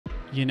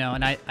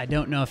And I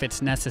don't know if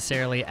it's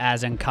necessarily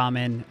as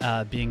uncommon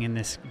being in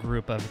this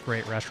group of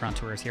great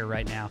restaurateurs here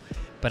right now,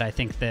 but I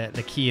think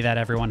the key that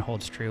everyone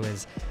holds true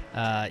is,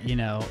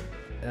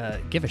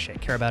 give a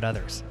shit, care about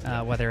others,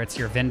 whether it's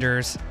your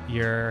vendors,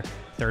 your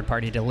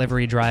third-party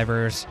delivery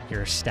drivers,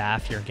 your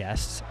staff, your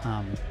guests.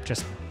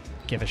 Just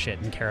give a shit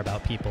and care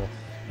about people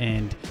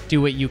and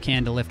do what you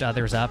can to lift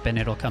others up, and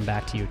it'll come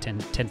back to you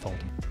tenfold.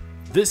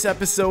 This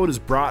episode is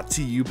brought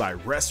to you by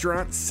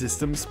Restaurant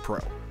Systems Pro.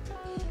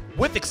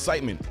 With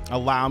excitement,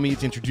 allow me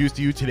to introduce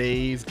to you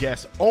today's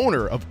guest,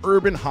 owner of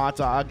Urban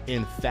Hotdog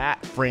and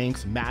Fat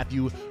Frank's,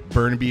 Matthew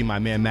Bernabe. My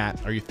man,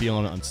 Matt, are you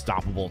feeling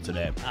unstoppable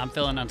today? I'm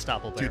feeling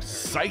unstoppable. Dude,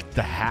 psyched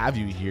to have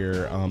you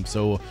here.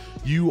 So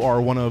you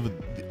are one of,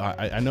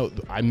 I know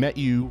I met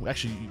you,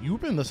 actually,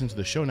 you've been listening to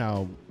the show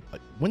now.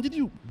 When did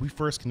we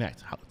first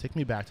connect? Take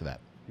me back to that.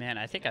 Man,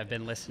 I think I've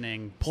been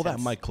listening. Pull that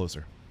mic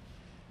closer.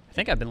 I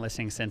think I've been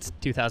listening since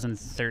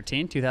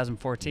 2013,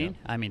 2014. Yeah.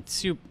 I mean,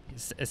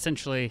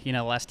 essentially,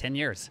 the last 10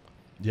 years.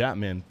 Yeah,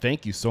 man.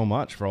 Thank you so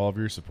much for all of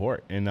your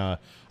support. And I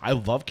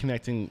love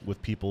connecting with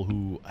people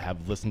who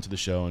have listened to the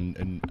show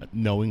and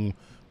knowing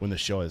when the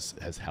show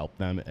has helped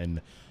them.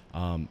 And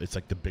it's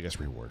like the biggest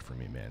reward for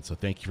me, man. So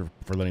thank you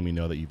for letting me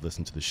know that you've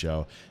listened to the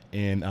show.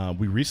 And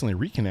we recently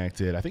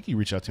reconnected. I think you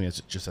reached out to me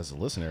just as a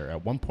listener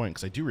at one point,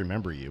 because I do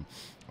remember you.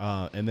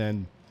 And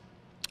then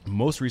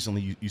most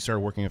recently, you started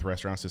working with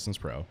Restaurant Systems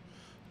Pro.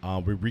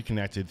 We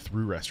reconnected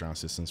through Restaurant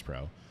Systems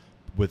Pro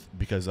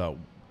because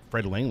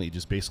Fred Langley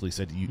just basically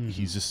said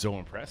he's just so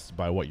impressed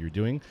by what you're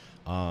doing.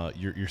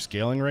 You're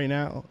scaling right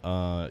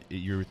now.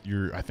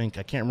 You're I think,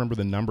 I can't remember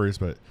the numbers,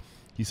 but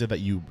he said that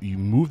you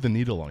moved the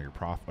needle on your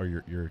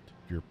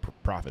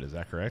profit. Is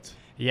that correct?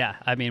 Yeah,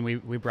 I mean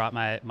we brought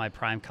my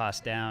prime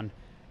cost down.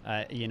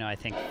 I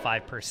think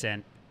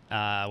 5%.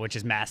 Which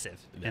is massive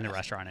in the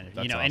restaurant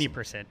industry. Awesome. Any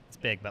percent is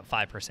big, but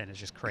 5% is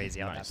just crazy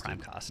on that prime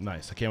cost.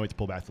 Nice. I can't wait to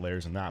pull back the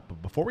layers on that.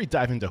 But before we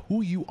dive into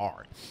who you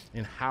are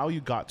and how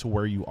you got to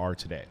where you are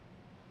today,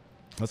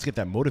 let's get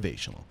that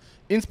motivational,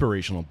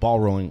 inspirational ball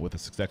rolling with a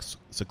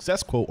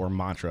success quote or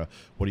mantra.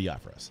 What do you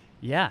got for us?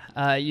 Yeah.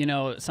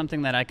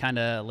 Something that I kind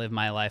of live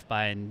my life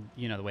by, and,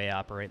 the way I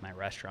operate my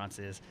restaurants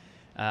is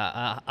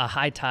a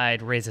high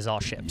tide raises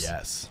all ships.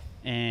 Yes.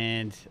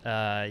 And,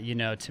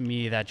 to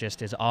me, that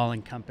just is all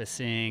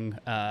encompassing,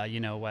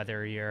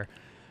 whether you're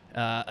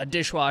a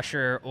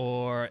dishwasher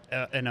or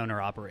an owner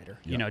operator,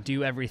 Yep.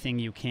 Do everything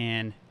you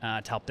can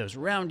to help those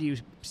around you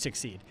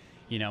succeed.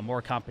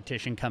 More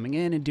competition coming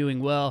in and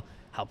doing well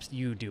helps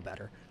you do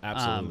better.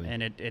 Absolutely.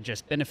 And it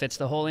just benefits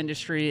the whole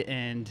industry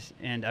and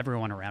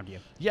everyone around you.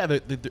 Yeah,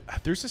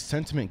 there's a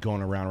sentiment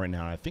going around right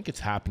now. And I think it's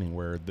happening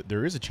where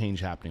there is a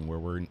change happening where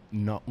we're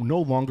no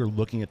longer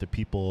looking at the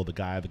people, the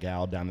guy, the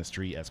gal down the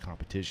street as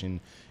competition,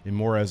 and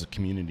more as a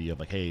community of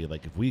like, hey,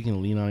 like if we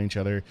can lean on each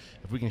other,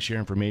 if we can share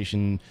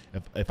information,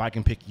 if I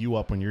can pick you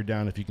up when you're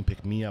down, if you can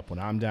pick me up when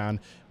I'm down,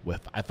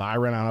 if I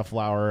run out of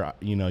flour,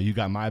 you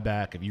got my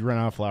back. If you run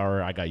out of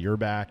flour, I got your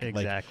back.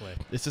 Exactly. Like,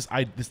 it's just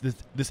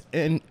this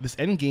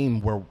end game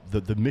where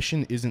the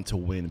mission isn't to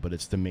win, but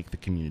it's to make the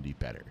community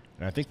better.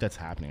 And I think that's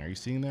happening. Are you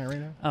seeing that right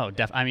now? Oh,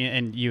 definitely. I mean,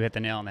 and you hit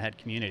the nail on the head,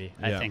 community.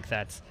 Yeah. I think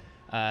that's,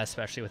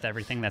 especially with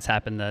everything that's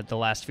happened the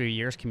last few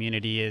years,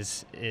 community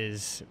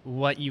is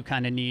what you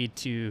kind of need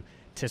to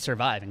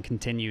survive and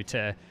continue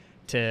to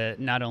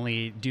not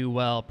only do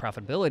well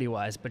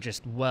profitability-wise, but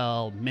just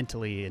well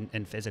mentally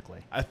and physically.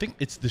 I think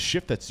it's the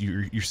shift that's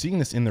you're seeing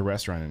this in the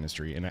restaurant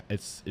industry, and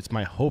it's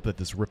my hope that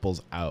this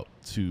ripples out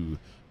to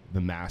the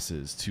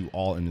masses, to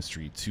all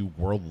industry, to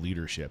world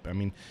leadership. I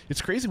mean,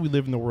 it's crazy we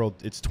live in the world.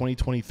 It's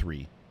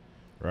 2023,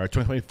 or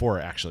 2024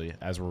 actually,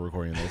 as we're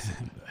recording this.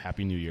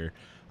 Happy New Year.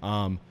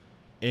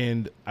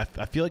 And I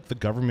feel like the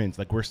government,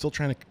 like we're still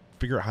trying to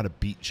figure out how to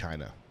beat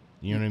China.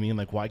 You know what I mean?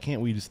 Like, why can't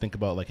we just think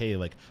about like, hey,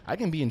 like I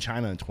can be in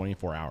China in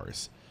 24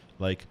 hours.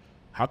 Like,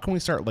 how can we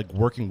start like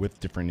working with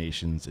different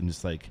nations and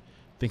just like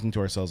thinking to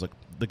ourselves,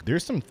 like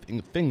there's some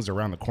things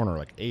around the corner,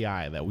 like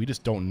AI, that we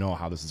just don't know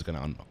how this is going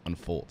to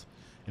unfold.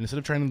 And instead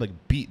of trying to like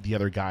beat the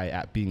other guy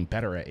at being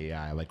better at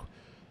AI, like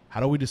how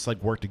do we just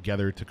like work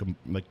together to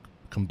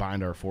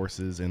combine our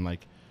forces and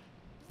like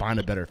find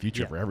a better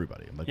future for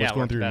everybody? Like what's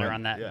going through better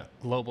on that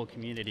global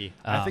community.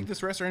 I think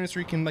this restaurant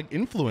industry can like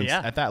influence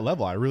at that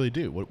level. I really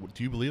do. What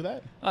do you believe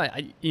that?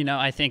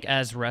 I think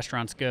as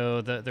restaurants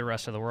go, the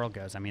rest of the world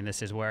goes. I mean,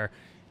 this is where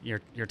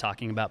you're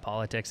talking about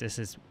politics. This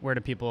is where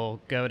do people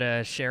go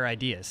to share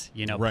ideas?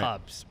 Right.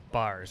 Pubs,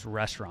 bars,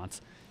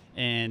 restaurants.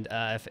 And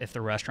if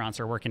the restaurants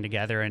are working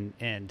together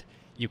and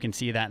you can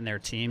see that in their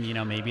team,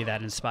 maybe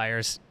that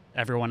inspires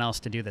everyone else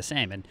to do the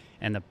same.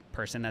 And the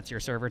person that's your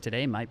server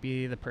today might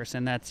be the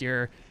person that's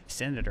your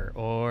senator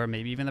or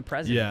maybe even the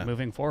president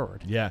moving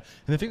forward. Yeah.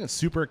 And the thing that's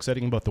super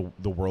exciting about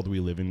the world we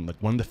live in, like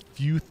one of the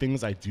few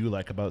things I do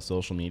like about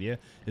social media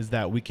is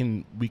that we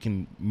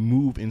can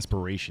move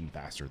inspiration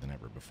faster than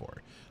ever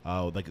before.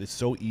 Like it's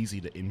so easy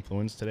to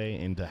influence today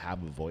and to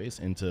have a voice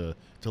and to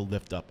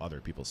lift up other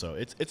people. So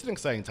it's an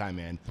exciting time,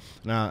 man.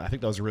 And I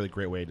think that was a really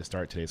great way to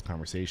start today's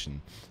conversation.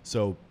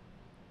 So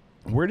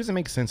Where does it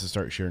make sense to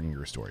start sharing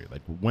your story?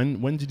 Like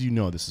when did you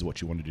know this is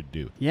what you wanted to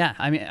do? Yeah,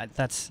 I mean,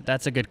 that's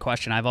a good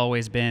question. I've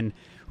always been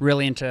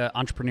really into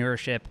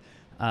entrepreneurship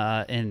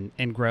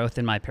and growth,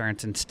 and my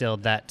parents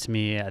instilled that to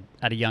me at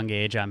a young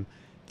age. I'm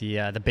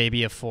the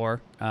baby of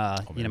four.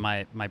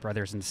 My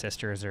brothers and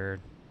sisters are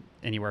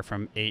anywhere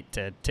from 8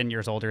 to 10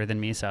 years older than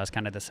me, so I was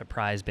kind of the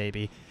surprise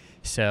baby.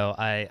 So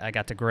I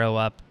got to grow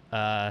up,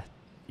 kind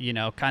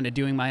of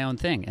doing my own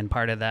thing. And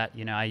part of that,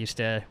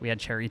 we had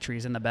cherry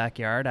trees in the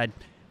backyard. I'd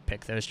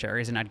pick those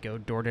cherries and I'd go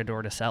door to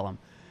door to sell them.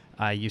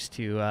 I used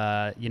to,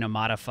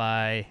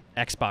 modify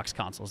Xbox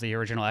consoles, the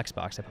original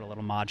Xbox. I put a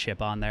little mod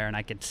chip on there and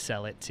I could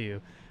sell it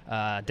to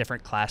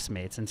different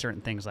classmates and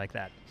certain things like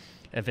that.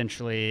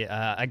 Eventually,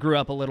 I grew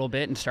up a little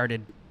bit and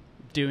started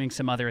doing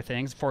some other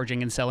things,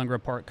 forging and selling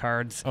report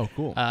cards. Oh,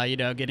 cool.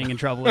 Getting in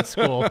trouble at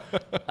school.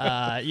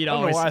 I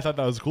don't know why I thought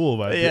that was cool,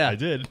 but yeah, I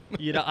did.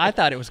 I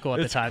thought it was cool at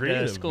the It's time.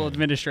 creative, The school man.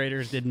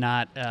 administrators did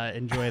not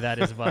enjoy that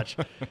as much.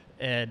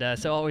 And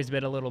so always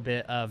been a little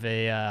bit of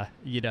an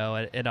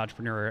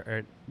entrepreneur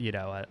or,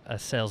 a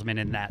salesman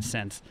in that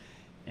sense.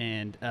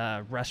 And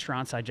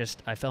restaurants,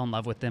 I fell in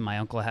love with them. My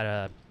uncle had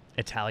a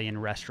Italian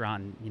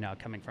restaurant,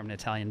 coming from an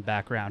Italian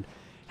background,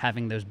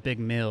 having those big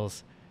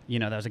meals.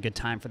 That was a good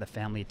time for the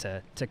family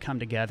to come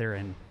together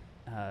and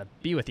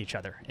be with each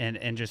other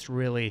and just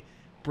really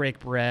break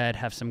bread,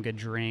 have some good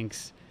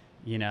drinks.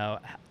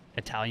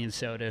 Italian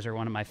sodas are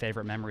one of my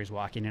favorite memories,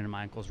 walking into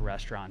my uncle's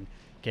restaurant,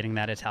 getting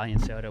that Italian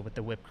soda with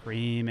the whipped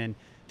cream, and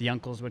the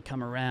uncles would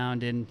come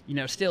around and,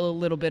 steal a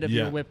little bit of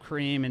your whipped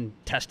cream and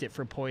test it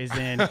for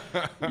poison,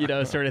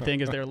 sort of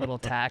thing as their little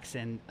tax.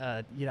 And,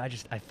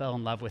 I fell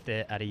in love with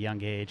it at a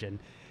young age and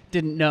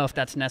didn't know if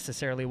that's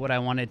necessarily what I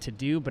wanted to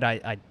do,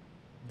 but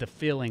the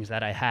feelings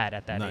that I had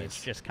at that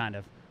age just kind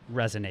of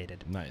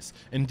resonated. Nice.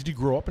 And did you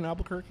grow up in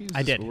Albuquerque?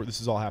 I did. This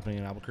is all happening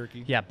in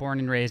Albuquerque? Yeah, born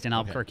and raised in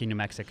Albuquerque, New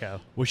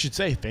Mexico. We should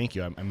say thank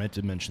you. I meant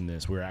to mention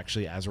this. We're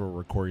actually, as we're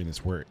recording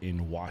this, we're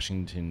in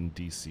Washington,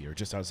 D.C., or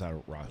just outside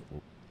of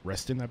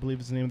Reston, I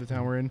believe is the name of the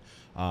town we're in,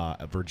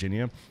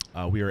 Virginia.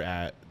 We are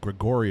at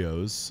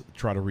Gregorio's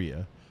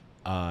Trattoria.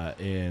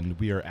 And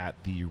we are at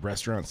the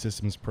Restaurant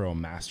Systems Pro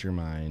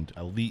Mastermind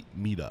Elite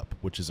Meetup,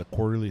 which is a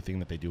quarterly thing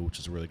that they do, which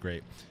is really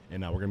great.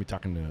 And we're going to be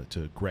talking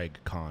to Greg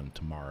Kahn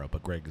tomorrow,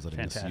 but Greg is letting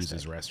us use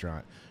his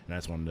restaurant, and I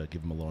just wanted to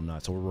give him a little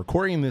nod. So we're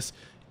recording this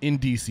in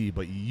D.C.,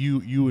 but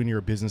you and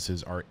your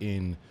businesses are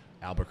in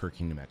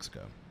Albuquerque, New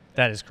Mexico.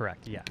 That is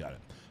correct, yeah. Got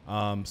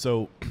it.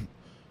 So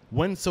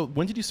when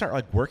did you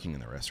start working in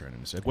the restaurant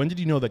industry? When did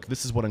you know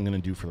this is what I'm going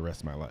to do for the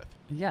rest of my life?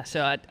 Yeah,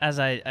 so as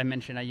I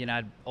mentioned, I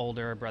had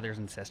older brothers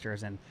and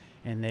sisters, and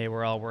they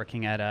were all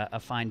working at a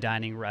fine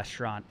dining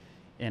restaurant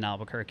in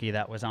Albuquerque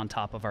that was on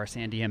top of our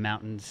Sandia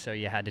Mountains. So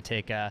you had to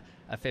take a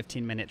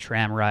 15-minute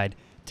tram ride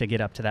to get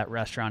up to that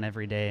restaurant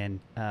every day. And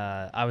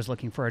I was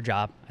looking for a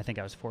job. I think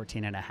I was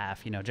 14 and a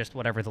half, just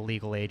whatever the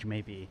legal age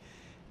may be.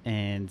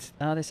 And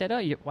they said,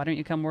 why don't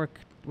you come work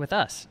with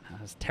us?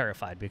 I was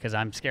terrified because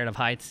I'm scared of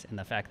heights, and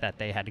the fact that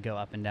they had to go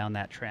up and down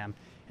that tram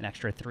an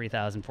extra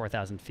 3,000,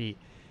 4,000 feet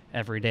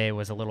every day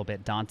was a little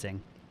bit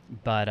daunting.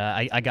 But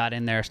I got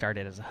in there,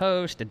 started as a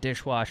host, a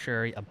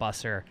dishwasher, a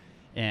busser,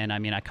 and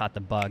I caught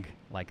the bug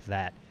like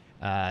that.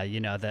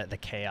 The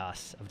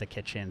chaos of the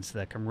kitchens,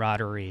 the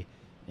camaraderie,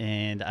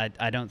 and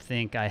I don't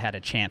think I had a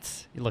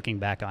chance, looking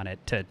back on it,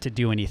 to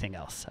do anything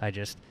else. I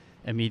just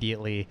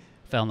immediately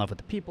fell in love with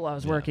the people I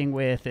was working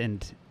with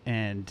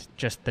and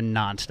just the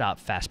nonstop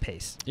fast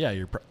pace. Yeah,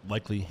 you're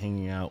likely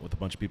hanging out with a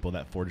bunch of people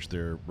that forged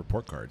their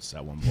report cards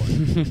at one point.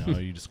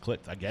 You just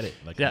clicked. I get it.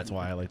 That's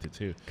why I liked it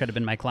too. Could have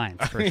been my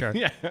clients for sure.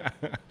 Yeah.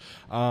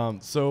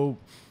 So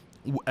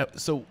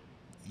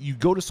you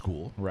go to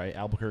school, right?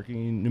 Albuquerque,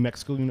 New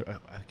Mexico.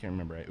 I can't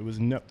remember. Right? It was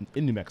in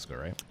New Mexico,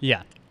 right?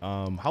 Yeah.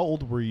 How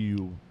old were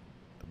you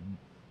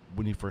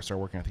when you first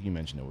started working? I think you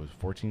mentioned it was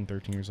 14,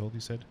 13 years old, you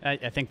said?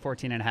 I think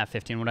 14 and a half,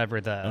 15,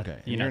 whatever the... Okay.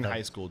 And you're in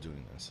high school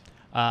doing this?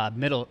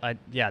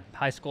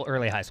 High school,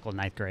 early high school,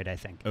 9th grade, I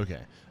think. Okay.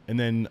 And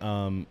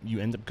then you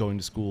end up going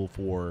to school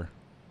for...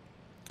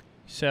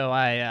 So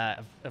I,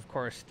 of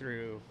course,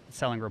 through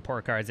selling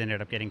report cards,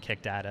 ended up getting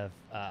kicked out of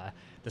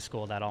the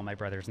school that all my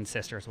brothers and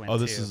sisters went to.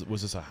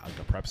 Was this a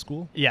prep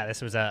school? Yeah,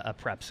 this was a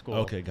prep school.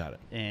 Okay, got it.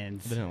 And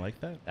they didn't like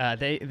that?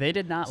 They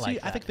did not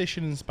like that. I think they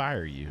should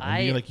inspire you.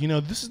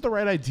 This is the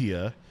right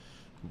idea.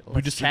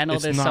 Let's channel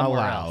this not somewhere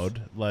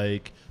allowed. else.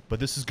 But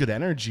this is good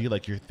energy.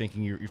 You're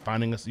thinking, you're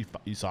finding us.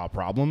 You saw a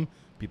problem.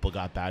 People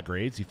got bad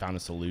grades. You found a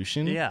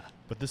solution. Yeah.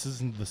 But this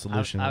isn't the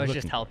solution. I was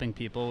just helping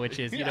people, which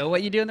is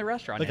what you do in the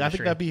restaurant industry. I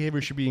think that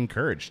behavior should be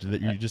encouraged.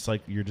 That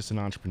you're just an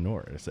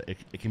entrepreneur.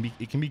 It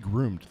can be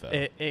groomed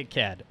though. It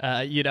can.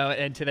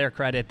 And to their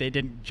credit, they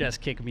didn't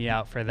just kick me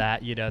out for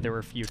that. There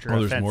were future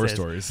offenses. There's more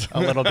stories. A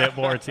little bit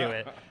more to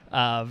it.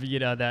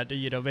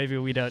 That maybe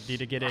we don't need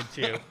to get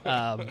into.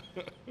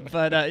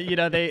 But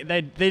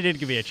they did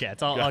give me a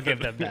chance. I'll give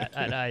them that.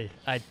 And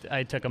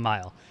I took a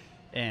mile,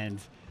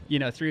 and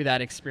through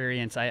that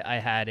experience, I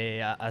had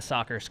a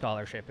soccer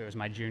scholarship. It was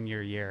my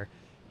junior year,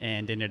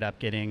 and ended up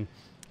getting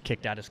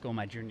kicked out of school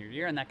my junior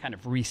year, and that kind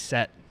of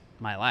reset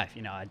my life.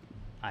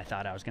 I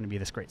thought I was going to be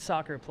this great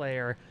soccer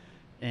player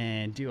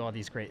and do all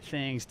these great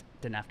things.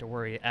 Didn't have to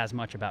worry as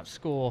much about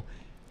school.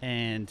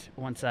 And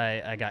once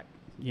I got,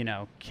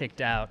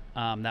 kicked out,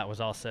 that was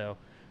also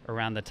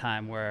around the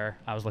time where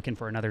I was looking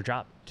for another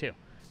job too.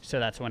 So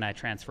that's when I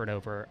transferred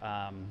over,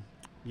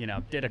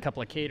 did a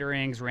couple of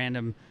caterings,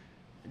 random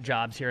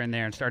jobs here and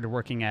there, and started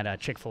working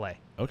at Chic-Fil-A.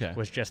 Okay.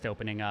 Was just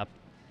opening up.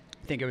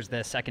 I think it was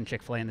the second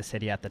Chick-fil-A in the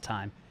city at the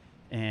time,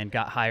 and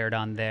got hired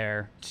on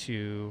there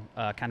to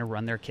kind of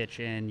run their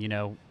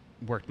kitchen,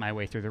 worked my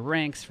way through the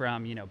ranks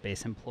from,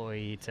 base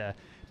employee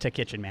to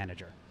kitchen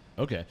manager.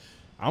 Okay.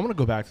 I want to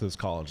go back to this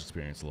college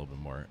experience a little bit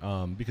more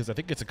because I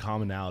think it's a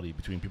commonality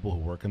between people who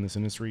work in this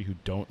industry who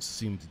don't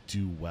seem to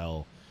do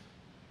well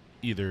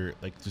either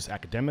like just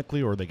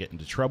academically, or they get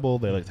into trouble.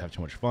 They like to have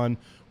too much fun.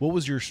 What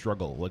was your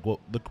struggle?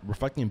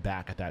 Reflecting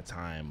back at that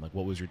time,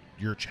 what was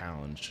your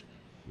challenge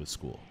with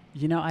school?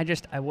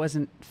 I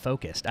wasn't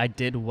focused. I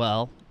did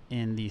well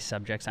in the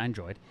subjects I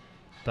enjoyed,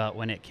 but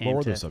when it came what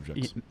were to those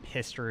subjects?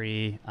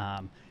 History,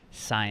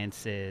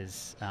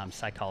 sciences,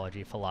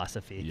 psychology,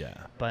 philosophy. Yeah.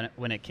 But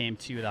when it came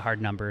to the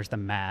hard numbers, the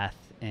math,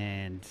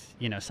 and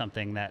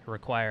something that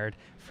required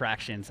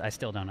fractions, I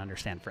still don't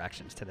understand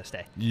fractions to this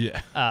day.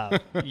 Yeah.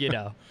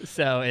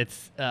 So it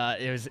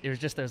was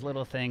just those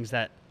little things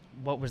that,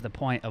 what was the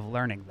point of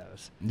learning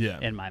those? Yeah.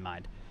 In my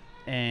mind.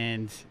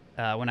 And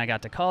when I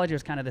got to college, it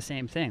was kind of the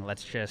same thing.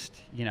 Let's just,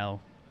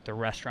 the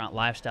restaurant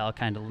lifestyle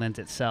kind of lends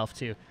itself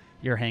to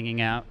you're hanging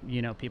out,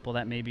 people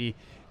that maybe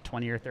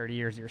 20 or 30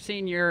 years your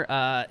senior,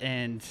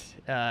 and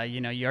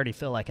you already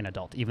feel like an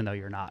adult, even though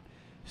you're not.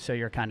 So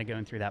you're kind of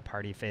going through that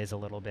party phase a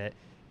little bit.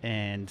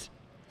 And,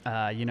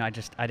 I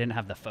didn't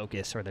have the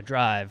focus or the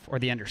drive or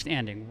the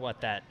understanding what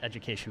that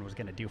education was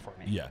going to do for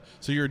me. Yeah.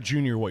 So you're a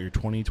junior, you're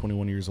 20,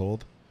 21 years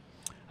old?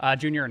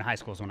 Junior in high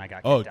school is when I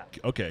got kicked out.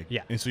 Okay.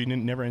 Yeah. And so you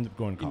never ended up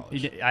going to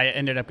college? I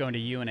ended up going to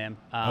UNM,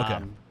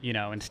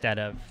 Okay. Instead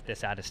of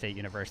this out-of-state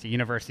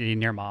university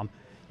near Mom,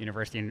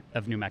 University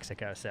of New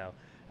Mexico. So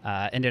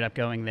ended up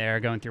going there,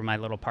 going through my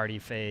little party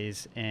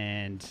phase,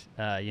 and,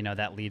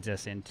 that leads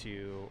us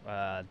into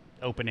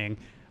opening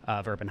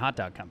of Urban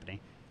Hotdog Company,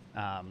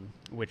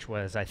 which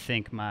was, I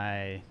think,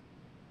 my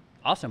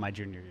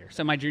junior year.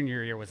 So my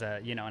junior year was,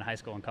 in high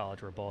school and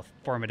college were both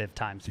formative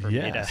times for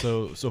me to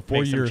so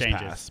 4 years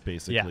changes. passed,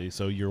 basically. Yeah.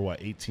 So you're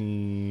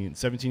 17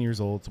 years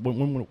old.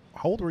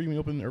 How old were you when you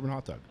opened Urban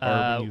Hotdog?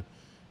 Or when you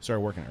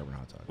started working at Urban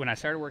Hotdog? When I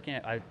started working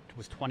I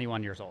was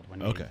 21 years old when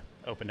we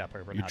opened up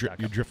Urban Hotdog.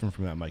 You're drifting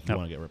from that mic. You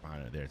want to get right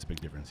behind it there. It's a big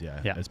difference.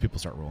 Yeah. As people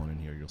start rolling in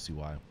here, you'll see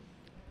why.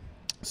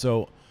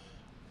 So,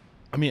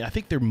 I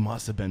think there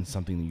must have been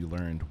something that you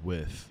learned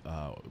with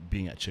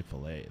being at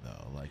Chick-Fil-A,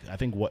 though. I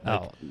think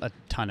a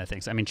ton of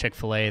things.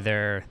 Chick-Fil-A,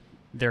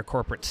 their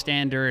corporate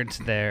standards,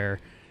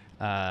 their,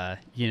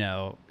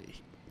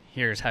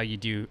 here's how you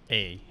do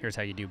A, here's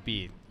how you do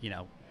B.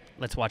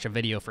 Let's watch a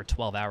video for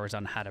 12 hours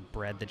on how to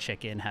bread the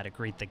chicken, how to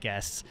greet the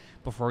guests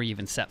before you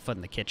even set foot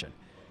in the kitchen.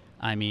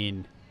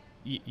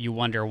 You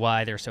wonder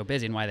why they're so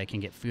busy and why they can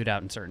get food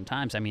out in certain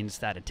times. It's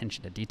that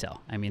attention to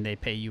detail. They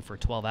pay you for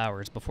 12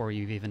 hours before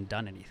you've even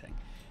done anything.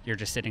 You're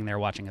just sitting there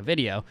watching a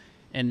video,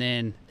 and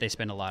then they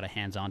spend a lot of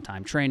hands-on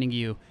time training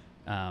you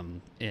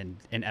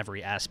in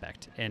every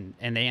aspect. And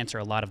they answer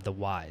a lot of the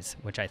whys,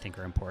 which I think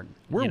are important.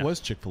 Where was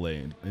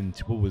Chick-fil-A in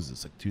what was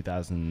this,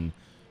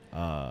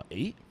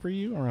 2008 for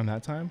you, around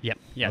that time? Yep.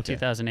 Yeah, okay.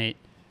 2008.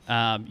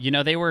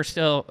 They were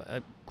still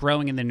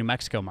growing in the New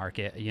Mexico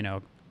market.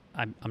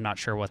 I'm not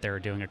sure what they were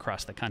doing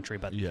across the country,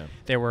 but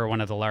they were one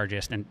of the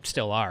largest, and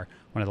still are,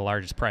 one of the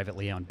largest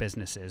privately owned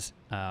businesses.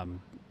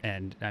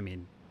 And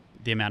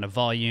the amount of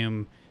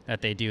volume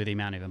that they do, the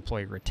amount of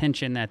employee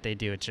retention that they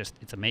do,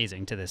 it's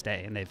amazing to this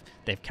day, and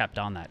they've kept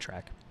on that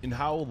track. And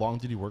how long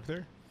did you work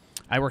there?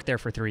 I worked there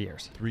for 3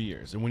 years. 3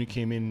 years. And when you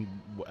came in,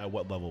 at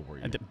what level were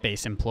you? The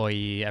base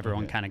employee.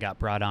 Everyone kind of got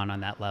brought on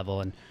that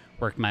level, and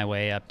worked my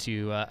way up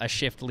to a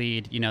shift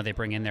lead. They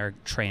bring in their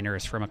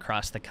trainers from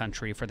across the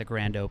country for the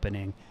grand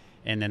opening,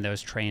 and then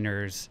those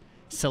trainers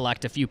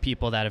select a few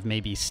people that have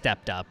maybe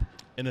stepped up.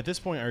 And at this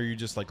point, are you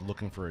just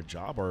looking for a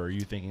job, or are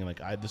you thinking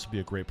this would be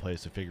a great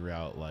place to figure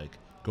out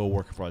go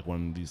work for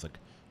one of these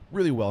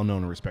really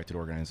well-known and respected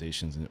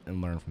organizations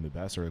and learn from the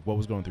best, or what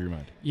was going through your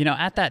mind?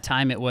 At that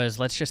time it was,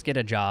 let's just get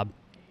a job.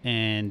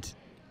 And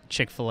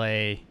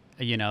Chick-fil-A,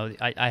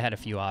 I had a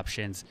few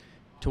options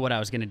to what I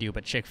was going to do,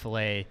 but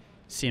Chick-fil-A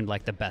seemed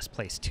like the best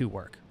place to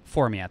work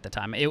for me at the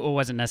time. It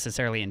wasn't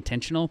necessarily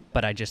intentional,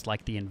 but I just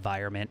liked the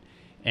environment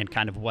and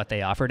kind of what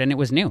they offered, and it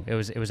was new. It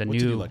was a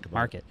new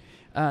market.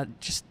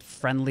 Just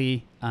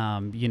friendly.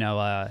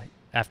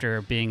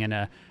 After being in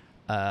a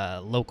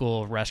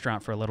local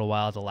restaurant for a little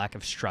while, the lack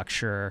of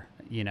structure,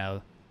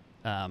 in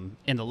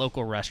the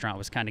local restaurant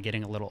was kind of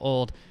getting a little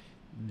old.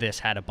 This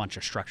had a bunch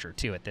of structure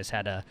to it. This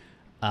had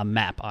a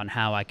map on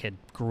how I could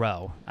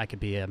grow. I could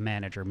be a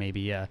manager,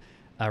 maybe a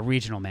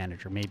regional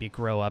manager, maybe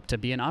grow up to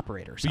be an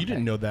operator. But you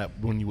didn't know that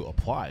when you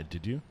applied,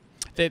 did you?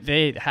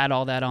 They had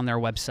all that on their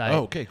website.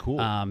 Oh, okay, cool.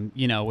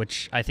 You know,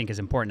 which I think is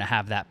important to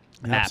have that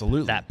map,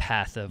 Absolutely. that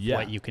path of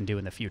what you can do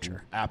in the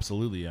future.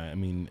 Absolutely. I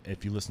mean,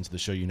 if you listen to the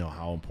show, you know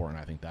how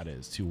important I think that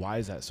is too. Why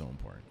is that so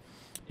important?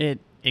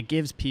 It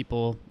gives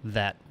people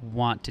that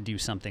want to do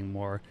something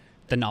more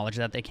the knowledge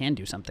that they can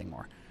do something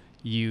more.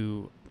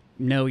 You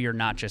know, you're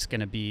not just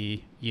going to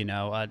be, you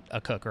know, a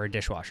cook or a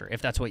dishwasher.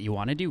 If that's what you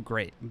want to do,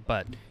 great.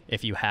 But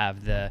if you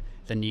have the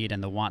need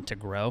and the want to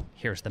grow,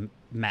 here's the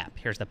map.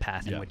 Here's the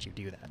path in which you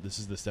do that. This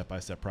is the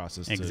step-by-step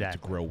process exactly.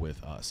 to grow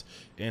with us.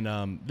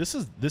 And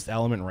this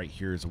element right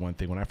here is the one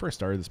thing. When I first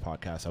started this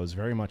podcast, I was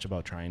very much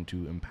about trying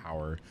to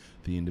empower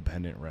the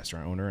independent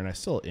restaurant owner, and I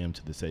still am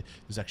to this day.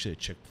 There's actually a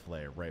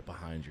Chick-Fil-A right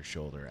behind your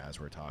shoulder as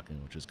we're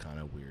talking, which is kind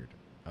of weird.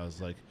 I was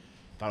like,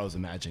 thought I was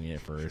imagining it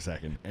for a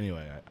second.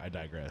 Anyway, I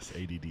digress.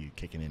 ADD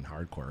kicking in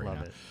hardcore right Love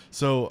now. it.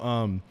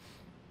 So,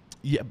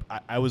 yeah,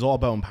 I was all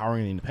about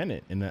empowering the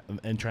independent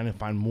and trying to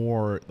find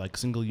more like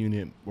single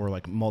unit or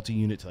like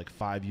multi-unit to like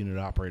 5-unit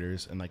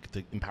operators, and like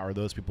to empower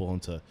those people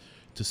and to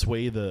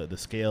sway the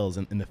scales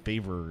in the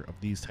favor of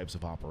these types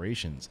of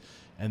operations.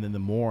 And then the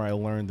more I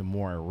learned, the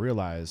more I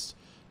realized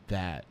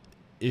that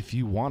if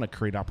you want to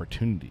create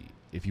opportunity,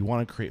 if you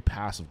want to create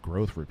passive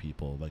growth for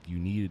people, like you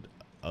need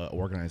an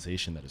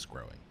organization that is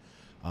growing.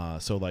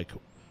 So like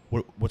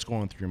what's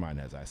going through your mind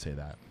as I say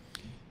that?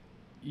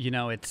 You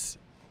know,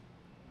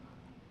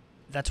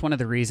 that's one of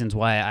the reasons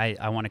why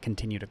I want to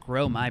continue to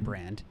grow my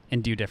brand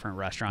and do different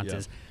restaurants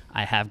is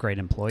I have great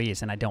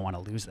employees and I don't want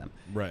to lose them.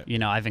 Right. You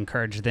know, I've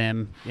encouraged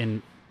them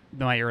in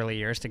my early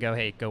years to go,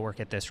 hey, go work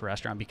at this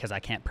restaurant because I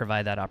can't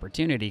provide that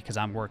opportunity because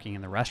I'm working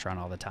in the restaurant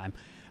all the time.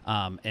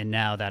 And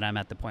now that I'm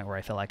at the point where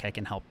I feel like I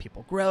can help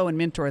people grow and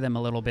mentor them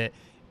a little bit,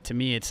 to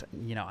me, it's,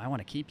 you know, I want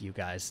to keep you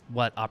guys.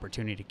 What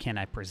opportunity can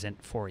I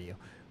present for you,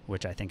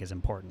 which I think is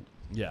important.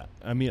 Yeah.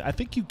 I mean, I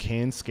think you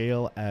can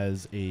scale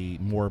as a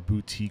more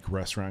boutique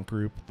restaurant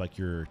group, like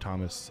your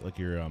Thomas, like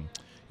your,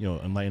 you know,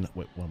 Enlighten,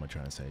 what am I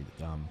trying to say?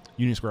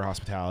 Union Square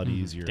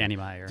Hospitalities, your Danny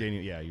Meyer.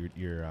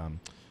 Your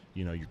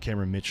you know, your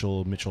Cameron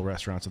Mitchell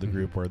restaurants of the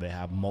group where they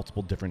have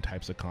multiple different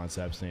types of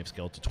concepts and they've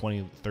scaled to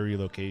 20, 30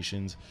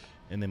 locations,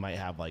 and they might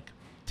have like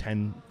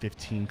 10,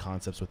 15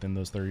 concepts within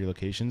those 30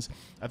 locations.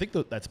 I think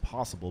that's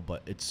possible,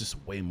 but it's just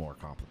way more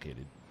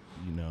complicated,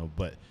 you know.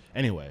 But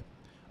anyway,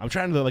 I'm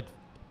trying to like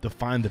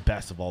define the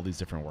best of all these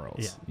different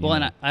worlds. Yeah. Well,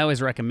 and I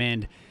always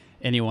recommend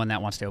anyone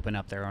that wants to open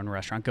up their own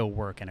restaurant, go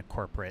work in a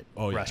corporate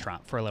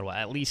restaurant for a little while.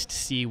 At least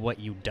see what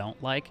you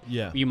don't like.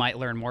 Yeah. You might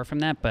learn more from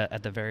that, but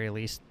at the very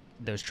least,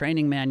 those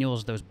training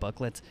manuals, those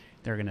booklets,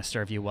 they're going to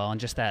serve you well. And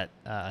just that,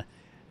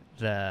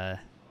 the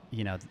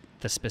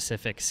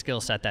specific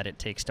skill set that it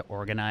takes to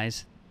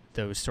organize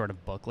those sort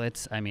of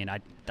booklets. I mean,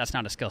 that's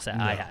not a skill set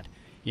I had,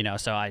 you know,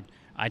 so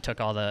I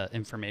took all the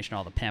information,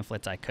 all the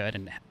pamphlets I could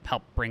and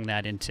helped bring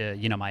that into,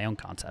 you know, my own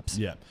concepts.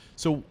 Yeah.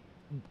 So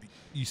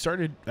you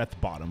started at the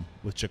bottom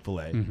with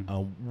Chick-Fil-A.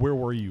 Where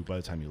were you by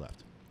the time you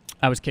left?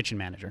 I was kitchen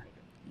manager.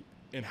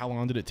 And how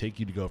long did it take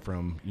you to go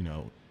from, you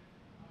know,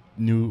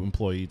 new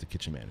employee to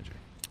kitchen manager?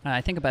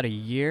 I think about a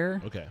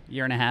year,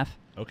 year and a half.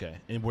 Okay.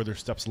 And were there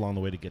steps along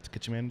the way to get to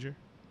kitchen manager?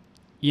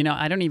 You know,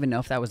 I don't even know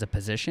if that was a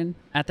position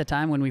at the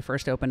time when we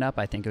first opened up.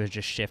 I think it was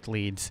just shift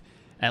leads,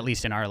 at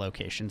least in our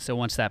location. So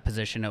once that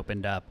position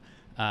opened up,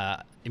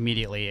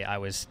 immediately I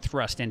was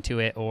thrust into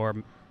it,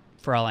 or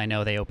for all I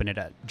know, they opened it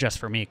up just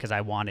for me because I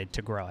wanted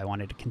to grow. I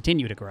wanted to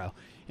continue to grow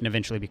and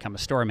eventually become a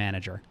store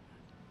manager.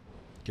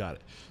 Got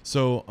it.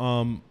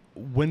 So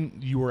when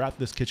you were at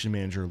this kitchen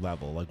manager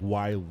level, like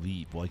why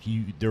leap? Like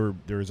there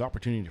was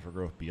opportunity for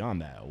growth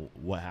beyond that.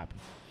 What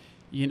happened?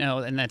 You know,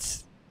 and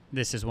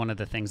this is one of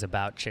the things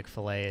about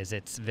Chick-Fil-A is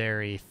it's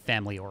very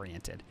family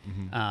oriented.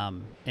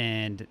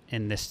 And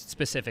in this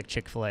specific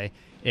Chick-Fil-A,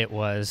 it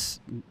was,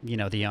 you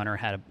know, the owner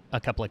had a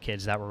couple of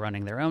kids that were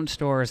running their own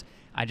stores.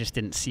 I just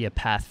didn't see a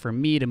path for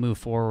me to move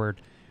forward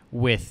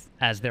with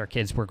as their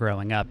kids were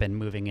growing up and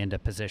moving into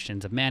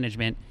positions of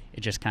management.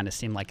 It just kind of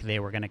seemed like they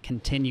were going to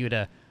continue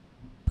to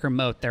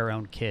promote their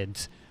own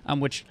kids,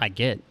 which I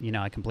get, you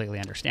know, I completely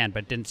understand,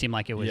 but it didn't seem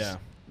like it was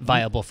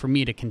viable for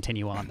me to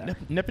continue on there.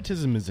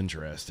 Nepotism is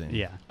interesting.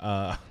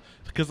 Yeah.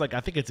 Because like I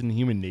think it's in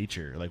human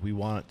nature. Like we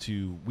want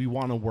to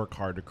work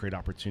hard to create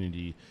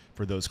opportunity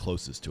for those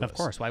closest to us. Of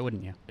course, why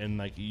wouldn't you? And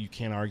like you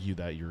can't argue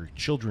that your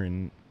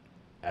children,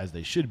 as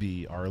they should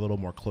be, are a little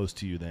more close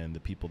to you than the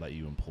people that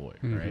you employ,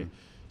 right?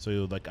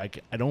 So like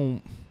I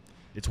don't.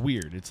 It's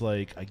weird. It's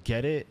like I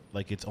get it.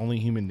 Like it's only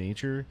human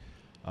nature.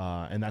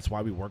 And that's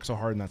why we work so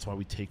hard, and that's why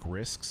we take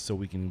risks, so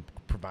we can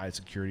provide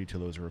security to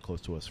those who are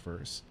close to us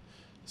first.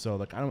 So,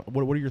 like,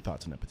 what are your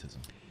thoughts on nepotism?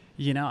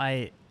 You know,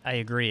 I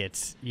agree.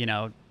 It's, you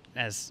know,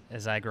 as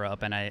I grow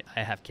up and I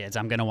have kids,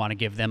 I'm going to want to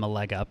give them a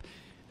leg up.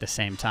 At the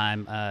same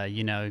time,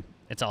 you know,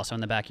 it's also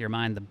in the back of your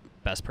mind, the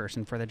best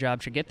person for the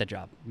job should get the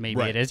job.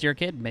 Maybe it is your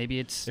kid. Maybe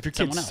it's if your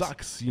someone kid else.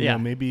 sucks, you know,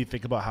 maybe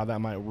think about how that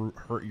might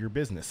hurt your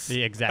business.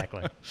 Yeah,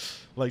 exactly.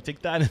 Like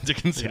take that into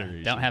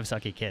consideration. Don't have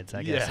sucky kids,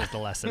 I guess, is the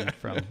lesson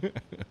from.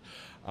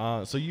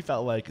 So you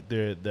felt like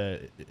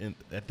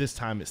at this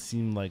time it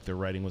seemed like the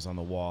writing was on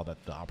the wall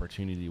that the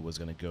opportunity was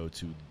going to go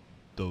to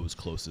those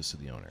closest to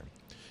the owner.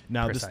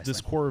 Now,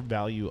 this core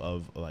value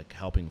of like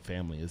helping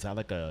family, is that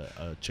like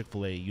a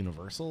Chick-Fil-A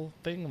universal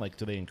thing? Like,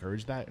 do they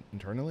encourage that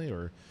internally,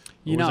 or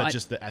was that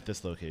just at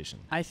this location?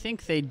 I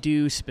think they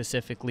do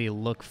specifically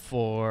look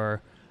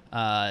for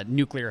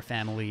nuclear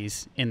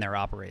families in their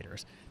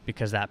operators,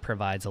 because that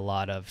provides a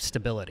lot of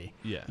stability.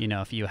 Yeah.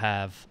 If you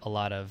have a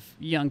lot of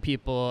young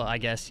people, I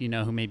guess,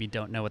 who maybe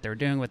don't know what they're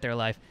doing with their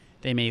life,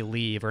 they may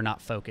leave or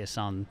not focus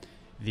on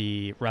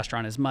the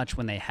restaurant as much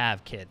when they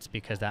have kids,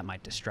 because that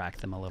might distract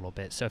them a little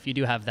bit. So if you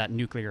do have that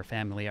nuclear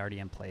family already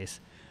in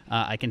place,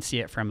 I can see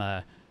it from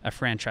a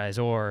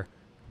franchisor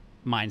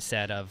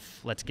mindset of,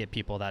 let's get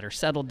people that are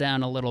settled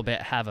down a little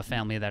bit, have a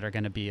family that are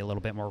going to be a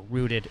little bit more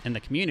rooted in the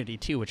community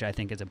too, which I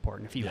think is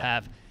important. If you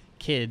have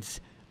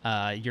kids,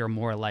 you're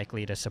more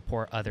likely to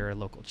support other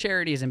local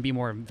charities and be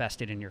more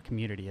invested in your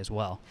community as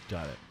well.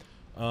 Got it.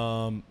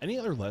 Any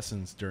other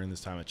lessons during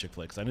this time at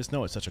Chick-fil-A? Because I just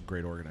know it's such a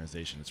great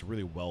organization. It's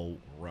really well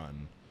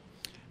run.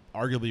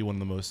 Arguably one of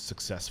the most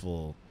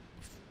successful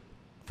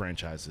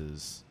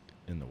franchises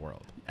in the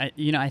world.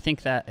 I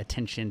think that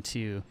attention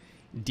to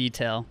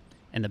detail,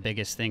 and the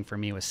biggest thing for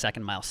me was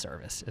second mile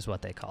service is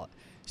what they call it.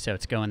 So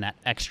it's going that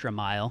extra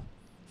mile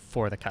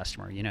for the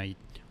customer. You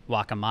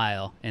walk a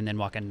mile and then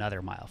walk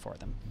another mile for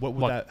them.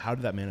 How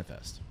did that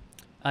manifest?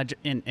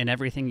 In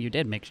everything you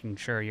did, making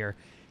sure you're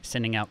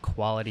sending out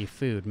quality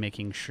food,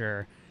 making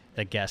sure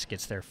the guest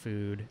gets their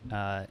food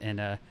in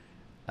a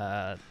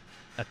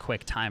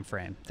quick time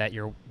frame, that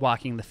you're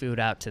walking the food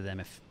out to them.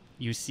 If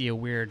you see a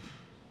weird,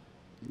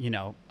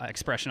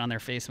 expression on their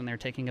face when they're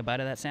taking a bite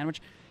of that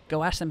sandwich,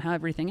 go ask them how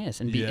everything is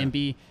and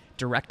be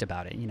direct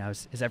about it.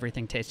 Is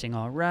everything tasting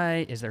all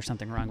right? Is there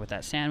something wrong with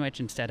that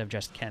sandwich? Instead of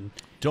just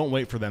don't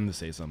wait for them to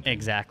say something.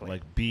 Exactly.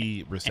 Like,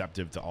 be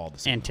receptive to all the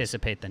signals.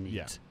 Anticipate the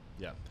needs.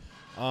 Yeah.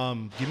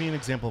 Give me an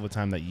example of a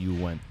time that you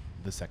went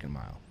the second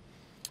mile.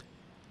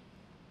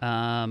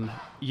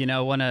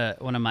 One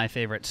of my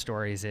favorite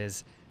stories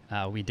is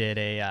we did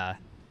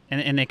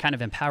and they kind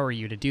of empower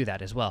you to do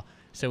that as well.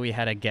 So we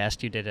had a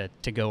guest who did a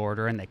to-go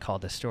order, and they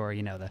called the store,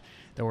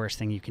 the worst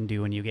thing you can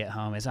do when you get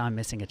home is, I'm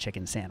missing a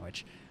chicken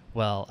sandwich.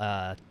 Well,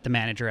 the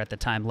manager at the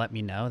time let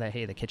me know that,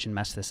 hey, the kitchen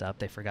messed this up.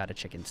 They forgot a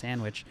chicken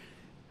sandwich.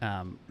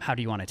 How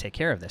do you want to take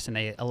care of this? And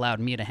they allowed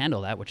me to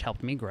handle that, which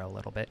helped me grow a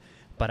little bit.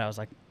 But I was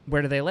like,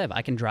 where do they live?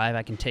 I can drive.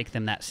 I can take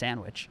them that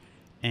sandwich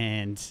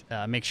and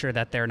make sure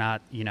that they're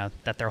not,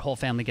 that their whole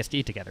family gets to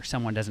eat together.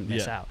 Someone doesn't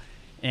miss out.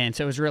 And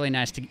so it was really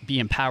nice to be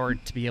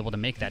empowered to be able to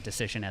make that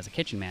decision as a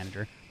kitchen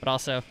manager. But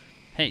also,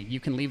 hey, you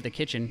can leave the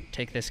kitchen,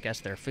 take this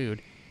guest their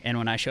food. And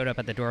when I showed up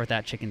at the door with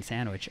that chicken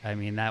sandwich,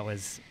 that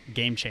was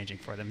game-changing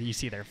for them. You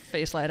see their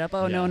face light up.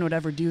 Oh, no one would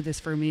ever do this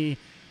for me.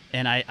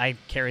 And I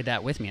carried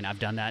that with me, and I've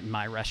done that in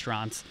my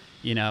restaurants,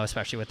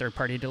 especially with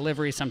third-party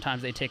delivery.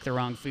 Sometimes they take the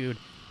wrong food,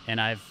 and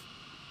I've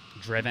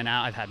driven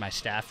out. I've had my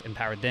staff,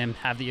 empowered them,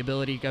 have the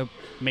ability to go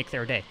make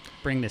their day,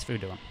 bring this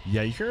food to them.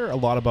 Yeah, you hear a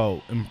lot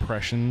about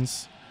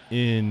impressions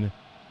in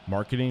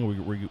marketing. We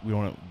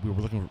were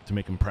looking to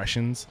make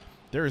impressions.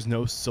 There is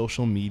no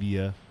social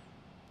media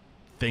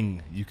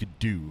thing you could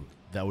do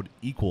that would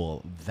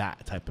equal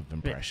that type of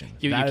impression.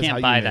 You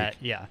can't buy that.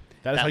 Yeah,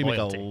 that is how you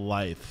loyalty. Make a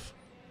life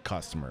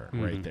customer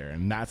right there,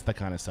 and that's the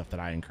kind of stuff that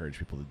I encourage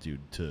people to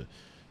do.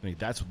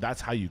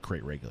 That's how you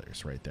create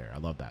regulars right there. I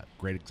love that.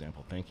 Great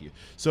example. Thank you.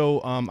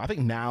 So I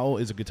think now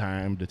is a good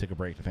time to take a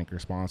break to thank our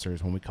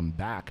sponsors. When we come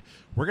back,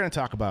 we're going to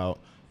talk about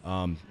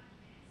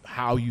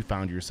how you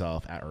found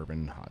yourself at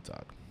Urban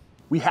Hotdog.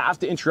 We have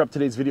to interrupt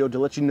today's video to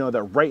let you know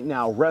that right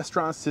now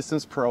Restaurant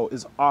Systems Pro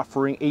is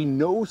offering a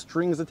no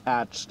strings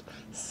attached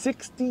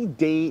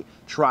 60-day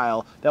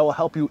trial that will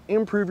help you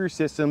improve your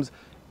systems,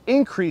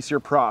 increase your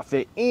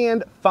profit,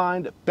 and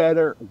find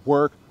better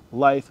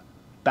work-life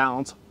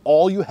balance.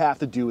 All you have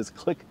to do is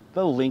click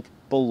the link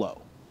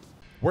below.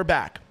 We're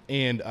back,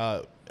 and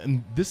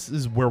this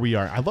is where we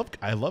are.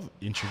 I love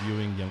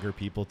interviewing younger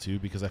people too,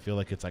 because I feel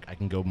like it's like I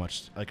can go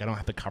much, like I don't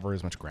have to cover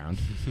as much ground.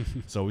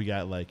 So we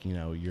got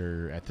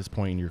you're at this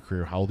point in your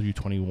career. How old are you?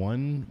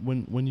 21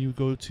 when you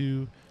go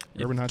to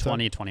Urban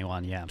Hotdog?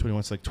 21, yeah. 21,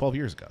 it's like 12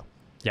 years ago.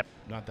 Yep.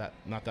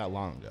 Not that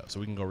long ago. So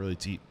we can go really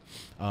deep.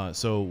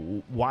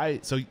 So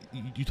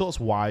you told us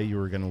why you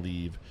were going to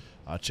leave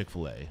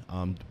Chick-fil-A.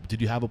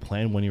 Did you have a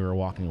plan when you were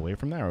walking away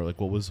from that, or like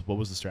what was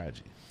the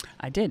strategy?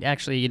 I did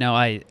actually.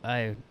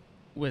 I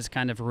was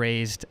kind of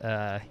raised.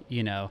 I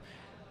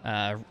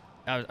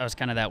was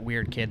kind of that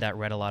weird kid that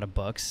read a lot of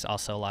books,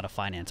 also a lot of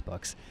finance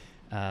books,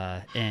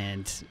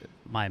 and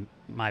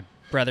my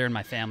brother and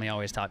my family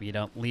always taught me you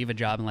don't leave a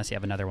job unless you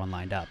have another one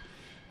lined up.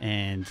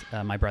 And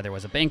my brother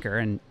was a banker,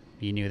 and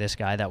he knew this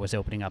guy that was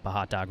opening up a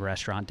hot dog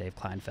restaurant, Dave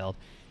Kleinfeld,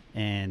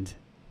 and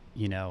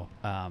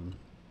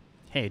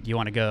hey, do you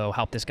want to go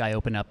help this guy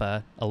open up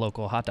a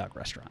local hot dog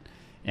restaurant?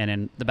 And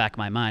in the back of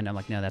my mind, I'm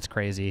like, no, that's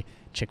crazy.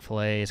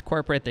 Chick-fil-A is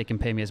corporate. They can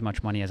pay me as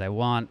much money as I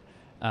want.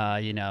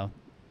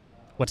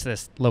 What's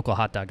this local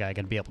hot dog guy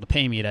going to be able to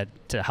pay me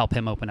to help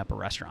him open up a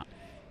restaurant?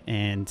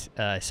 And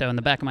so in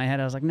the back of my head,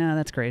 I was like, no,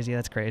 that's crazy.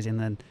 That's crazy. And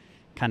then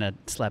kind of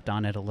slept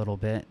on it a little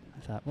bit.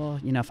 I thought, well,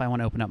 if I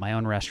want to open up my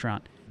own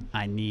restaurant,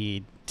 I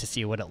need to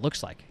see what it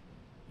looks like.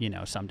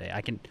 Someday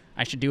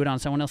I should do it on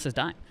someone else's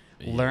dime,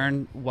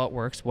 learn what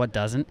works, what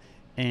doesn't.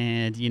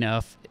 And,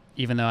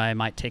 even though I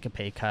might take a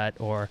pay cut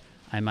or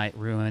I might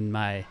ruin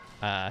my,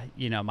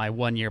 my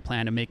 1 year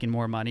plan of making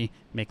more money,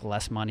 make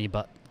less money,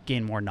 but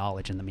gain more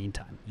knowledge in the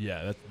meantime.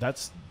 Yeah,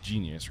 that's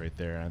genius right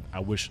there. I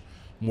wish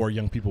more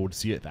young people would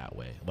see it that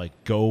way. Like,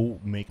 go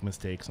make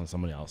mistakes on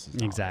somebody else's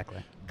knowledge.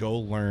 Exactly. Go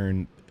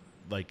learn,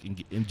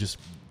 and just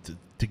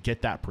to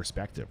get that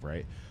perspective,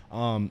 right?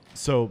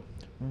 So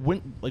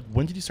when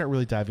did you start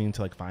really diving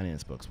into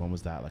finance books? When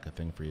was that a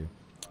thing for you?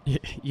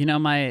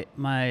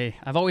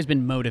 I've always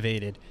been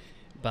motivated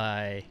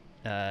by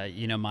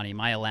money.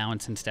 My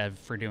allowance, instead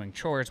for doing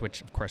chores,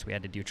 which of course we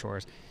had to do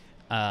chores,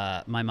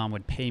 my mom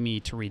would pay me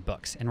to read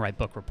books and write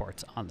book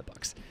reports on the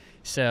books.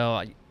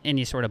 So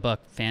any sort of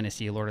book,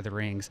 fantasy, Lord of the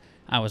Rings,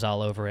 I was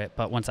all over it.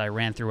 But once I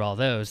ran through all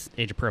those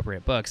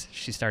age-appropriate books,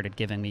 she started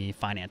giving me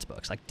finance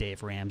books like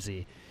Dave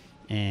Ramsey.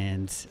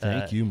 And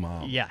thank you,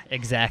 Mom. Yeah,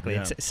 exactly.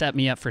 Yeah. It set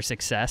me up for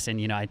success.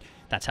 And,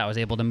 that's how I was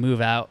able to move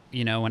out,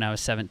 when I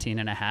was 17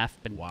 and a half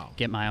and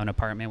get my own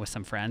apartment with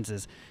some friends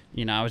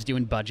I was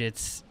doing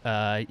budgets,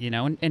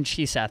 and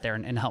she sat there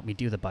and helped me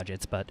do the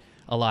budgets. But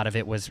a lot of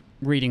it was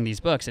reading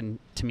these books. And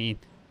to me,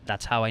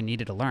 that's how I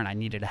needed to learn. I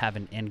needed to have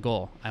an end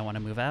goal. I want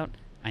to move out.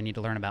 I need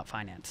to learn about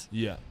finance.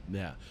 Yeah.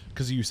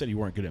 Because you said you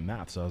weren't good at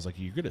math. So I was like,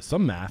 you're good at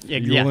some math. Yeah,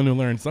 you're willing to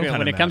learn some kind of math.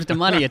 When it comes to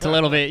money, it's a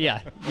little bit,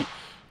 yeah.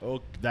 Oh,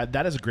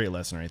 that is a great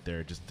lesson right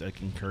there. Just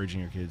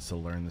encouraging your kids to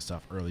learn this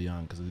stuff early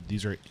on, because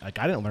these are I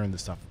didn't learn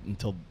this stuff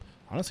until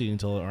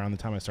around the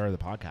time I started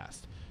the podcast.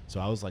 So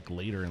I was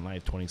later in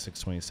life, 26,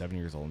 27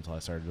 years old, until I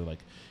started to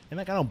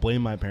and I don't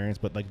blame my parents,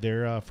 but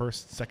they're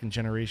first, second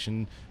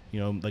generation,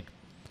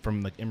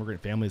 from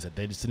immigrant families that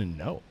they just didn't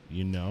know,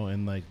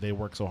 and they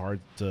work so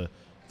hard to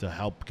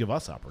help give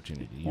us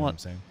opportunity. You know what I'm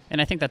saying? And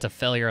I think that's a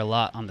failure a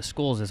lot on the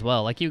schools as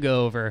well. You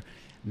go over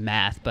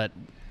math, but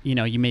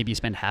you maybe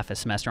spend half a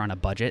semester on a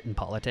budget in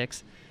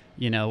politics.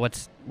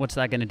 What's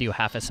that going to do?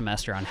 Half a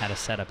semester on how to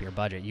set up your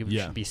budget. You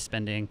should be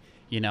spending,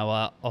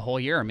 a whole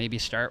year, or maybe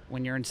start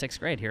when you're in 6th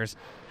grade. Here's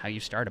how you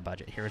start a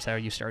budget. Here's how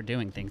you start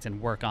doing things, and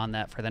work on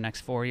that for the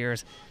next 4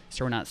 years.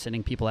 So we're not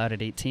sending people out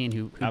at 18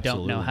 who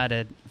don't know how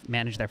to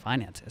manage their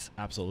finances.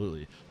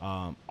 Absolutely.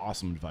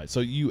 Awesome advice. So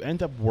you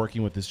end up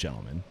working with this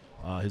gentleman.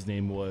 His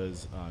name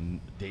was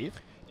Dave?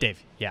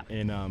 Dave, yeah.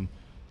 And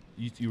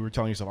you were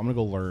telling yourself, I'm going to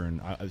go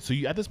learn. So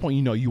at this point,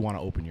 you want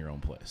to open your own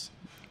place.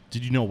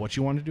 Did you know what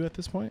you wanted to do at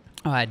this point?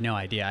 Oh, I had no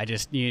idea. I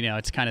just,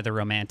 it's kind of the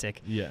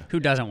romantic. Yeah. Who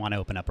doesn't want to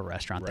open up a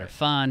restaurant? Right. They're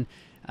fun.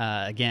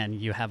 Again,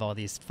 you have all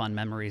these fun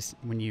memories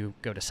when you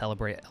go to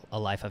celebrate a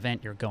life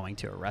event. You're going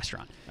to a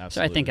restaurant. Absolutely.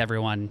 So I think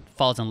everyone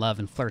falls in love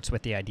and flirts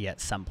with the idea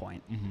at some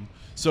point. Mm-hmm.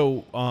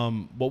 So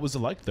what was it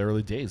like the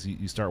early days?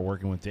 You start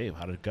working with Dave.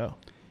 How did it go?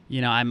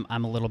 I'm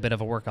a little bit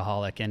of a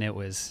workaholic, and it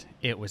was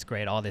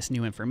great. All this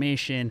new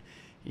information.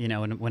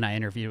 When I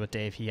interviewed with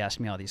Dave, he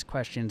asked me all these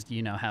questions. Do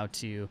you know how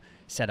to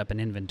set up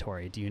an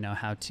inventory? Do you know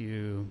how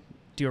to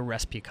do a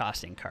recipe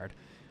costing card?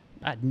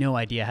 I had no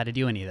idea how to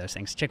do any of those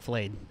things.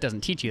 Chick-Fil-A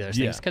doesn't teach you those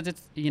things because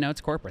it's,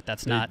 it's corporate.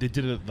 That's not. They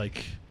did it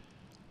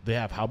they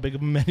have how big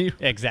of a menu?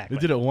 Exactly.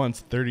 They did it once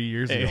 30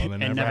 years ago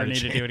and never need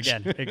to do it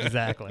again.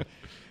 Exactly.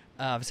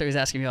 So he's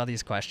asking me all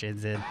these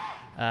questions, and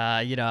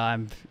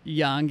I'm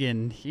young,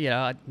 and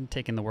I'm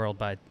taking the world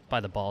by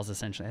the balls,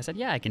 essentially. I said,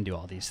 yeah, I can do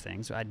all these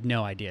things. I had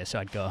no idea, so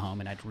I'd go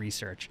home and I'd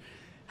research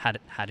how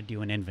to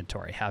do an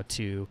inventory, how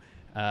to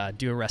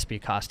do a recipe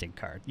costing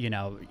card.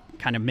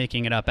 Kind of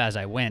making it up as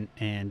I went,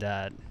 and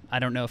I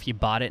don't know if he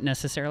bought it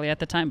necessarily at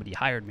the time, but he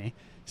hired me,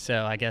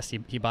 so I guess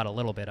he bought a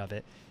little bit of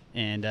it.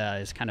 And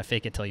it's kind of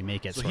fake it till you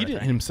make it. So he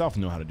didn't himself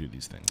know how to do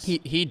these things. He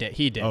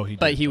did. Oh, he did.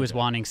 But he was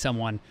wanting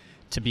someone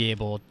to be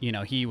able, he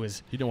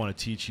didn't want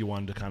to teach. He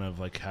wanted to kind of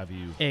have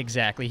you.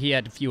 Exactly. He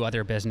had a few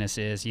other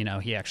businesses.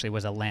 He actually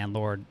was a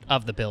landlord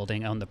of the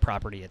building, owned the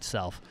property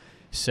itself.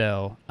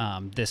 So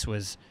this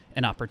was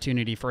an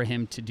opportunity for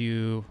him to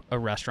do a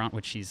restaurant,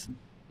 which he's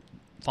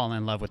fallen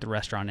in love with the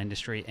restaurant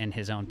industry and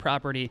his own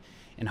property.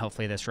 And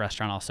hopefully this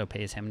restaurant also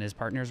pays him and his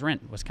partner's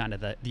rent, was kind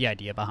of the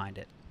idea behind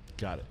it.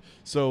 Got it.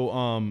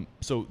 So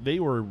so they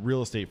were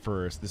real estate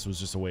first. This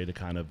was just a way to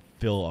kind of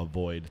fill a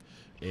void,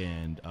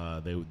 and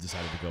they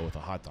decided to go with a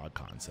hot dog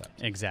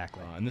concept.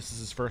 Exactly. And this is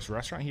his first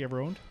restaurant he ever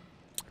owned?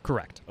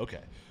 Correct. Okay.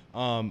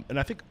 And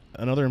I think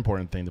another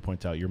important thing to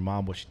point out, your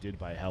mom, what she did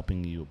by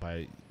helping you,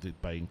 by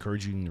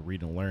encouraging you to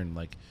read and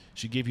learn,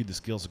 she gave you the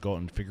skills to go out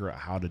and figure out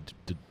how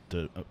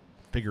to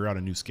figure out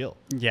a new skill.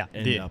 Yeah.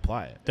 And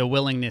apply it. The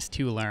willingness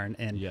to learn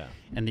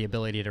and the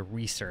ability to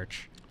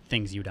research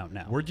things you don't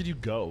know. Where did you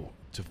go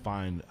to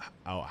find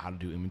out how to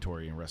do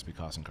inventory and recipe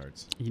costing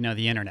cards?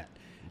 The internet.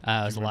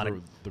 It was a lot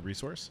of the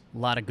resource. A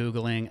lot of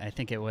Googling. I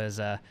think it was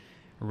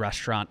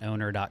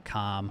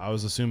restaurantowner.com. I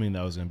was assuming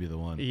that was going to be the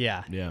one.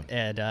 Yeah. Yeah.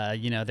 And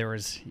there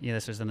was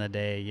this was in the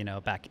day,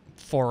 back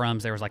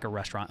forums. There was a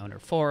restaurant owner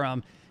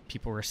forum.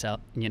 People were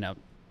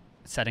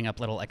setting up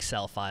little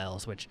Excel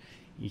files, which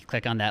you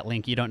click on that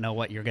link, you don't know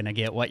what you're going to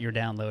get, what you're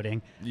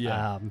downloading.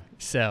 Yeah.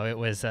 So it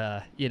was,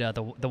 the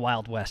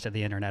Wild West of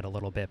the internet a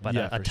little bit, but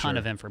a ton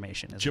of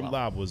information as well.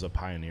 GymLab was a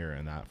pioneer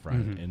in that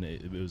front, and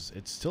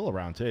it's still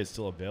around today. It's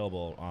still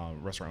available on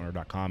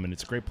restaurantowner.com, and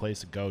it's a great place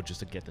to go just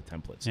to get the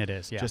templates. It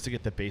is, yeah. Just to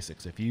get the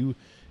basics.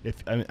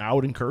 I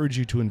would encourage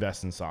you to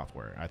invest in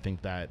software. I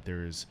think that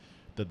there's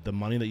the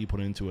money that you put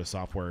into a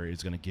software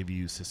is going to give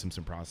you systems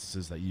and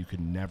processes that you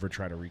could never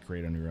try to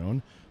recreate on your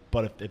own.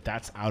 But if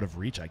that's out of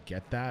reach, I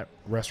get that.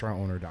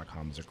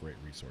 Restaurantowner.com is a great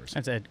resource.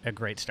 That's a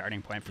great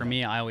starting point. For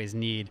me, I always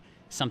need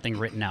something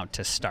written out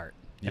to start.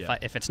 Yeah.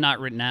 If it's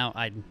not written out,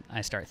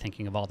 I start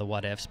thinking of all the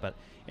what ifs. But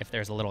if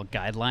there's a little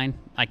guideline,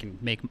 I can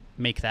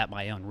make that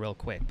my own real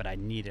quick. But I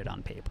need it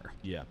on paper.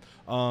 Yeah.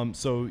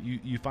 So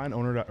you find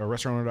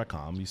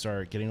restaurantowner.com. You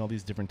start getting all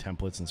these different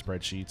templates and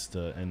spreadsheets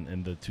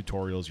and the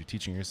tutorials. You're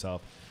teaching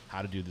yourself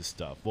how to do this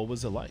stuff. What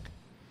was it like?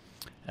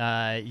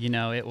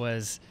 It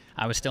was.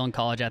 I was still in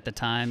college at the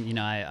time.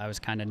 I was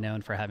kind of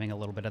known for having a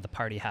little bit of the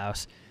party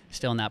house.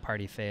 Still in that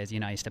party phase.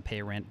 I used to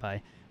pay rent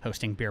by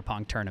hosting beer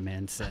pong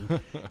tournaments, and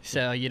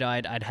so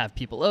I'd have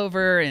people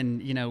over,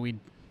 and we'd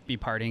be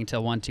partying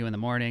till 1, 2 in the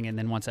morning, and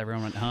then once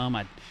everyone went home,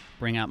 I'd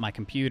bring out my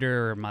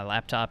computer or my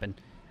laptop, and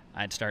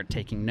I'd start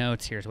taking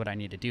notes. Here's what I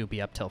need to do: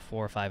 be up till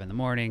 4 or 5 in the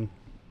morning,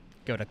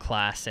 go to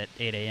class at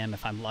 8 a.m.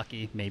 if I'm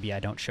lucky. Maybe I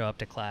don't show up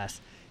to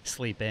class,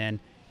 sleep in,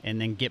 and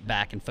then get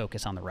back and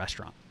focus on the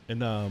restaurant.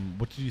 And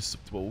what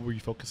were you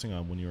focusing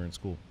on when you were in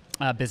school?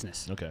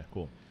 Business. Okay,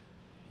 cool.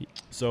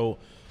 So,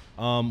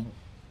 at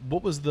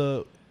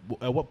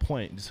what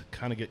point, just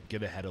kind of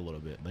get ahead a little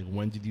bit, like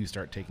when did you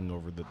start taking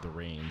over the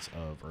reins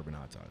of Urban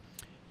Hot Dog?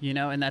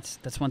 And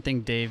that's one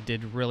thing Dave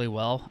did really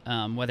well,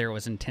 whether it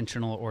was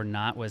intentional or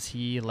not, was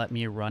he let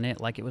me run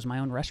it like it was my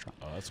own restaurant.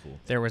 Oh, that's cool.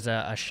 There was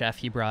a chef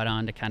he brought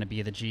on to kind of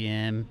be the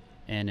GM,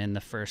 and in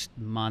the first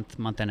month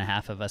and a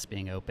half of us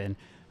being open,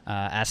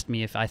 asked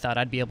me if I thought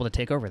I'd be able to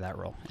take over that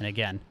role. And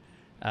again,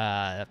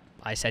 I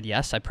said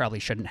yes. I probably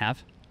shouldn't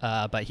have,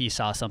 but he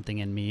saw something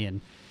in me,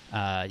 and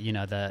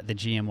the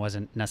GM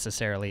wasn't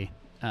necessarily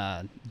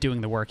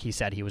doing the work he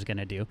said he was going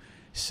to do.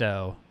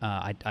 So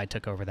I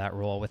took over that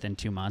role within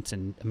 2 months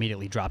and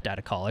immediately dropped out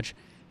of college.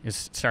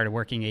 Just started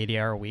working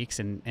 80-hour weeks,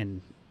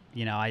 and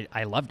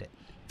I loved it.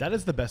 That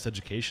is the best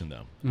education,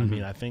 though. I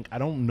mean, I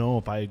don't know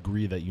if I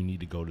agree that you need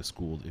to go to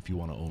school if you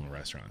want to own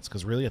restaurants.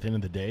 Because really, at the end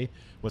of the day,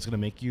 what's going to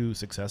make you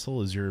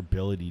successful is your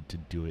ability to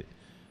do it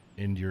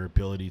and your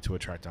ability to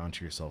attract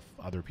onto yourself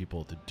other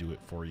people to do it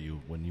for you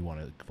when you want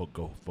to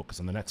go focus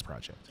on the next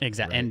project.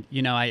 Exactly. Right?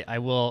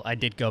 And, I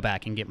did go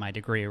back and get my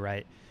degree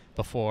right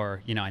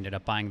before, I ended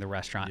up buying the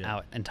restaurant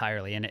out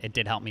entirely. And it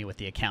did help me with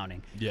the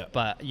accounting. Yeah.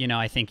 But,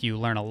 I think you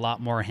learn a lot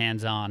more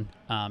hands-on.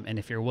 And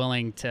if you're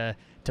willing to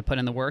put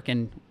in the work,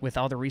 and with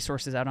all the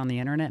resources out on the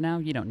internet now,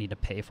 you don't need to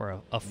pay for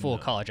a full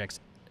college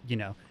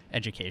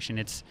education.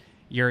 It's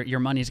your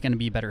money's going to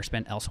be better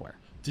spent elsewhere.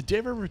 Did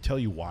Dave ever tell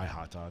you why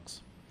hot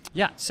dogs?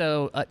 Yeah,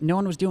 so no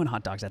one was doing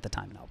hot dogs at the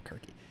time in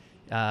Albuquerque.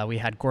 We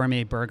had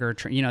gourmet burger,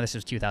 this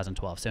was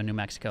 2012, so New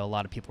Mexico, a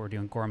lot of people were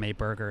doing gourmet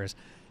burgers,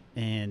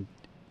 and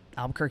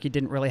Albuquerque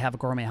didn't really have a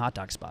gourmet hot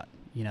dog spot.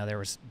 There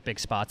was big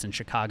spots in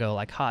Chicago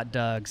like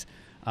Hotdogs,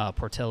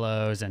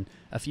 Portillo's, and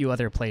a few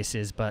other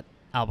places, but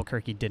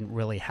Albuquerque didn't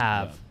really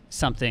have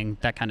something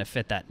that kind of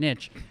fit that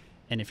niche.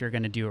 And if you're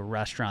going to do a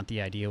restaurant,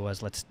 the idea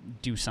was let's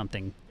do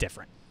something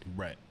different.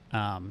 Right.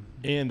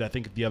 And I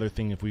think the other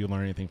thing, if we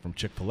learn anything from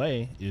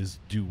Chic-Fil-A, is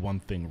do one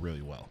thing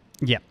really well.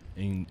 Yep.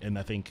 And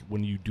I think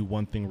when you do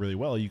one thing really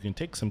well, you can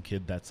take some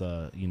kid that's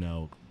a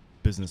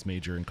business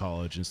major in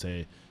college and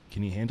say,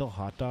 can you handle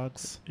hot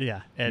dogs?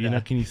 Yeah.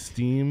 And, can you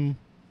steam?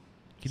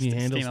 Can you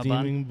handle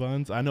steaming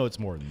buns? I know it's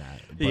more than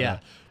that. But, yeah.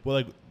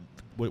 What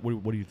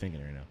are you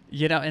thinking right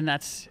now? And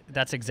that's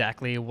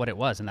exactly what it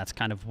was, and that's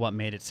kind of what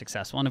made it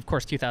successful. And of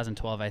course,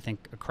 2012, I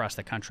think across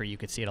the country, you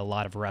could see it. A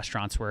lot of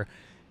restaurants were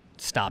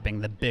stopping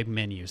the big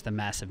menus, the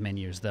massive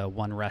menus, the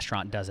one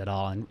restaurant does it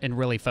all, and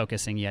really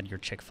focusing. You had your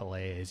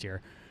Chick-fil-A's,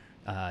 your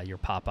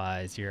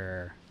Popeyes,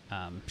 your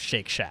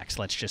Shake Shacks.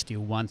 Let's just do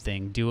one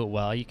thing, do it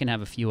well. You can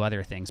have a few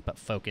other things, but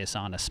focus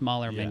on a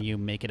smaller menu,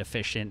 make it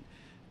efficient,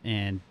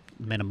 and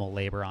minimal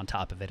labor on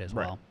top of it as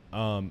well.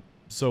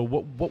 So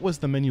what was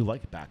the menu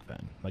like back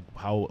then? Like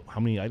how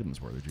many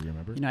items were there? Do you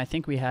remember? I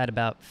think we had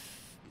about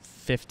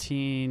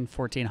 14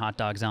 hot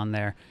dogs on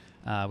there.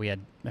 We had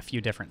a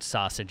few different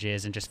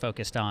sausages and just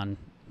focused on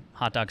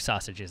hot dog,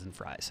 sausages, and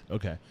fries.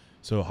 Okay.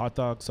 So hot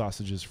dog,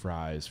 sausages,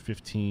 fries,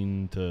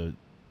 15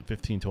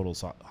 total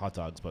hot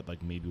dogs, but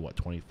like maybe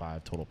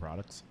 25 total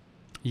products?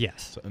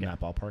 Yes. So in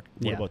that ballpark?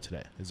 What about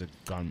today? Has it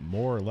gone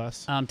more or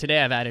less?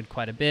 Today I've added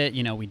quite a bit.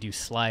 We do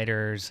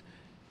sliders.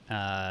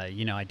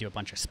 I do a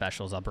bunch of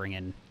specials. I'll bring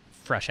in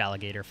fresh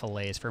alligator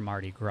fillets for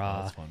Mardi Gras.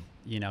 Oh, that's fun.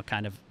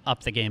 Kind of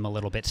up the game a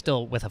little bit,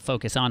 still with a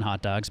focus on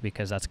hot dogs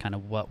because that's kind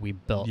of what we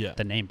built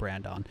the name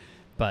brand on.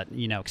 But,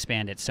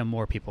 expand it so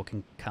more people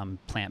can come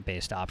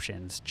plant-based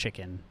options,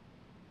 chicken.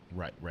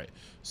 Right.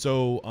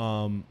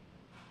 So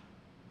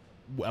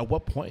at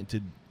what point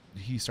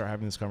he start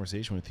having this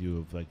conversation with you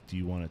of like, do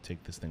you want to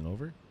take this thing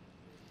over?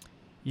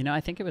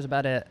 I think it was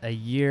about a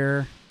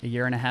year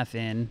and a half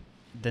in.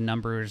 The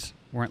numbers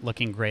weren't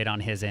looking great on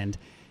his end.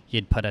 He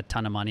had put a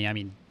ton of money. I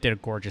mean, did a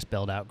gorgeous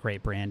build out,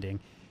 great branding.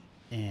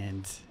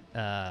 And,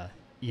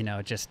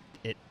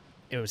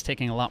 it was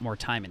taking a lot more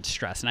time and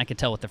stress. And I could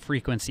tell with the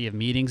frequency of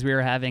meetings we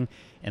were having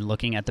and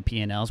looking at the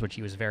P&Ls, which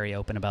he was very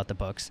open about the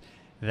books,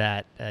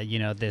 that,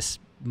 this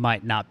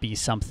might not be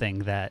something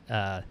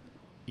that,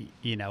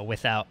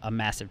 without a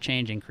massive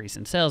change increase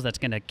in sales, that's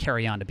going to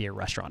carry on to be a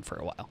restaurant for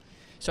a while.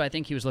 So I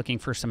think he was looking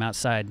for some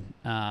outside,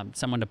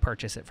 someone to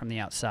purchase it from the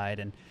outside.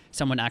 And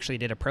someone actually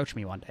did approach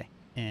me one day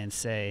and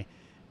say,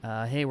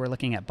 hey, we're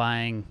looking at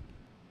buying,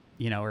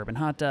 Urban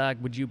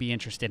Hotdog. Would you be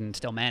interested in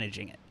still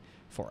managing it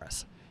for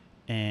us?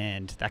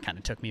 And that kind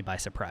of took me by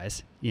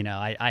surprise.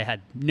 I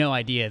had no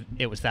idea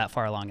it was that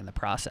far along in the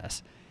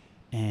process.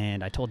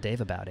 And I told Dave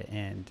about it,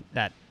 and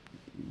that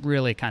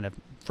really kind of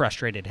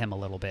frustrated him a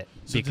little bit.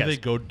 So did they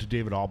go to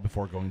Dave at all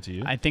before going to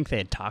you? I think they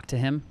had talked to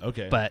him.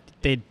 Okay. But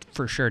they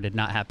for sure did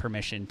not have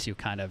permission to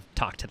kind of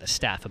talk to the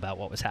staff about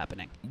what was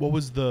happening. What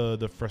was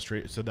the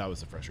frustration? So that was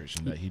the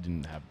frustration, that he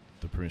didn't have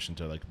the permission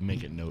to like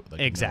make it note.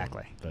 Like,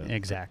 exactly.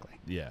 Exactly.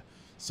 Yeah.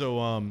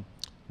 So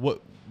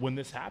when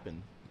this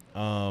happened,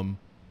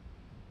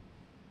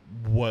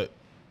 what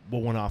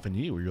went off in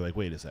you where you're like,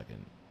 wait a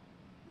second,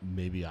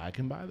 maybe I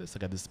can buy this?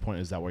 Like at this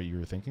point, is that what you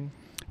were thinking?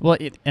 Well,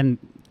 and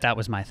that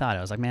was my thought.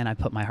 I was like, man, I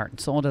put my heart and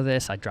soul to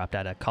this. I dropped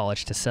out of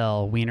college to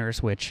sell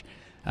wieners, which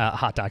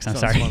hot dogs. I'm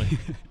Sounds sorry.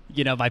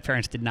 funny. My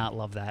parents did not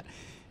love that,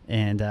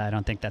 and I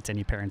don't think that's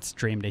any parent's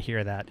dream to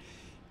hear that.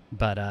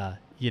 But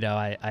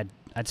I'd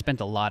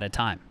spent a lot of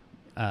time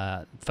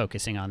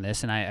focusing on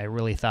this, and I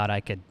really thought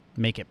I could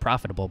make it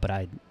profitable, but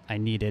I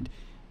needed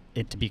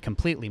it to be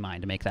completely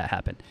mine to make that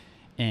happen.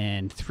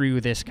 And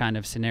through this kind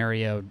of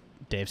scenario,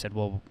 Dave said,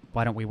 well,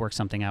 why don't we work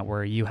something out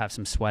where you have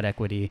some sweat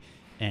equity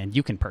and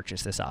you can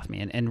purchase this off me,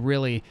 and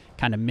really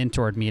kind of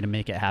mentored me to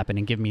make it happen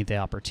and give me the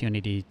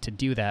opportunity to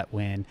do that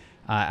when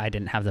I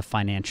didn't have the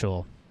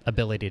financial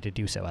ability to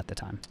do so at the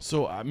time.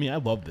 So, I mean, I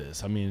love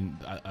this. I mean,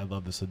 I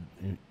love this.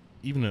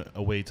 Even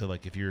a way to,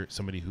 like, if you're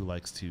somebody who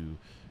likes to,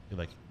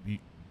 like,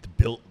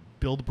 to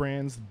build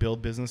brands,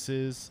 build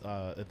businesses,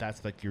 if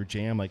that's like your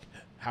jam, like,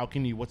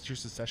 what's your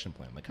succession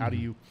plan? Like, how do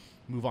you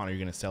move on? Are you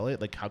going to sell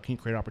it? Like, how can you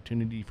create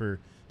opportunity for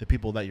the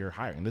people that you're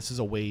hiring? This is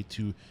a way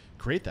to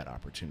create that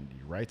opportunity,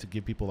 right? To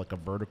give people like a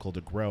vertical to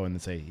grow and then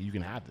say, you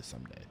can have this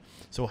someday.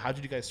 So how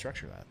did you guys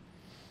structure that?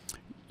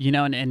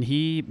 And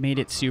he made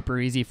it super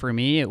easy for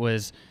me. It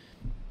was,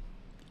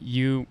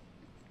 you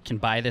can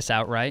buy this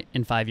outright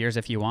in 5 years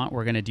if you want.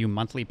 We're going to do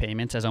monthly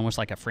payments as almost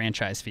like a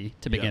franchise fee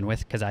to begin with,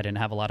 because I didn't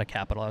have a lot of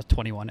capital. I was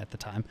 21 at the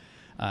time,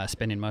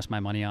 spending most of my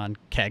money on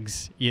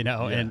kegs,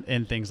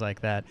 and things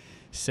like that.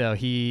 So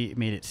he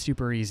made it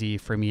super easy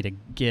for me to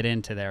get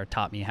into there,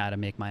 taught me how to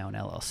make my own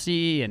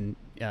LLC, and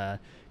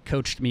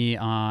coached me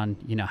on,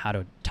 how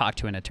to talk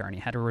to an attorney,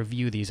 how to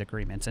review these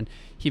agreements. And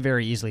he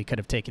very easily could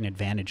have taken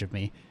advantage of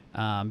me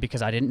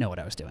because I didn't know what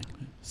I was doing.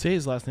 Say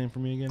his last name for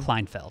me again.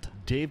 Kleinfeld.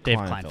 Dave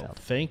Kleinfeld.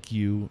 Thank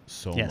you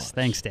so much. Yes,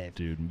 thanks, Dave.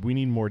 Dude, we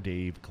need more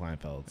Dave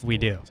Kleinfelds. We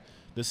do.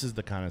 This is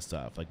the kind of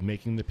stuff, like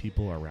making the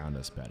people around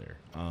us better.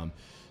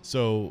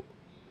 So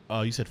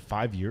you said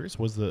 5 years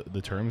was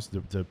the terms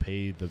to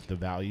pay the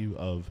value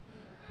of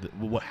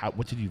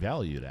what did you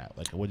value it at?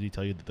 Like, what did he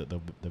tell you that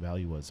the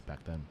value was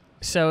back then?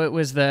 So it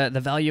was the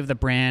value of the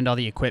brand, all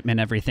the equipment,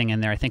 everything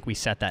in there. I think we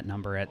set that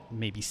number at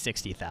maybe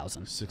 $60,000.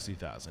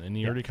 $60,000, and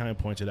you already kind of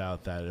pointed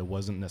out that it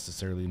wasn't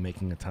necessarily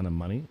making a ton of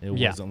money. It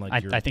wasn't like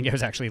I think it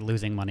was actually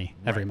losing money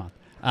every month.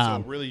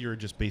 So really, you're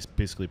just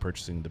basically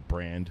purchasing the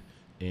brand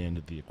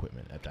and the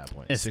equipment at that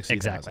point. $60,000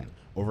 exactly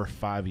over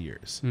 5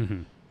 years.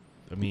 Mm-hmm.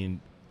 I mean,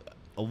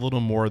 a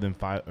little more than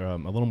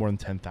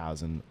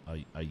 10,000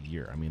 a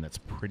year. I mean, that's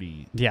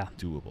pretty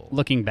doable.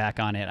 Looking back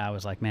on it, I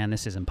was like, man,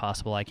 this is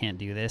impossible. I can't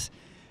do this.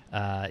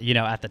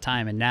 At the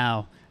time, and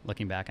now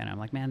looking back on it, I'm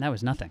like, man, that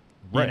was nothing.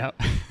 Right.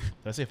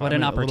 That's what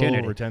an opportunity. A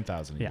little over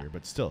 10,000 a year,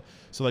 but still.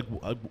 So like,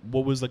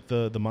 what was like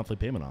the monthly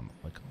payment on?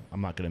 Like, I'm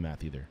not good at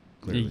math either.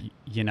 Clearly.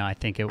 I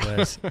think it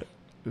was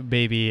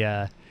maybe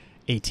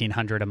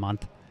 $1,800 a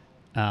month.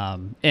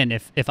 And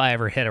if I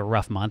ever hit a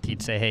rough month,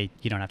 he'd say, hey,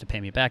 you don't have to pay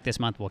me back this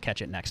month. We'll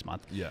catch it next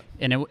month. Yeah.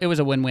 And it was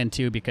a win-win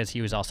too, because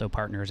he was also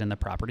partners in the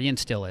property and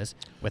still is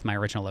with my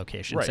original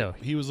location. Right. So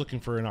he was looking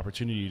for an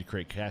opportunity to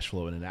create cash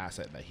flow in an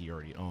asset that he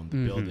already owned,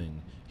 the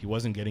building. He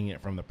wasn't getting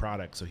it from the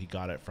product, so he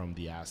got it from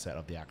the asset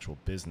of the actual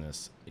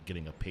business,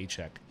 getting a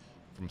paycheck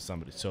from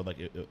somebody. So like,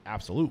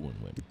 absolute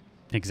win-win.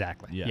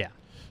 Exactly. Yeah.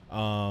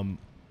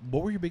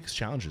 What were your biggest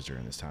challenges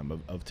during this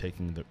time of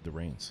taking the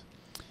reins?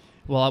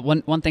 Well,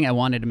 one thing I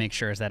wanted to make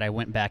sure is that I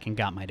went back and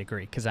got my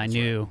degree, because I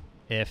knew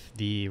if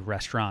the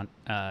restaurant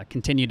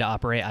continued to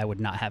operate, I would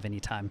not have any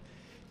time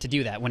to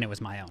do that when it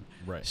was my own.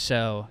 Right.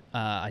 So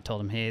I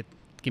told him, hey,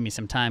 give me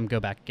some time, go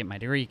back and get my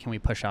degree. Can we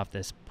push off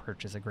this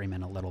purchase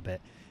agreement a little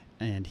bit?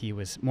 and he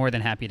was more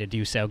than happy to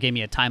do so. Gave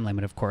me a time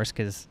limit, of course,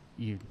 because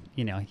he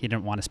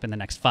didn't want to spend the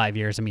next 5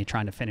 years of me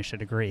trying to finish a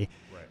degree.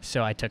 Right.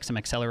 So I took some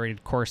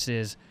accelerated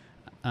courses,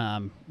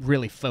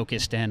 really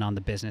focused in on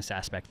the business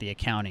aspect, the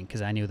accounting,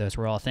 because I knew those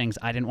were all things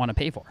I didn't want to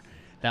pay for.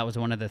 That was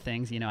one of the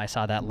things, I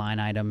saw that line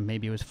item,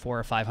 maybe it was $400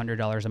 or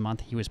 $500 a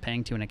month he was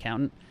paying to an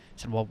accountant.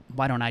 I said, well,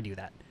 why don't I do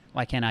that?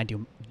 Why can't I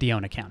do the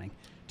own accounting?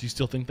 Do you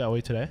still think that way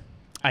today?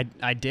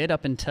 I did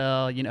up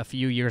until, a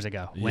few years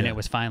ago when Yeah. it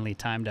was finally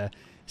time to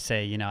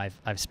say,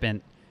 I've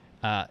spent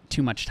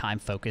too much time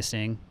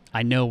focusing.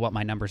 I know what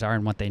my numbers are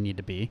and what they need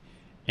to be,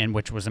 and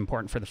which was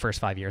important for the first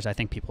 5 years. I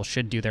think people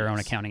should do their own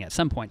accounting at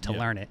some point to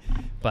learn it,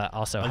 but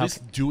also At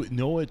least do it,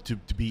 know it to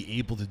be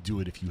able to do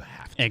it if you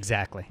have to.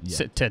 Exactly. Yeah.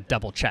 So, to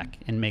double check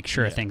and make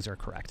sure things are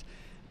correct.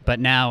 But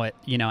now,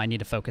 I need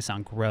to focus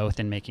on growth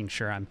and making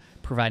sure I'm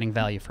providing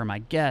value for my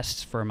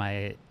guests, for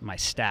my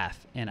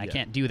staff, and I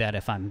can't do that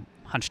if I'm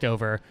hunched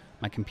over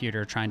my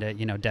computer trying to,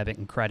 debit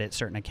and credit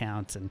certain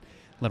accounts and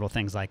little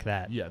things like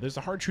that. Yeah, there's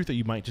a hard truth that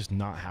you might just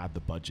not have the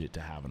budget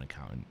to have an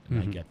accountant,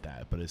 and I get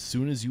that. But as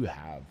soon as you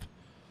have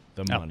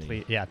the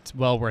money, it's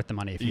well worth the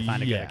money if you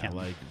find a good accountant.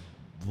 like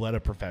let a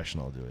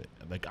professional do it.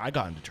 Like I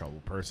got into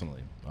trouble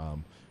personally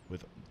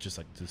with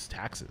just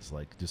taxes,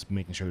 like just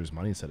making sure there's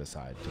money set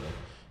aside to.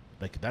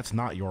 Like that's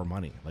not your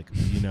money. Like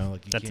you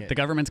That's can't. the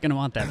government's going to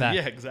want that back.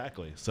 Yeah,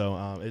 exactly.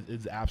 So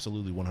it's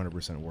absolutely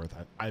 100% worth.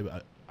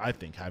 I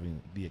think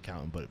having the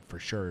accountant, but for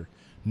sure,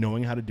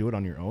 knowing how to do it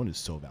on your own is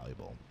so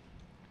valuable.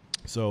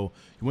 So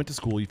you went to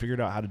school, you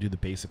figured out how to do the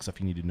basic stuff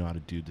you need to know how to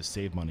do to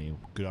save money.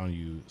 Good on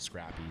you,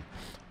 scrappy.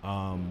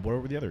 What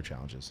were the other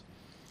challenges?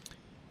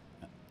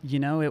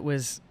 It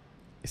was,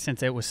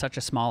 since it was such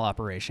a small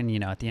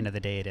operation, at the end of the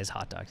day, it is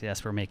hot dogs.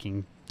 Yes, we're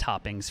making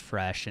toppings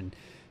fresh and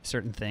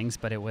certain things,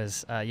 but it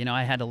was,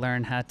 I had to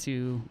learn how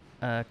to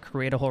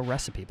create a whole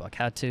recipe book,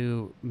 how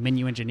to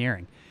menu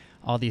engineering,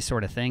 all these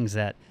sort of things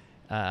that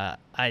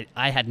I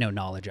had no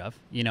knowledge of.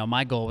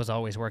 My goal was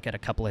always work at a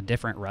couple of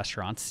different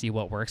restaurants, see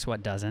what works,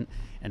 what doesn't,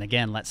 and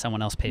again, let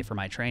someone else pay for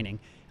my training.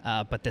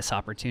 But this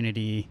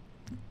opportunity,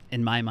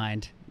 in my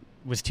mind,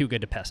 was too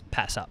good to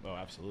pass up. Oh,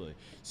 absolutely.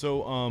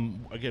 So,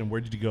 again,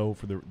 where did you go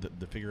for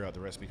the figure out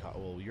the recipe?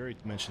 Well, you already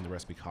mentioned the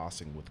recipe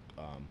costing with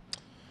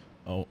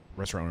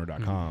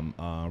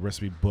restaurantowner.com.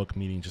 Recipe book,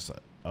 meaning just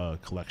a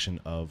collection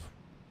of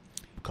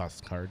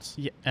cost cards.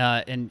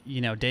 Yeah, and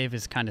Dave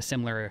is kind of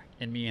similar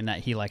in me in that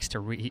he likes to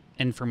read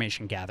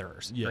information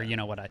gatherers. Yeah.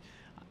 Or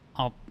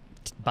I'll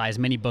buy as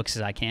many books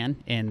as I can,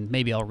 and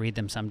maybe I'll read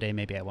them someday.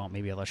 Maybe I won't.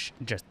 Maybe they'll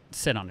just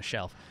sit on a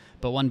shelf.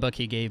 But one book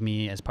he gave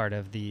me as part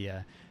of the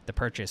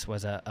purchase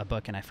was a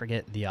book, and I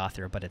forget the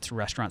author, but it's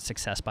Restaurant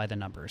Success by the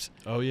Numbers.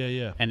 Oh,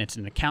 yeah. And it's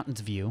an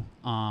accountant's view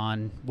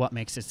on what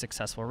makes a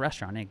successful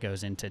restaurant. It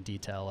goes into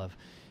detail of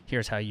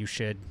here's how you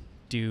should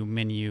do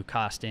menu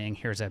costing.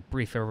 Here's a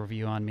brief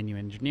overview on menu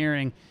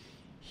engineering.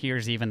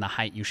 Here's even the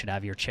height you should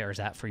have your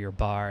chairs at for your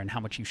bar and how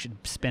much you should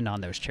spend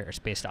on those chairs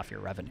based off your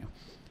revenue.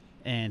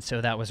 And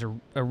so that was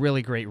a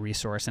really great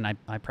resource, and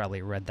I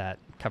probably read that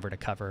cover to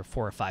cover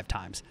 4 or 5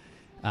 times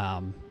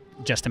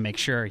just to make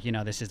sure,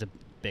 this is a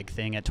big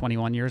thing at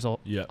 21 years old.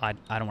 Yeah. I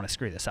don't want to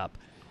screw this up.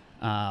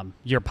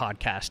 Your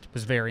podcast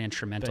was very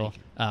instrumental.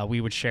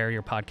 We would share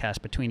your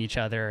podcast between each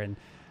other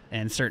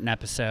and certain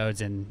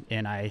episodes,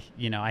 and I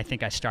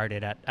think I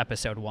started at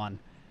episode 1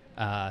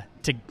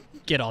 to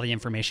get all the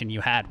information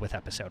you had with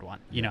episode 1,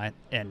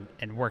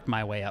 and worked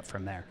my way up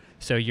from there.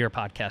 So your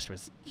podcast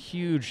was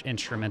huge,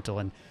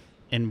 instrumental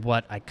in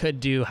what I could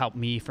do, help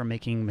me from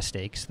making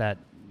mistakes that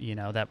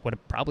that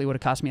probably would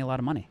have cost me a lot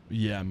of money.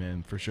 Yeah,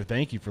 man, for sure.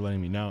 Thank you for letting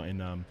me know.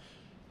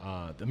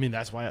 And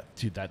that's why,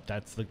 dude,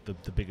 that's like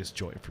the biggest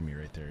joy for me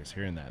right there is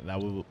hearing that.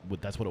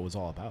 That's what it was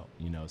all about.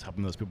 It's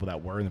helping those people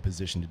that were in the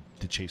position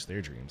to chase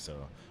their dreams. So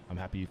I'm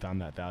happy you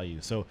found that value.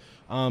 So,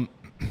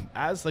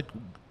 as like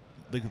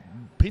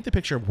paint the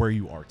picture of where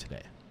you are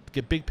today.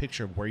 Get big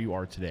picture of where you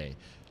are today.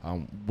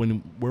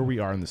 Where we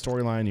are in the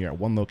storyline, you're at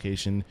one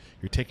location.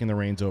 You're taking the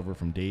reins over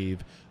from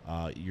Dave.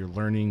 You're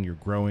learning. You're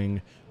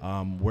growing.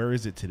 Where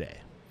is it today?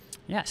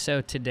 Yeah.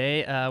 So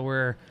today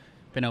we're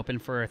been open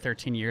for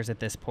 13 years at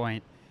this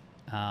point.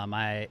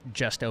 I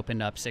just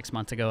opened up 6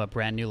 months ago a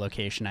brand new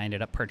location. I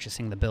ended up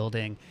purchasing the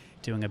building,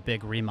 doing a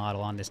big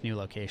remodel on this new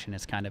location.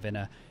 It's kind of in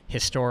a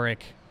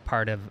historic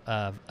part of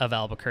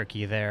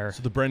Albuquerque there.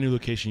 So the brand new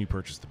location, you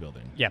purchased the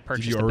building? Yeah,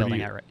 purchased the building. Did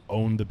you already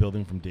own the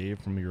building from Dave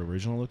from your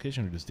original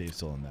location, or does Dave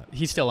still own that?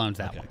 He still owns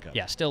that one. Okay.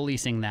 Yeah, still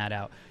leasing that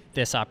out.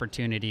 This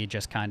opportunity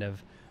just kind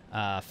of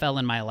fell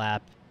in my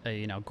lap.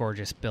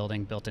 Gorgeous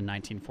building built in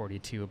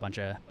 1942, a bunch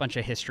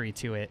of history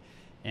to it.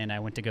 And I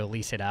went to go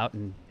lease it out,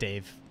 and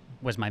Dave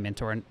was my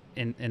mentor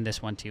in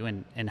this one too,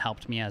 and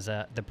helped me as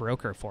the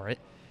broker for it.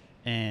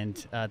 And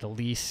the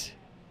lease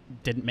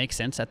didn't make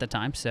sense at the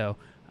time, so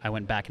I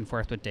went back and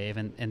forth with Dave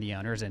and the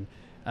owners, and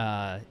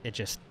it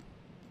just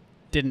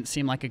didn't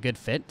seem like a good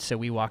fit, so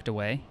we walked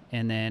away.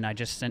 And then I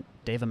just sent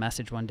Dave a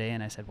message one day,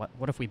 and I said,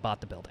 what if we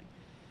bought the building?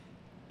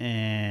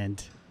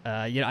 And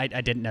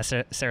I didn't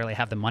necessarily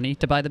have the money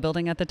to buy the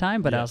building at the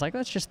time, but I was like,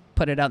 let's just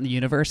put it out in the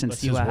universe and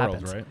see what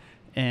happens. Right?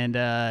 And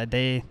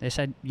they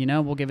said,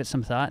 we'll give it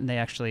some thought, and they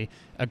actually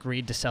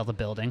agreed to sell the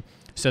building.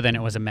 So then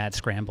it was a mad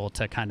scramble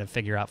to kind of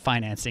figure out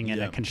financing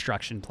and a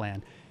construction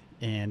plan.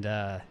 And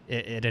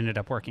it ended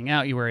up working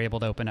out. You were able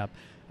to open up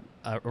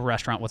a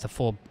restaurant with a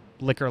full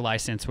liquor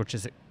license, which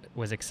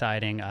was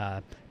exciting.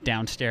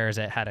 Downstairs,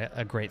 it had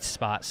a great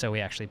spot, so we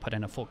actually put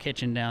in a full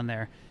kitchen down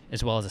there,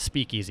 as well as a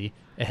speakeasy,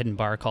 a hidden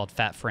bar called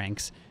Fat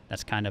Frank's.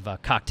 That's kind of a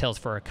cocktails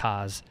for a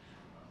cause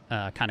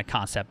kind of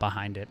concept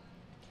behind it.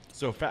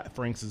 So Fat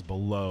Frank's is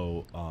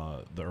below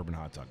the Urban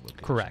Hotdog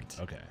location? Correct.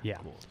 Okay. Yeah.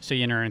 Cool. So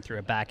you enter in through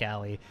a back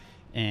alley,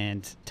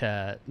 and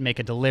to make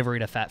a delivery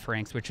to Fat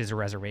Frank's, which is a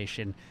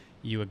reservation,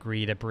 you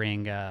agree to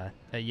bring a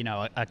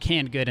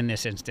canned good. In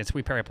this instance,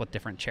 we pair up with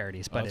different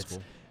charities, but it's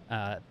cool.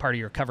 Part of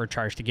your cover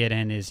charge to get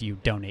in is you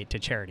donate to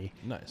charity.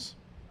 Nice.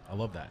 I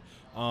love that.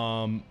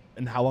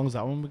 And how long has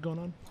that one been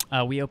going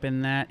on? We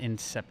opened that in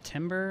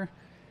September.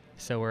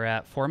 So we're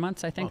at 4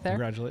 months, I think, there.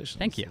 Congratulations.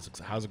 Thank you.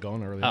 How's it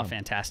going early on? Oh,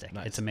 fantastic.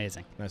 Nice. It's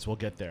amazing. Nice. We'll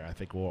get there. I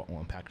think we'll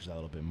unpackage that a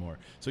little bit more.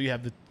 So you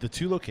have the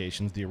two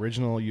locations. The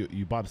original,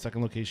 you bought a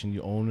second location.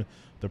 You own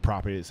the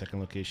property at the second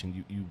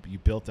location. You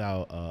built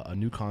out a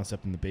new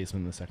concept in the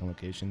basement in the second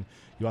location.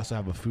 You also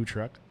have a food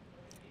truck.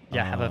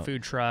 Yeah, have a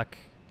food truck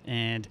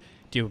and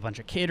do a bunch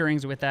of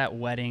caterings with that,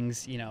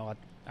 weddings.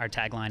 Our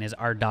tagline is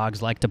 "Our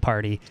dogs like to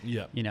party."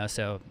 Yeah.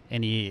 So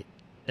any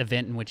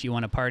event in which you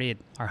want to party,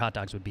 our hot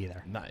dogs would be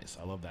there. Nice.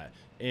 I love that.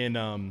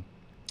 And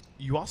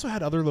you also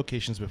had other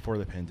locations before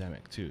the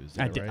pandemic too. Is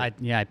that right?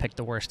 I picked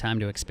the worst time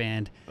to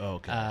expand. Oh,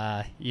 okay.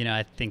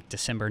 I think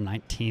December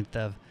 19th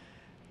of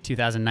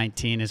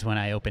 2019 is when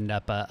I opened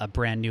up a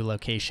brand new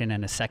location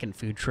and a second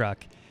food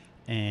truck.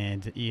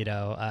 And,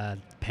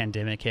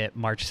 pandemic hit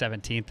March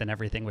 17th and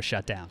everything was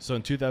shut down. So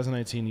in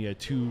 2019, you had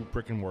 2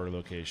 brick and mortar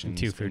locations. And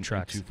 2 food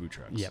trucks. 2 food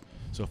trucks. Yep.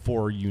 So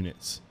 4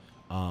 units.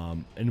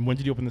 And when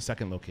did you open the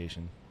second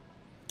location?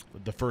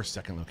 The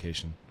second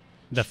location.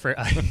 Yeah,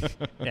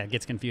 it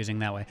gets confusing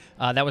that way.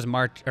 That was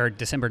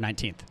December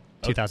 19th,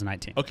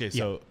 2019. Okay,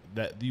 so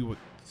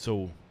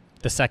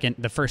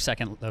the first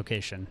second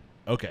location.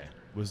 Okay,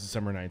 was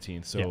December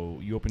 19th. So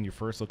you opened your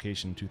first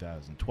location in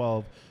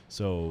 2012.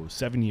 So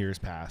 7 years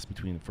passed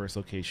between the first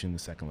location and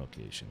the second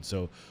location.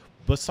 So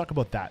let's talk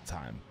about that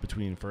time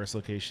between first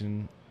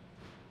location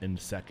and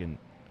second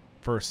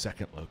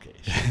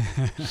location.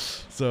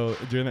 So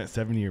during that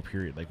 7-year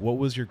period, what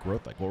was your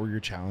growth like? What were your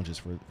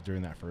challenges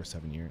during that first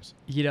 7 years?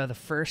 The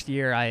first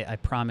year I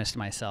promised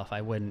myself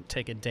I wouldn't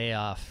take a day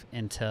off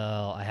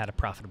until I had a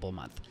profitable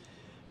month,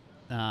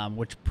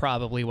 which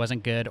probably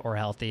wasn't good or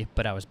healthy,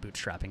 but I was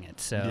bootstrapping it.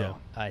 So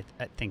I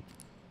think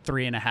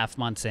 3.5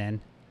 months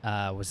in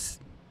was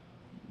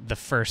the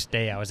first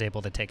day I was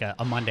able to take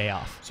a Monday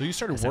off. So you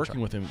started working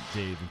with him,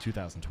 Dave, in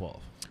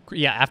 2012?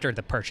 Yeah, after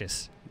the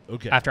purchase.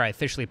 Okay. After I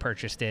officially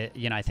purchased it,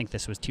 I think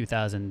this was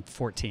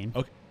 2014.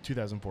 Okay,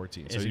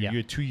 2014. So you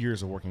had 2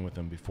 years of working with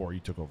them before you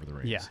took over the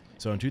reins. Yeah.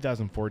 So in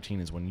 2014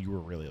 is when you were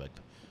really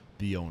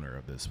the owner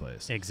of this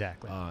place.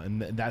 Exactly.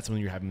 And that's when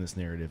you're having this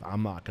narrative,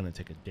 I'm not going to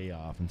take a day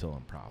off until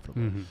I'm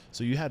profitable. Mm-hmm.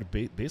 So you had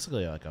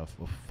basically a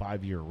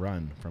 5-year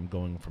run from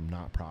going from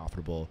not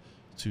profitable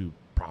to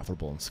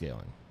profitable and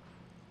scaling.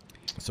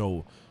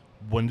 So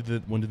when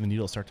did the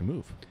needle start to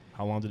move?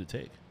 How long did it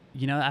take?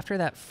 After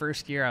that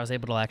first year, I was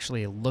able to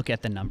actually look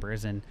at the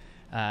numbers and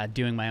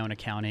doing my own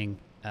accounting.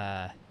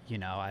 I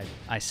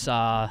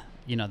saw,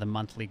 the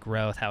monthly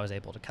growth, how I was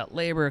able to cut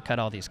labor, cut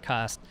all these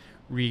costs,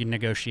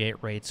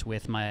 renegotiate rates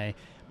with my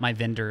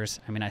vendors.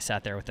 I mean, I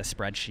sat there with a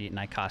spreadsheet and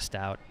I cost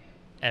out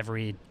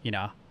every,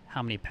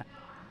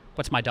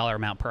 what's my dollar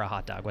amount per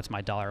hot dog? What's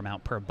my dollar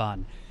amount per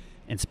bun?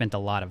 And spent a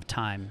lot of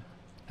time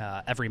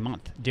every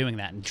month doing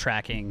that and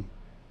tracking,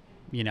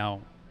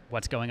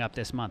 what's going up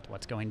this month,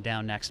 what's going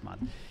down next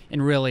month,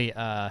 and really,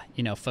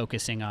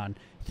 focusing on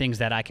things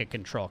that I could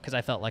control, because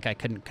I felt like I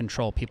couldn't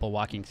control people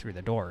walking through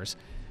the doors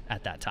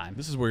at that time.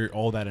 This is where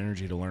all that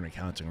energy to learn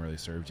accounting really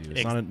served you.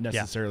 It's not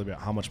necessarily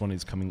about how much money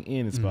is coming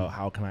in. It's about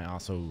how can I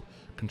also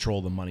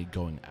control the money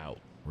going out,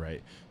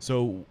 right?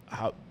 So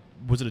how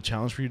was it a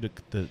challenge for you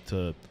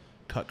to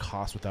cut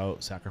costs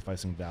without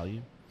sacrificing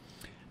value?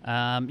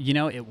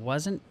 It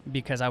wasn't,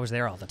 because I was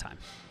there all the time.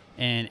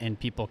 And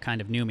people kind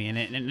of knew me.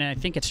 And I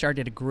think it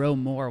started to grow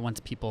more once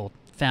people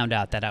found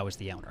out that I was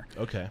the owner.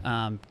 Okay.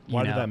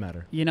 Why did that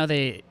matter?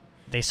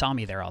 They saw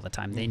me there all the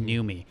time. They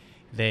knew me.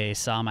 They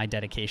saw my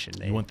dedication.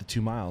 You went the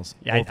 2 miles.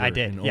 Yeah, I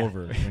did. And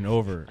over and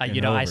over.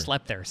 And I over.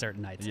 slept there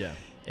certain nights. Yeah.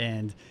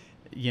 And,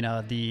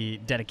 the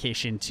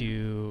dedication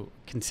to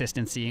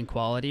consistency and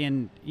quality.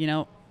 And,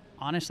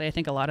 honestly, I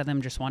think a lot of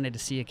them just wanted to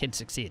see a kid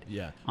succeed.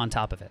 Yeah. On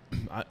top of it.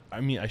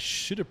 I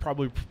should have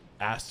probably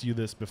asked you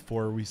this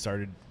before we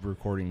started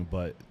recording,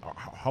 but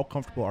how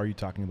comfortable are you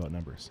talking about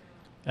numbers?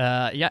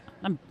 Yeah,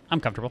 I'm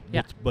comfortable.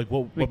 Yeah.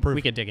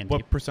 We could dig in.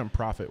 What percent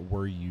profit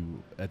were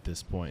you at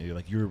this point?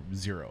 You're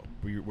zero.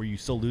 Were you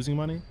still losing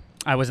money?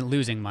 I wasn't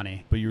losing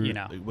money. But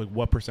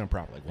what percent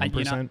profit?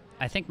 1%?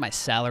 I think my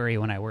salary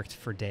when I worked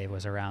for Dave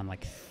was around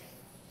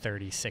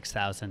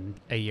 $36,000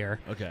 a year.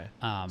 Okay.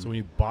 So when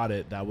you bought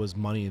it, that was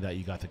money that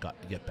you got to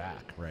get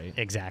back, right?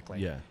 Exactly.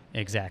 Yeah.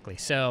 Exactly.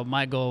 So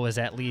my goal was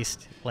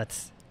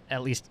let's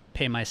at least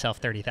pay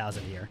myself $30,000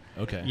 a year.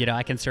 Okay. You know,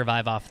 I can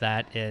survive off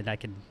that, and I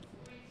can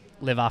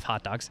live off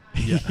hot dogs.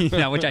 Yeah. You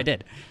know, which I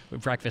did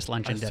with breakfast,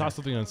 lunch, I and saw dinner.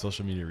 something on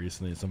social media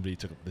recently. Somebody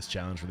took this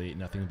challenge where they ate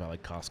nothing but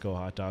like Costco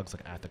hot dogs,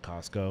 like at the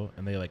Costco,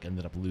 and they like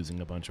ended up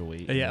losing a bunch of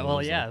weight. Yeah. And it Well,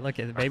 was, yeah. like-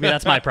 Look, maybe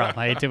that's my problem.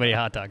 I ate too many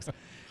hot dogs.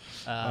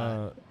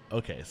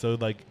 Okay,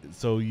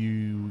 so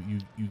you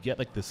get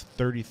like this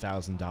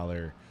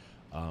 $30,000,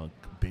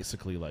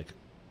 basically like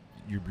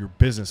your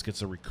business gets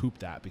to recoup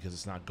that because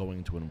it's not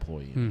going to an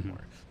employee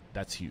anymore.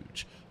 That's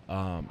huge.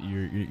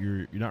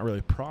 You're not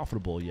really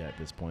profitable yet at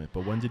this point,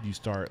 but when did you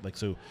start? Like,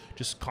 so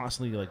just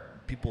constantly like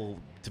people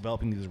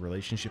developing these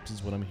relationships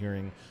is what I'm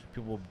hearing.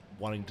 People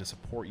wanting to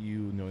support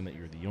you, knowing that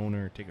you're the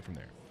owner. Take it from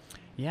there.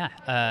 Yeah.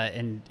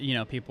 And you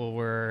know, people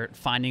were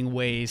finding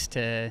ways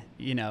to,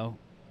 you know,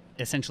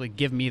 essentially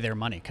give me their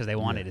money because they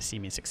wanted to see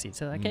me succeed.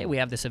 So like, hey, we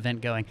have this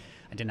event going.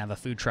 I didn't have a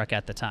food truck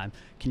at the time.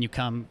 Can you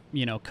come,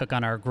 you know, cook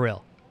on our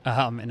grill?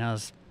 And I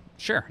was,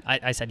 sure.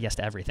 I said yes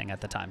to everything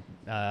at the time.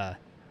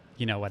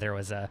 You know, whether it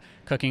was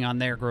cooking on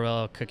their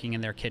grill, cooking in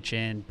their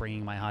kitchen,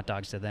 bringing my hot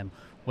dogs to them,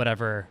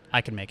 whatever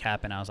I could make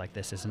happen. I was like,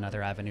 this is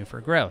another avenue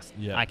for growth.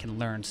 Yeah. I can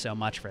learn so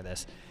much for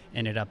this.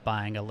 Ended up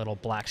buying a little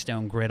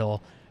Blackstone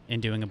griddle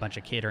and doing a bunch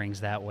of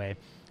caterings that way.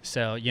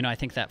 So, you know, I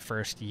think that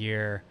first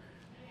year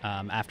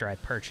after I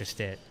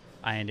purchased it,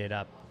 I ended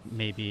up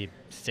maybe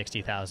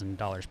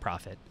 $60,000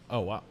 profit. Oh,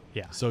 wow.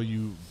 Yeah. So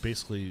you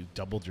basically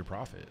doubled your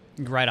profit.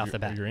 Right off the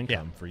bat. Your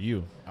income for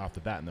you off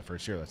the bat in the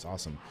first year. That's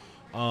awesome.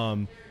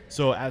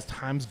 So as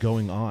time's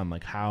going on,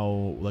 like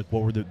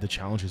what were the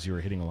challenges you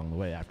were hitting along the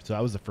way after? So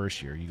that was the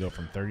first year. You go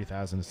from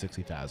 30,000 to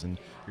 60,000.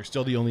 You're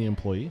still the only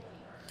employee?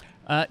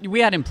 We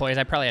had employees.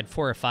 I probably had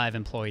 4 or 5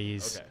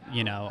 employees, Okay.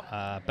 you know,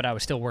 but I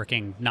was still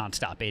working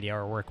nonstop,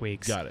 80-hour work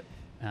weeks. Got it.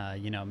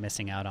 You know,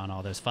 missing out on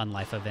all those fun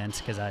life events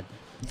because I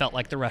felt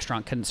like the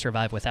restaurant couldn't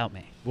survive without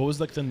me. What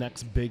was like the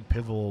next big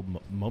pivotal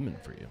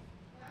moment for you?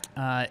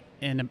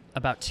 In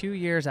about 2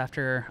 years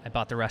after I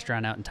bought the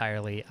restaurant out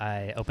entirely,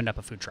 I opened up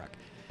a food truck.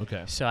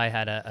 Okay. So I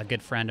had a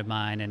good friend of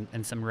mine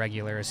and some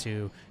regulars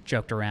who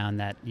joked around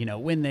that, you know,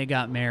 when they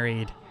got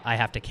married, I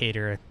have to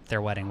cater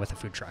their wedding with a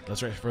food truck.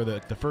 That's right. For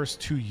the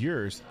first 2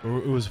 years, or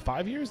it was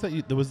 5 years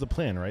that was the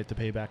plan, right? To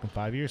pay back in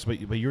 5 years, but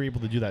you were able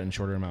to do that in a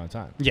shorter amount of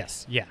time.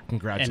 Yes, yeah.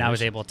 Congratulations. And I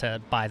was able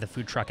to buy the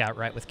food truck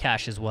outright with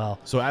cash as well.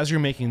 So as you're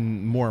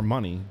making more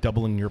money,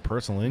 doubling your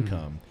personal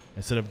income,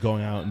 instead of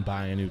going out and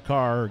buying a new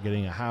car or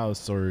getting a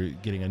house or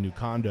getting a new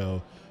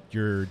condo,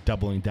 you're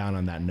doubling down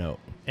on that note.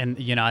 And,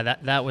 you know,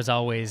 that was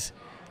always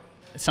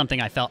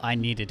something I felt I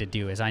needed to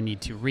do is I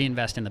need to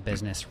reinvest in the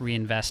business,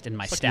 reinvest in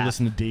my It's like staff. you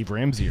listen to Dave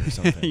Ramsey or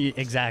something.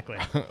 Exactly.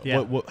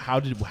 Yeah. How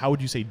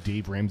would you say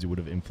Dave Ramsey would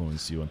have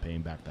influenced you on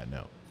paying back that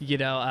note? You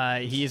know,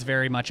 he is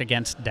very much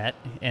against debt,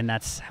 and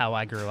that's how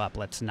I grew up.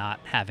 Let's not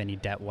have any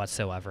debt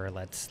whatsoever.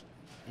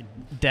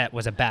 Debt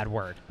was a bad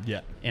word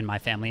in my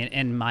family and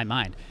in my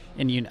mind.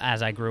 And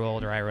as I grew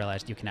older, I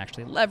realized you can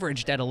actually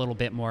leverage debt a little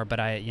bit more, but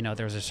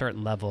there's a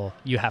certain level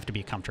you have to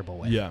be comfortable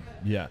with.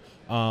 Yeah.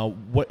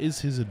 What is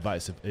his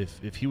advice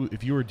if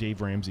you were Dave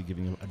Ramsey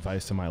giving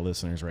advice to my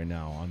listeners right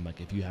now on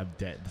like if you have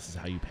debt, this is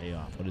how you pay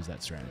off? What is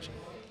that strategy?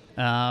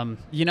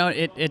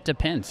 It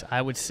depends.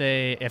 I would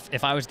say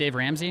if I was Dave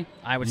Ramsey,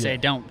 I would say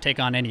don't take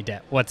on any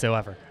debt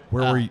whatsoever.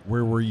 Where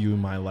were you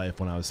in my life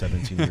when I was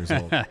 17 years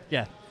old?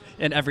 Yeah,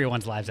 in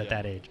everyone's lives at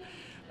that age.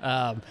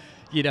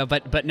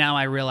 But now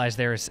I realize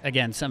there's,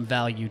 again, some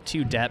value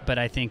to debt, but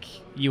I think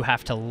you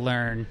have to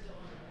learn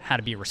how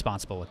to be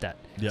responsible with debt.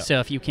 Yeah. So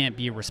if you can't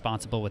be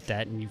responsible with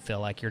debt and you feel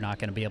like you're not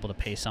going to be able to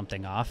pay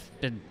something off,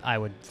 then I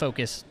would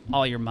focus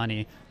all your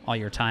money, all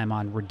your time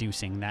on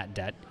reducing that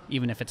debt,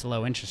 even if it's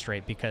low interest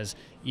rate, because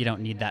you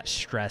don't need that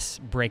stress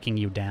breaking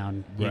you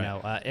down.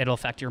 Right. It'll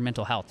affect your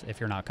mental health if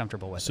you're not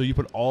comfortable with it. So you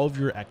put all of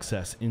your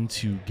excess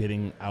into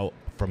getting out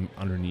from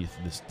underneath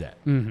this debt.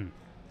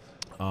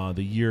 Mm-hmm.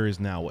 The year is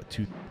now what,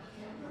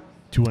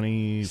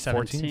 2014,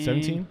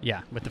 17?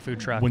 Yeah, with the food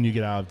truck. When you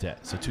get out of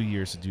debt. So 2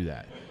 years to do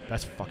that.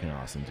 That's fucking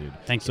awesome, dude.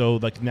 Thank you. So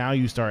like now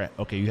you start,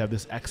 you have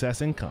this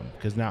excess income.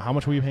 Because now how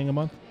much were you paying a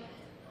month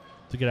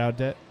to get out of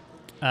debt?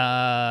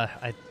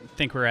 I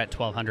think we're at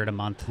 $1,200 a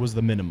month. Was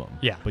the minimum.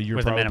 Yeah, But you're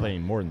was the probably minimum.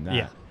 paying more than that.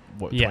 Yeah.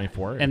 What, Yeah.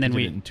 24? And then you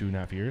we- did it in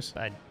 2.5 years?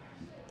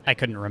 I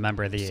couldn't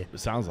remember It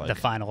sounds like the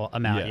final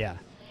amount. Yeah.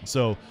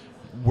 So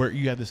where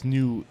you have this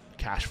new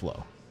cash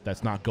flow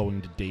that's not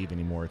going to Dave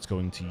anymore, it's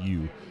going to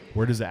you.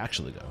 Where does it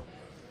actually go?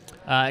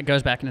 It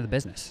goes back into the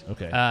business.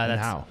 Okay. And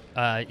That's how?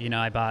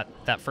 I bought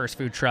that first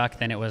food truck.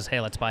 Then it was, hey,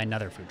 let's buy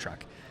another food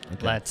truck.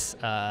 Okay. Let's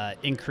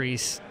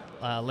increase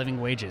living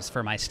wages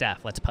for my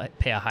staff. Let's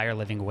pay a higher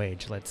living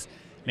wage. Let's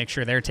make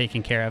sure they're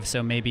taken care of.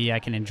 So maybe I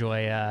can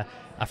enjoy a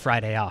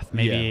Friday off.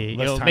 Maybe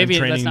less time maybe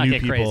training let's not new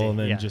get people crazy. and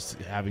then Yeah.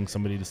 just having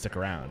somebody to stick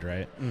around,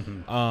 right?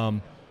 Mm-hmm.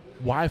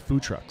 Why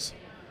food trucks?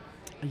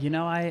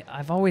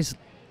 I've always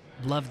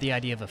loved the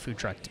idea of a food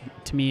truck.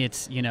 To me,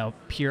 it's,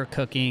 pure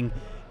cooking.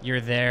 You're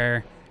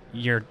there.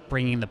 you're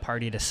bringing the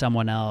party to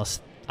someone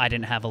else. I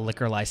didn't have a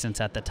liquor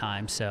license at the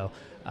time, so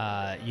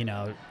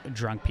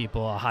drunk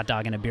people, a hot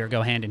dog and a beer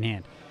go hand in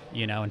hand.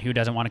 And who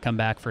doesn't want to come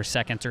back for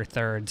seconds or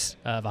thirds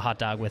of a hot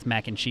dog with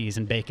mac and cheese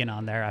and bacon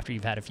on there after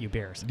you've had a few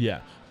beers?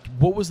 Yeah.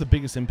 What was the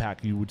biggest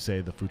impact you would say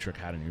the food truck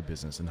had in your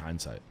business in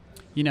hindsight?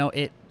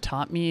 It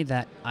taught me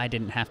that I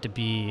didn't have to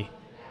be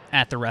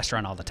at the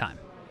restaurant all the time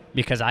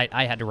because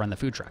I had to run the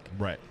food truck.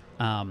 Right.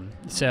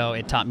 So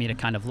it taught me to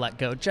kind of let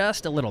go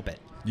just a little bit.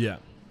 Yeah.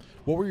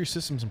 What were your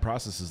systems and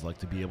processes like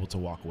to be able to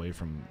walk away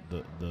from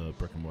the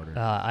brick and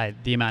mortar?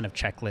 The amount of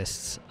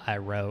checklists I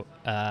wrote,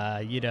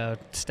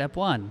 step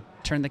 1,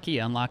 turn the key,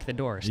 unlock the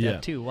door.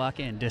 Step 2, walk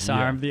in,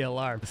 disarm the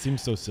alarm. It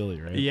seems so silly,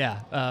 right?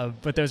 Yeah.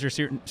 But those are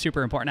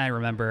super important. I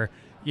remember,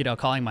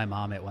 calling my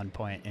mom at one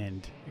point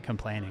and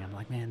complaining. I'm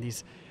like, man,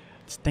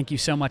 thank you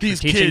so much for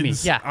teaching me.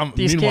 Yeah,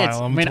 these kids.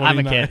 I'm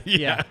a kid.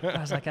 Yeah. I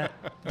was like,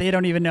 they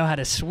don't even know how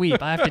to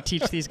sweep. I have to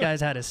teach these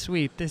guys how to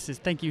sweep.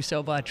 Thank you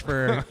so much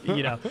for,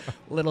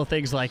 little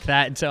things like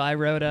that. And so I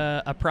wrote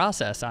a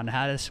process on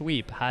how to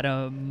sweep, how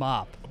to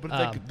mop.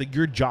 But it's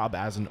your job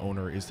as an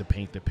owner is to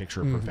paint the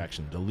picture of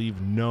perfection, to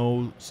leave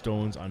no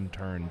stones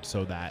unturned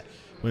so that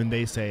when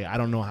they say, I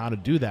don't know how to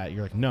do that,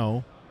 you're like,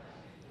 no,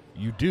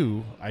 you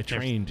do. I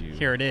trained you.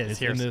 Here it is.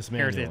 It's in this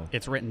manual.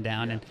 It's written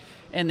down.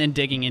 And then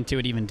digging into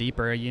it even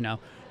deeper,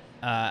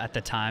 at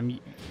the time,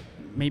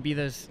 maybe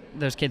those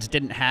kids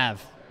didn't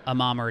have a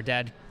mom or a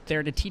dad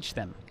there to teach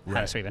them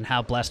how to sweep, and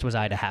how blessed was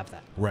I to have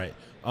that. Right.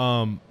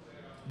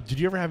 Did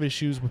you ever have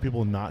issues with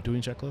people not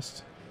doing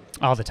checklists?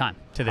 All the time,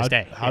 to this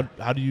day.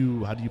 How do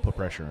you put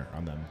pressure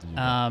on them?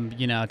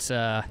 It's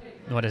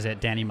what is it?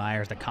 Danny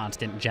Meyer's the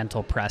constant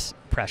gentle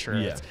pressure.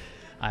 Yeah.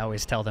 I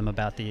always tell them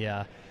about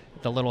the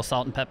little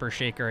salt and pepper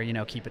shaker,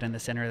 keep it in the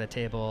center of the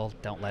table.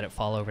 Don't let it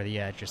fall over the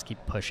edge. Just keep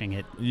pushing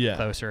it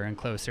closer and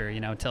closer,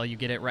 until you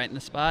get it right in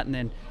the spot. And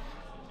then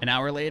an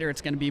hour later,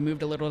 it's going to be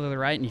moved a little to the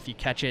right. And if you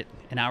catch it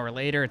an hour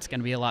later, it's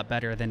going to be a lot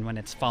better than when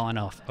it's fallen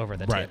off over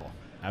the table.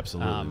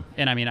 Absolutely.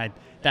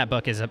 That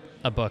book is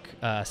a book,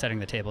 Setting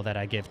the Table, that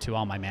I give to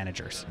all my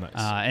managers. Nice.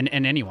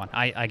 And anyone.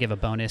 I give a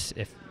bonus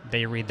if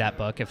they read that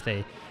book, if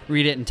they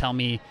read it and tell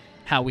me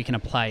how we can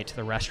apply it to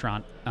the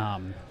restaurant.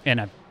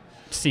 And I've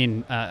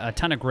seen a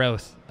ton of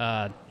growth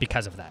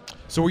because of that.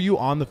 So were you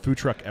on the food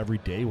truck every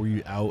day? Were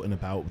you out and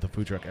about with the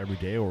food truck every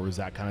day? Or was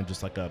that kind of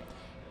just like a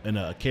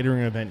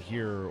catering event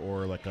here,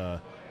 or like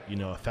a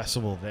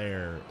festival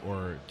there?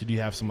 Or did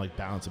you have some like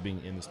balance of being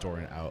in the store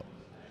and out?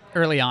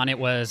 Early on, it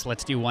was,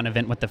 let's do one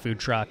event with the food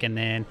truck, and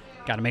then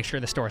got to make sure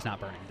the store's not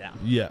burning down.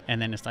 Yeah.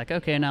 And then it's like,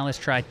 okay, now let's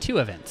try 2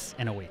 events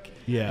in a week.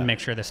 Yeah. And make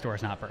sure the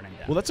store's not burning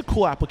down. Well, that's a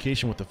cool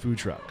application with the food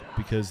truck,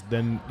 because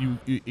then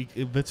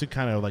it's a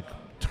kind of like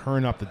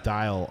turn up the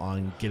dial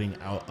on getting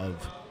out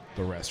of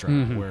the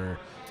restaurant, where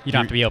you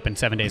don't have to be open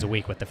 7 days a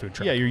week with the food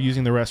truck. Yeah, you're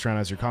using the restaurant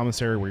as your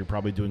commissary, where you're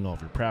probably doing all of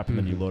your prep, and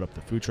then you load up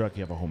the food truck.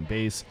 You have a home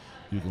base.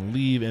 You can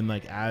leave, and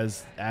like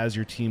as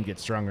your team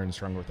gets stronger and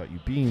stronger without you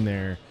being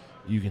there,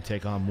 you can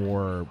take on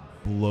more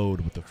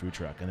load with the food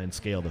truck and then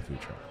scale the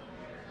food truck.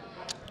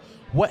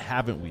 What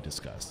haven't we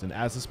discussed? And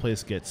as this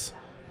place gets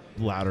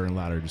louder and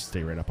louder, just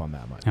stay right up on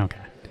that mic. Okay.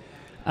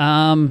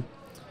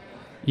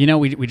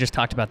 We just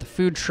talked about the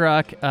food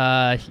truck,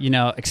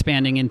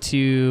 expanding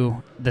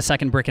into the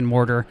second brick and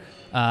mortar.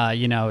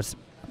 It's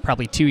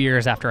probably 2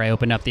 years after I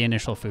opened up the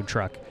initial food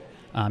truck.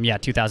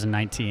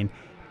 2019.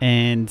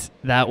 And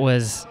that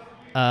was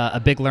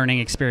a big learning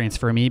experience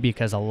for me,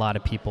 because a lot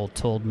of people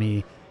told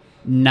me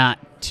not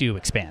to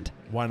expand.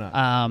 Why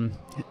not?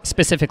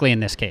 Specifically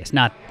in this case,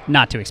 not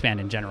to expand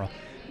in general,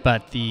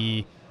 but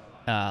the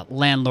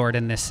landlord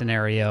in this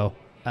scenario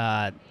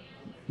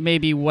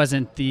maybe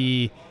wasn't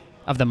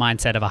of the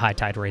mindset of a high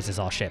tide raises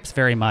all ships.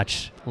 Very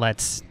much,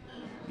 let's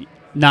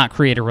not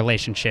create a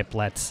relationship.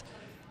 Let's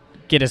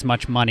get as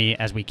much money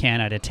as we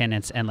can out of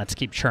tenants, and let's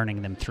keep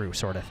churning them through,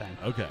 sort of thing.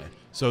 Okay.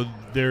 So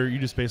you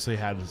just basically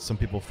had some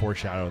people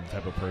foreshadow the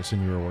type of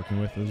person you were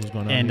working with. This was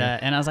going on.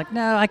 And I was like,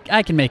 no,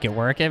 I can make it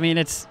work. I mean,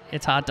 it's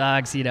hot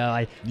dogs.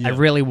 I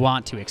really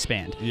want to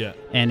expand. Yeah.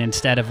 And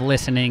instead of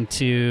listening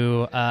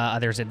to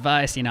others'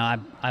 advice,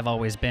 I've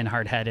always been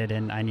hard-headed,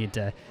 and I need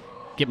to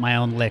get my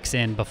own licks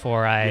in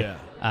before I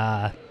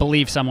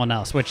believe someone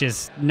else, which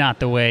is not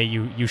the way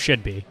you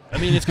should be. I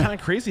mean, it's kind of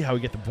crazy how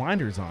we get the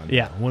blinders on.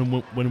 Yeah.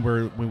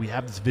 When we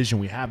have this vision,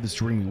 we have this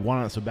dream, we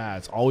want it so bad.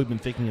 It's all we've been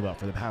thinking about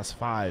for the past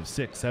 5,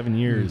 6, 7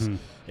 years, and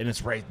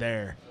it's right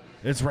there.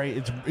 It's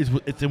right.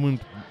 It's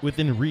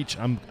within reach.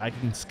 I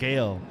can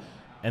scale,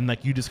 and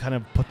like you just kind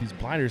of put these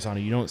blinders on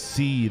it. You don't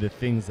see the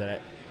things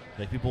that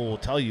like people will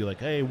tell you, like,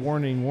 hey,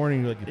 warning,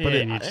 like you put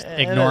it, and you just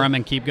ignore them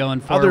and keep going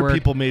forward. Other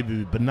people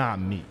maybe, but not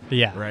me.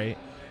 Yeah. Right.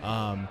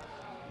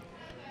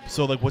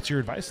 So, like, what's your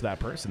advice to that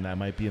person that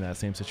might be in that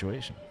same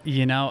situation?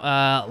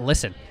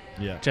 Listen.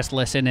 Yeah. Just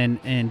listen,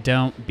 and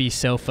don't be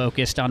so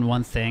focused on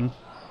one thing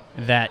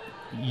that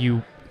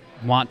you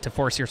want to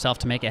force yourself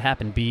to make it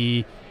happen.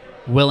 Be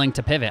willing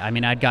to pivot. I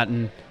mean, I'd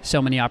gotten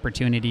so many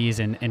opportunities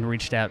and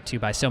reached out to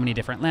by so many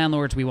different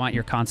landlords. We want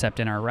your concept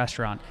in our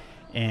restaurant.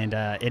 and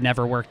it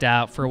never worked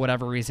out for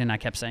whatever reason. I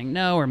kept saying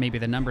no, or maybe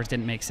the numbers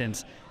didn't make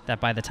sense. That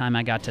by the time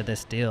I got to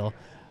this deal,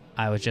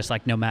 I was just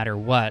like, no matter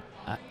what,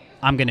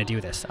 I'm going to do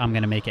this. I'm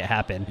going to make it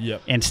happen.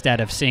 Yep. Instead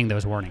of seeing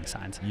those warning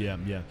signs.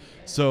 Yeah.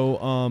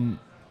 So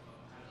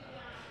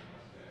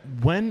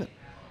when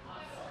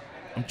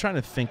I'm trying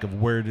to think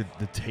of where did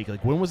the take,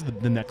 like when was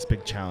the next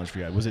big challenge for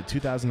you? Was it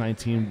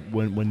 2019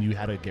 when you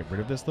had to get rid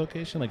of this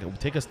location? Like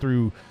take us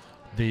through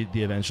the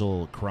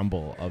eventual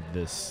crumble of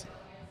this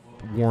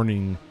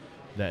warning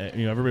that,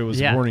 everybody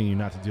was warning you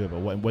not to do it, but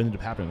when did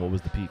it happen? What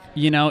was the peak?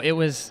 It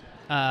was,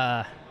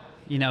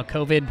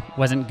 COVID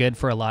wasn't good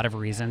for a lot of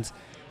reasons,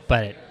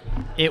 but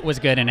it was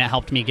good, and it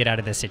helped me get out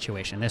of this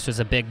situation. This was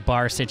a big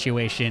bar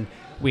situation.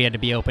 We had to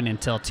be open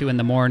until 2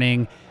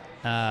 a.m.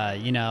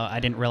 I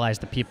didn't realize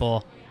the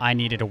people I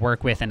needed to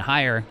work with and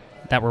hire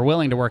that were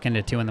willing to work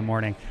into 2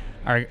 a.m.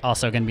 are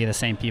also going to be the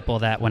same people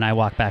that when I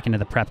walk back into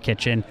the prep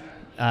kitchen,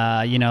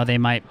 they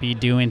might be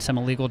doing some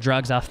illegal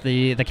drugs off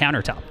the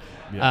countertop.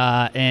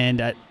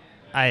 Yeah.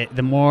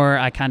 The more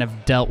I kind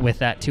of dealt with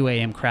that 2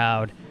 a.m.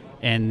 crowd,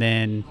 and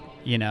then,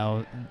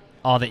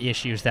 all the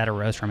issues that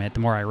arose from it,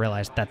 the more I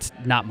realized that's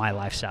not my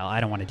lifestyle.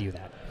 I don't want to do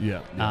that.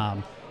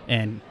 Yeah.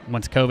 And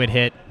once COVID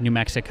hit, New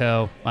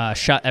Mexico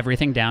shut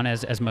everything down,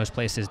 as most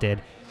places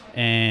did,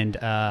 and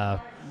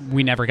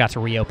we never got to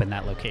reopen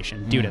that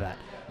location due to that.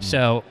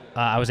 So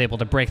I was able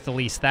to break the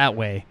lease that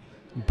way,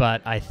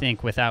 but I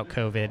think without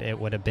COVID, it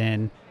would have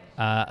been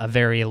a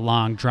very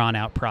long,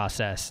 drawn-out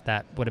process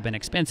that would have been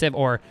expensive,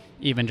 or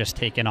even just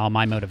taken all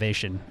my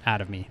motivation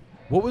out of me.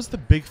 What was the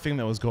big thing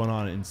that was going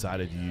on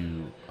inside of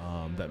you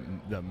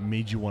that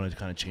made you want to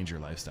kind of change your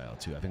lifestyle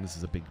too? I think this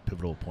is a big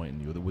pivotal point in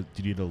you.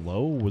 Did you hit a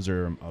low? Was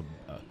there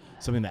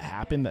something that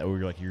happened that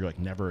you're like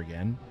never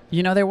again?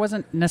 There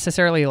wasn't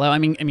necessarily a low. I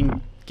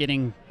mean,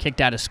 getting kicked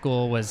out of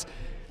school was,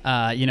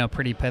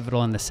 pretty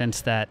pivotal in the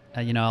sense that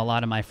a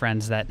lot of my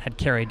friends that had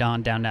carried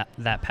on down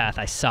that path,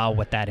 I saw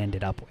what that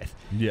ended up with.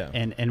 Yeah.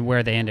 And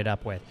where they ended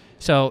up with.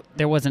 So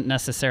there wasn't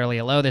necessarily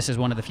a low. This is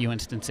one of the few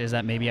instances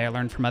that maybe I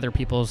learned from other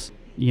people's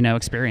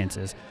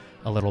experiences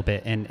a little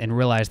bit, and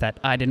realized that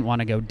I didn't want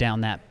to go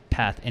down that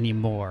path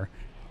anymore,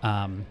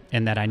 and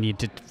that I need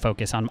to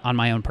focus on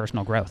my own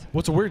personal growth. Well,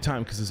 it's a weird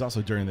time because it's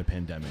also during the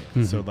pandemic.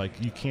 Mm-hmm. So like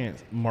you can't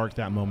mark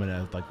that moment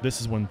as like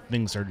this is when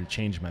things started to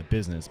change my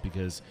business,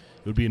 because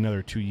it would be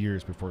another 2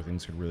 years before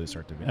things could really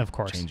start to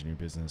change in your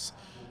business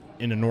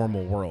in a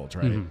normal world,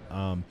 right?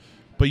 Mm-hmm.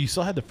 But you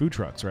still had the food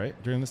trucks, right,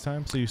 during this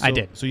time? I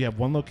did. So you have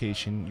one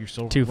location. You're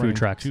still two running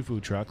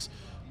food trucks.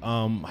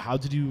 How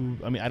did you?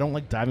 I mean, I don't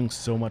like diving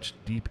so much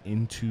deep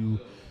into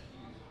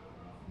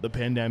the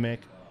pandemic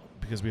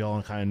because we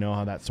all kind of know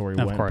how that story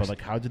went. But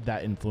like, how did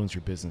that influence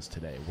your business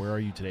today? Where are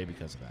you today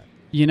because of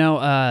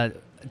that?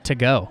 To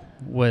go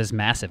was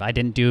massive. I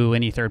didn't do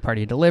any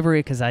third-party delivery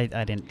because I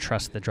didn't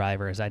trust the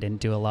drivers. I didn't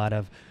do a lot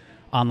of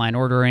online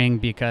ordering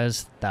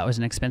because that was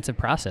an expensive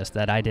process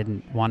that I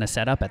didn't want to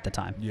set up at the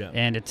time. Yeah.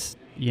 And it's,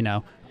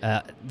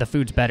 the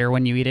food's better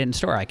when you eat it in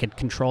store. I could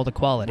control the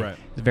quality. Right.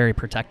 I was very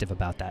protective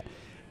about that.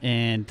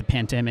 And the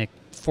pandemic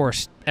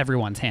forced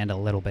everyone's hand a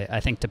little bit, I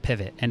think, to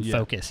pivot and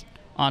focus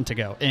on to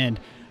go. And,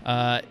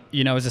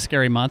 it was a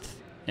scary month,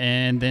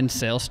 and then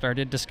sales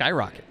started to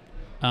skyrocket.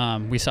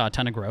 We saw a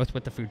ton of growth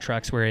with the food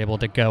trucks. We were able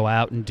to go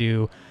out and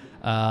do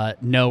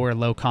no or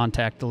low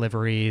contact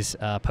deliveries,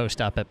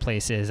 post up at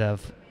places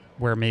of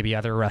where maybe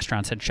other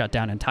restaurants had shut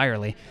down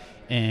entirely,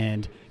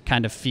 and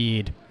kind of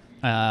feed,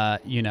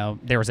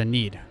 there was a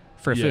need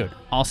for food.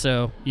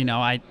 Also,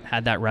 I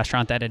had that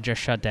restaurant that had just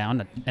shut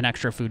down, an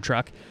extra food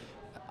truck.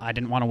 I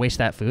didn't want to waste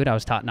that food. I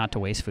was taught not to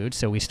waste food.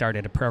 So we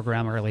started a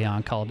program early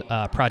on called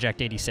Project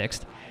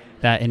 86th,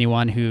 that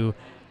anyone who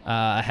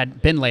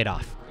had been laid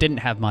off, didn't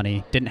have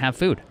money, didn't have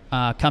food,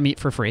 come eat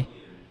for free.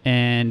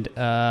 And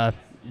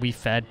we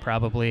fed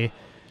probably,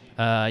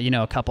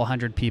 a couple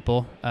hundred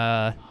people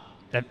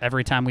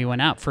every time we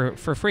went out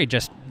for free.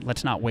 Just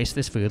let's not waste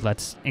this food.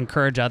 Let's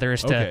encourage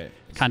others to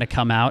kind of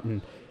come out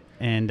and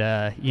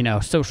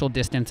social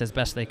distance as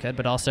best they could,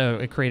 but also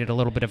it created a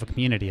little bit of a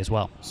community as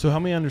well. So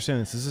help me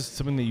understand this. Is this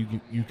something that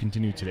you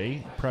continue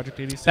today, Project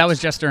 86? That was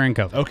just during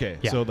COVID. Okay.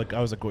 Yeah. So like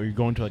I was like, well, you're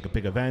going to like a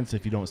big event.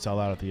 If you don't sell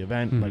out at the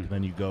event, like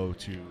then you go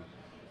to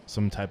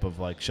some type of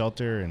like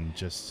shelter and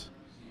just.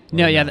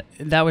 No, yeah,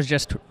 that was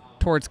just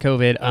towards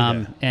COVID,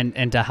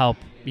 and to help,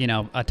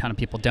 a ton of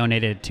people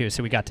donated too.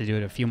 So we got to do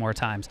it a few more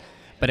times,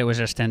 but it was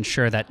just to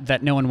ensure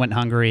that no one went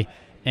hungry.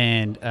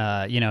 And,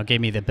 gave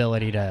me the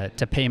ability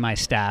to pay my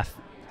staff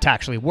to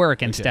actually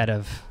work instead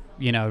of,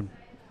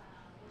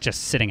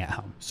 just sitting at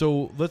home.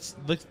 So let's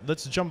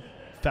jump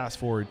fast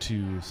forward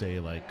to say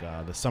like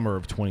the summer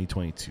of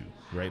 2022,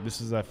 right? This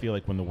is, I feel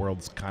like, when the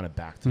world's kind of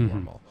back to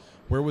normal.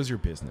 Where was your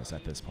business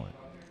at this point?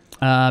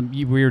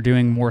 We were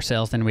doing more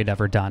sales than we'd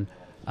ever done.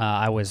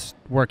 I was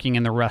working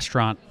in the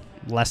restaurant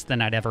less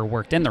than I'd ever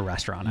worked in the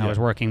restaurant. I was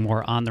working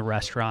more on the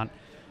restaurant,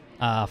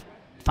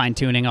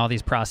 fine-tuning all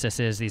these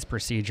processes, these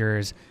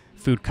procedures,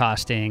 food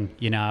costing.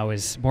 I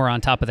was more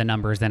on top of the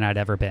numbers than I'd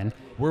ever been.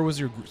 Where was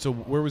your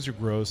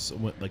gross,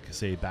 like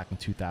say back in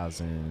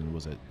 2000,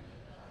 was it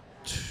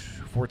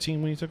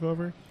 14 when you took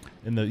over?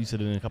 You said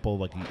in a couple,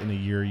 like in a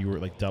year you were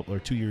like double, or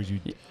 2 years you.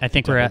 I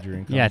think we're at your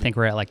income. I think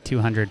we're at like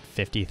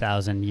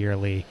 250,000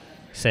 yearly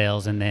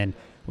sales, and then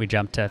we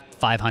jumped to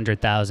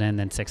 500,000,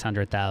 then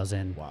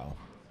 600,000. Wow.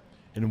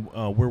 And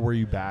where were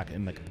you back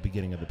in like at the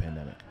beginning of the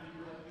pandemic,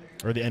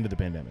 or the end of the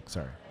pandemic?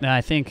 Sorry. No,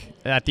 I think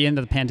at the end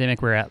of the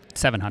pandemic we're at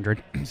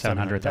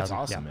 700,000. That's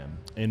awesome, man.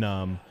 And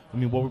I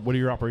mean, what are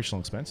your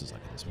operational expenses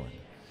like at this point?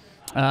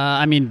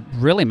 I mean,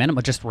 really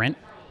minimal, just rent,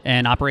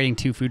 and operating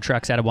 2 food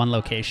trucks out of one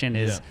location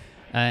is.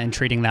 And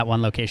treating that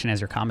one location as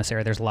your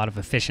commissary, there's a lot of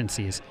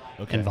efficiencies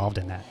involved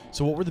in that.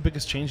 So, what were the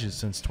biggest changes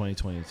since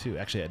 2022?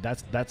 Actually,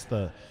 that's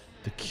the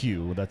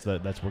cue. We're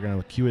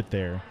gonna cue it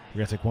there. We're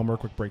gonna take one more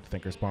quick break to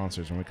thank our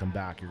sponsors. When we come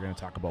back, you're gonna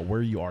talk about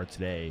where you are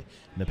today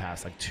in the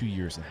past like 2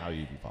 years and how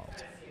you've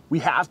evolved. We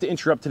have to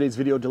interrupt today's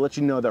video to let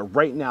you know that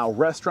right now,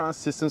 Restaurant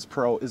Systems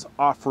Pro is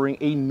offering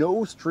a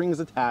no strings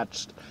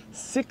attached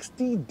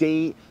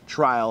 60-day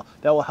trial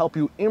that will help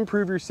you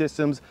improve your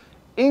systems,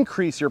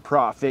 increase your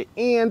profit,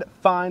 and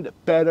find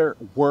better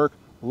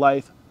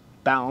work-life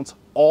balance.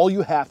 All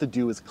you have to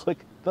do is click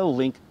the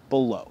link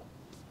below.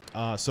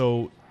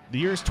 So the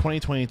year is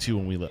 2022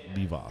 when we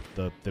leave off.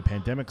 The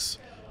pandemic's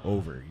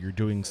over. You're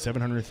doing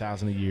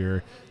 $700,000 a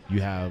year. You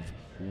have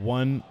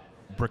 1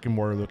 brick and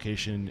mortar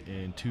location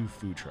and 2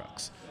 food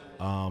trucks.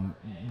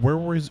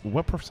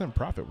 What percent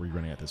profit were you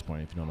running at this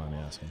point, if you don't mind me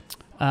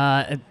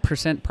asking?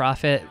 Percent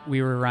profit,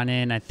 we were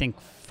running, I think,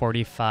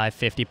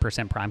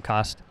 45-50% prime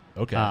cost.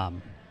 Okay.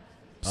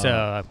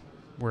 So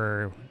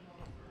we're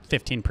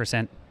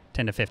 15%,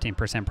 10 to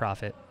 15%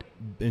 profit.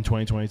 In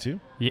 2022?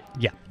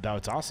 Yeah.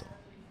 That's awesome.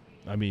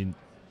 I mean,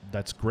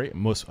 that's great.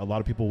 A lot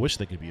of people wish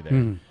they could be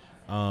there.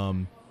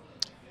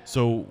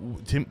 So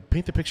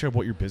paint the picture of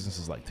what your business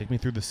is like. Take me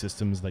through the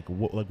systems.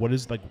 What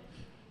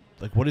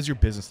does your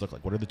business look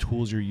like? What are the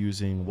tools you're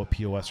using? What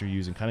POS you're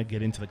using? Kind of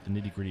get into like the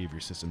nitty gritty of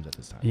your systems at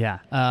this time. Yeah.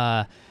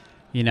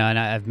 And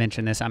I've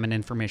mentioned this. I'm an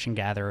information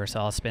gatherer, so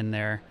I'll spend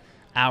there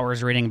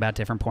hours reading about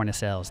different point of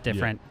sales,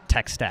 different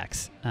tech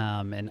stacks.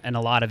 And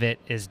a lot of it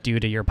is due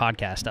to your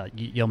podcast.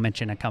 You'll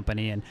mention a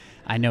company, and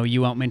I know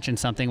you won't mention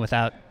something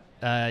without,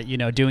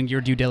 doing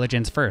your due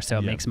diligence first. So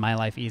it makes my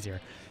life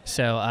easier.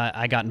 So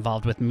I got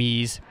involved with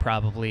Meez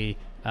probably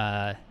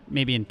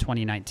maybe in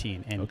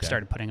 2019 and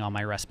started putting all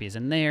my recipes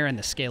in there, and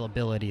the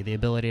scalability, the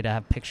ability to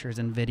have pictures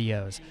and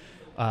videos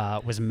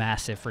was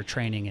massive for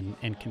training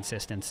and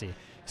consistency.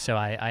 So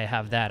I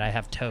have that. I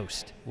have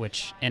Toast,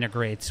 which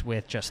integrates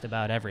with just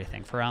about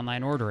everything for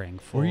online ordering.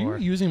 Were you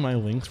using my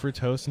links for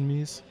Toast and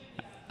Meez?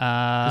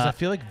 Because I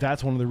feel like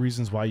that's one of the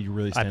reasons why you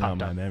really stand out in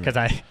my memory. Because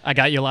I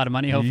got you a lot of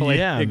money, hopefully.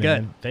 Yeah, man.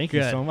 Good. Thank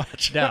you so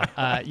much. No,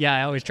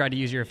 I always try to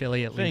use your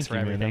affiliate links for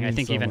everything. I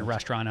think so even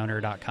much.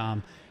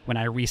 restaurantowner.com, when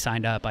I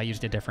re-signed up, I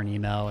used a different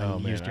email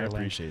and used your link. I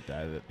appreciate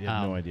that. You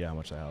have no idea how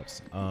much that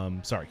helps.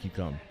 Sorry, keep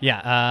going.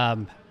 Yeah,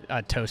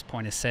 Toast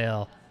point of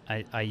sale,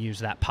 I use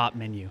that pop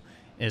menu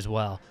as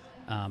well.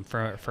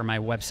 For my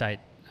website,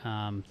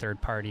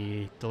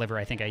 third-party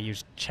delivery, I think I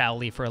used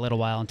Chowly for a little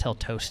while until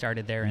Toast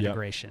started their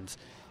integrations.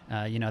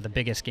 The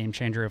biggest game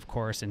changer, of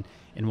course, and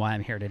why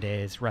I'm here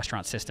today is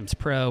Restaurant Systems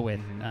Pro with,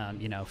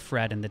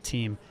 Fred and the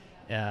team.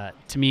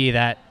 To me,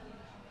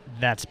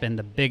 that's been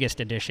the biggest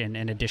addition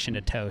in addition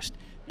to Toast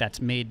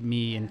that's made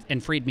me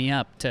and freed me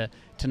up to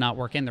not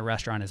work in the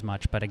restaurant as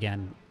much, but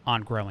again,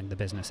 on growing the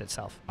business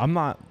itself. I'm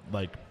not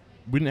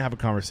we didn't have a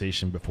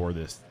conversation before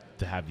this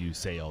to have you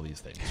say all these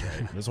things,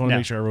 right? I just want to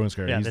make sure everyone's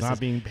clear. He's not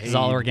being paid. This is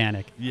all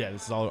organic. Yeah,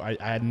 this is all. I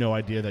had no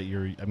idea that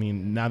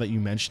now that you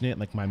mention it,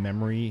 like my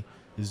memory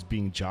is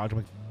being jogged. I'm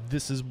like,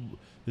 this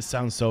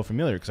sounds so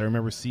familiar because I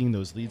remember seeing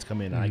those leads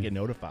come in and I get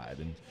notified.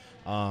 And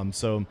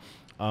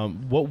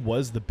what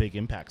was the big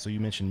impact? So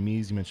you mentioned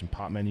Meez, you mentioned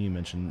Pop Menu, you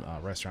mentioned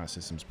Restaurant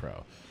Systems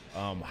Pro.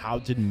 How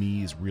did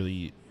Meez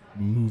really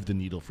move the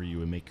needle for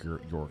you and make your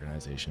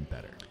organization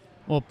better?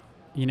 Well,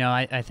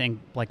 I think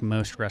like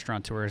most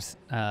restaurateurs,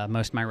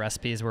 most of my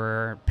recipes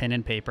were pen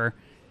and paper.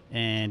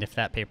 And if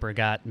that paper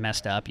got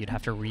messed up, you'd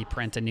have to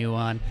reprint a new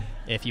one.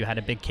 If you had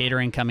a big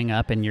catering coming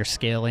up and you're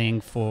scaling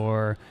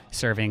for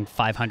serving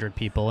 500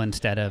 people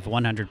instead of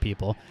 100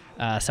 people,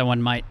 someone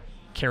might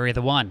carry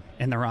the one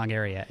in the wrong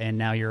area, and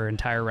now your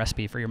entire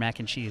recipe for your mac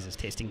and cheese is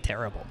tasting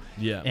terrible.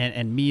 Yeah.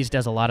 And Meez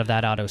does a lot of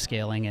that auto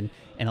scaling and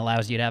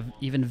allows you to have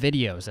even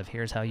videos of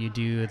here's how you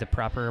do the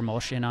proper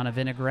emulsion on a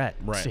vinaigrette.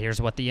 Right. So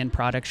here's what the end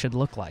product should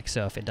look like.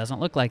 So if it doesn't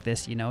look like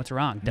this, it's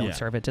wrong. Don't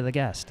serve it to the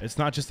guest. It's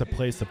not just a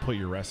place to put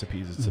your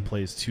recipes. It's a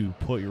place to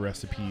put your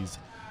recipes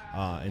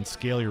and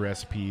scale your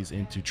recipes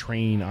and to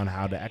train on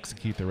how to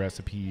execute the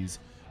recipes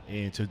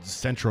and to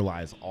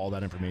centralize all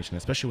that information,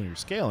 especially when you're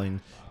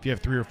scaling. If you have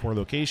 3 or 4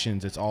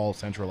 locations, it's all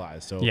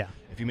centralized. So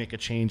if you make a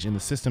change in the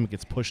system, it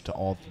gets pushed to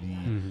all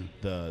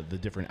the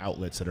different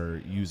outlets that are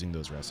using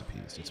those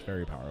recipes. It's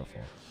very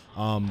powerful.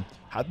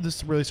 How did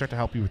this really start to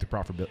help you with the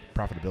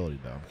profitability,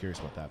 though? I'm curious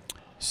about that.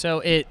 So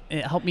it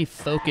helped me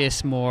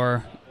focus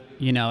more.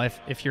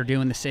 If you're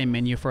doing the same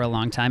menu for a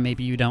long time,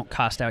 maybe you don't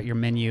cost out your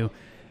menu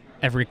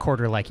every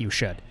quarter like you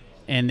should.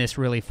 And this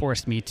really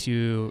forced me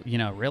to,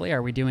 really,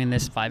 are we doing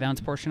this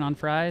 5-ounce portion on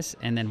fries?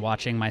 And then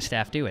watching my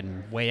staff do it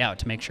and weigh out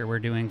to make sure we're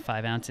doing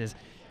 5 ounces.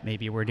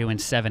 Maybe we're doing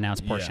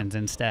 7-ounce portions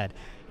instead.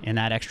 And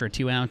that extra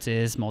 2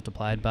 ounces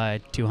multiplied by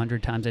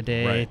 200 times a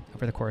day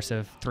over the course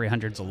of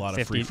 300. It's a lot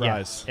of free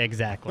fries. Yeah,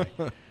 exactly.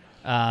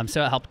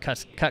 So it helped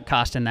cut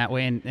cost in that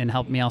way and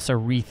helped me also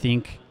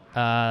rethink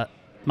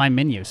my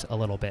menus a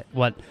little bit.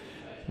 What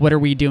are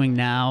we doing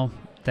now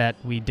that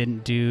we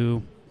didn't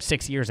do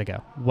 6 years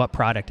ago? What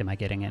product am I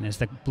getting in? Is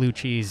the blue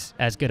cheese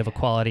as good of a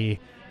quality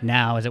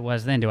now as it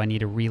was then? Do I need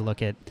to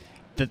relook at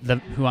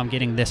who I'm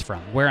getting this from,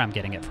 where I'm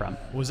getting it from?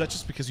 Was that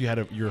just because you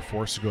were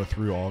forced to go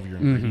through all of your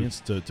ingredients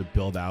to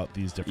build out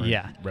these different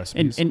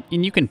recipes? And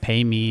you can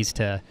pay me's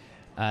to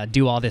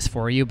do all this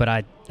for you, but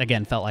I,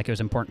 again, felt like it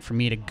was important for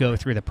me to go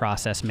through the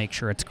process, make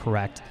sure it's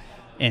correct,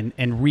 and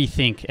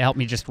rethink. It helped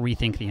me just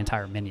rethink the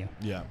entire menu.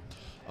 Yeah.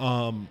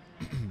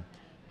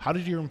 How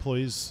did your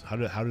employees,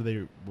 are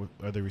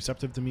they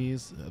receptive to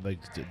me's?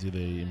 Like, do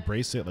they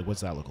embrace it? Like,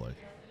 what's that look like?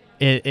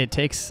 It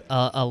takes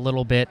a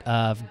little bit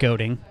of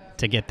goading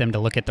to get them to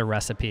look at the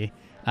recipe,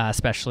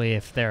 especially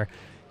if they're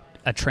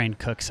a trained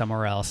cook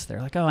somewhere else.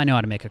 They're like, oh, I know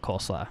how to make a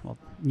coleslaw. Well,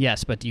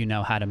 yes, but do you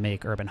know how to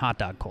make urban hot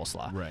dog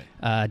coleslaw?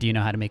 Right. Do you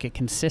know how to make it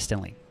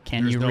consistently?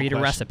 Can you read a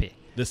recipe?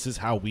 This is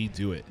how we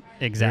do it.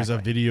 Exactly. There's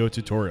a video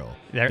tutorial.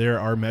 There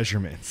are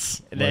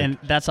measurements. And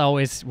that's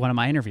always one of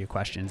my interview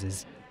questions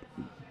is,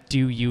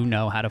 do you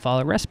know how to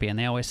follow a recipe? And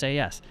they always say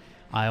yes.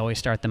 I always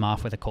start them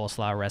off with a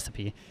coleslaw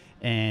recipe.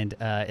 And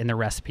in the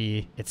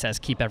recipe, it says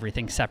keep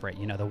everything separate,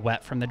 the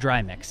wet from the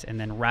dry mix, and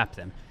then wrap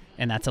them.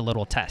 And that's a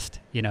little test.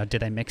 Do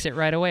they mix it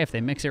right away? If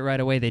they mix it right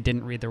away, they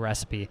didn't read the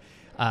recipe.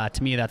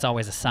 To me, that's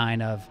always a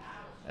sign of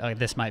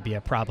this might be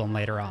a problem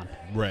later on.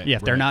 Right. Yeah,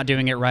 if they're not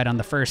doing it right on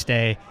the first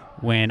day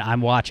when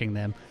I'm watching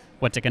them,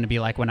 what's it going to be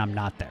like when I'm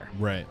not there?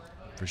 Right,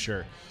 for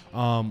sure.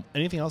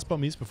 Anything else about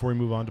meats before we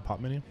move on to pop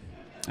menu?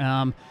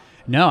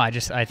 No,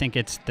 I think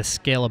it's the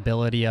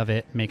scalability of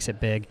it makes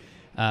it big.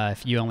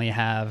 If you only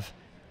have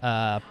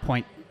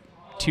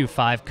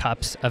 0.25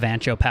 cups of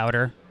ancho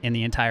powder in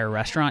the entire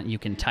restaurant, you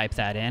can type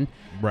that in,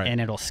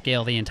 and it'll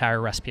scale the entire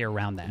recipe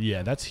around that.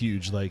 Yeah, that's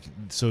huge. Like,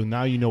 so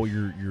now you know what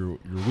your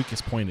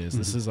weakest point is.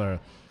 This is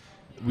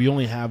we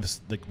only have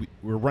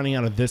we're running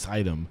out of this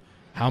item.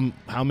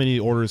 How many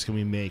orders can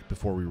we make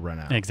before we run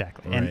out?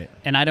 Exactly. Right.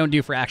 And I don't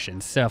do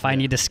fractions. So if I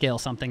need to scale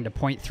something to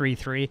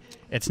 0.33,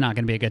 it's not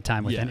going to be a good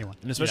time with anyone.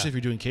 And especially if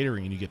you're doing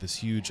catering and you get this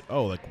huge,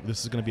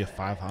 this is going to be a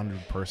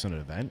 500-person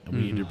event, and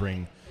we need to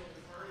bring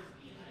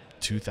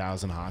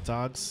 2,000 hot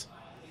dogs,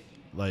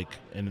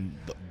 and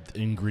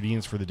the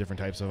ingredients for the different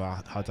types of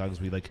hot dogs.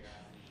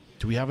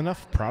 Do we have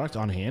enough product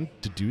on hand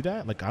to do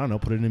that? I don't know,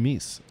 put it in a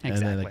mise.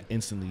 Exactly. And then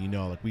instantly,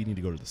 we need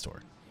to go to the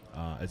store.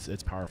 It's a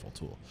powerful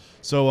tool.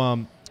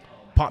 So,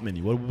 Pop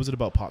Menu. What was it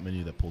about Pop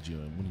Menu that pulled you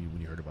in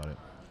when you heard about it?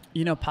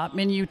 Pop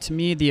Menu, to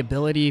me, the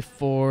ability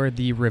for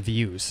the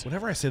reviews.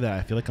 Whenever I say that,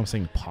 I feel like I'm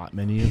saying Pot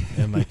Menu,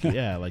 and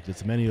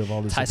it's a menu of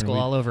all this. High school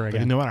all over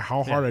again. No matter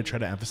how hard I try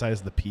to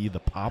emphasize the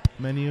Pop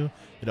Menu,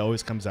 it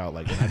always comes out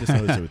and I just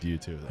noticed it with you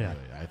too. Anyway,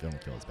 I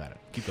don't feel as bad.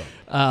 Keep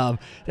going.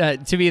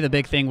 To me, the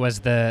big thing was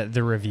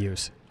the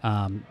reviews.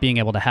 Being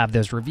able to have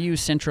those reviews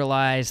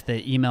centralized,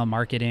 the email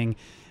marketing.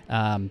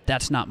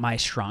 That's not my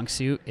strong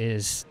suit,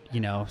 is,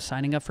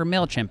 signing up for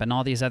MailChimp and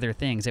all these other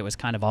things. It was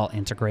kind of all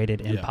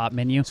integrated in Pop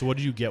Menu. So what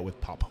did you get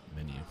with Pop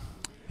Menu?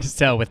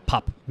 So with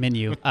Pop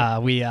Menu,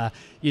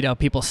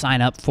 people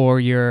sign up for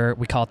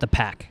we call it the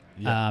pack.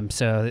 Yeah.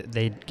 So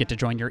they get to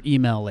join your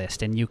email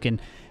list, and you can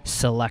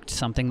select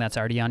something that's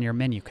already on your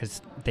menu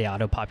because they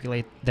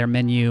auto-populate their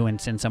menu and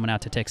send someone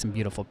out to take some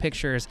beautiful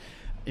pictures.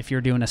 If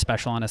you're doing a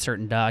special on a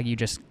certain dog, you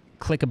just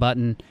click a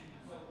button.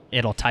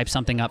 It'll type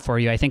something up for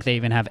you. I think they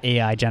even have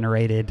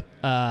AI-generated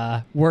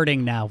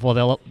wording now.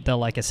 Well,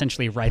 they'll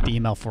essentially write the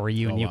email for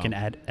you, and you can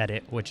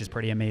edit, which is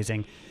pretty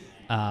amazing.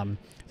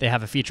 They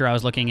have a feature I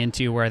was looking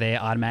into where they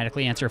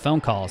automatically answer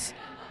phone calls,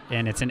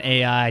 and it's an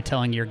AI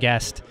telling your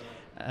guest,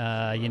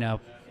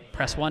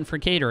 press 1 for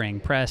catering,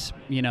 press,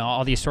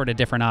 all these sort of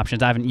different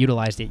options. I haven't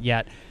utilized it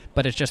yet,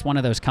 but it's just one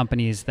of those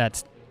companies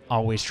that's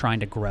always trying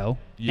to grow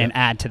and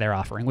add to their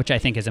offering, which I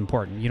think is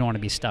important. You don't want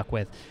to be stuck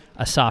with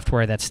a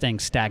software that's staying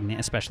stagnant,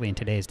 especially in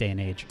today's day and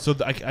age. So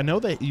I know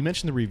that you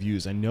mentioned the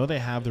reviews. I know they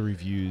have the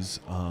reviews,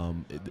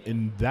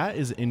 and that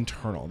is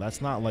internal.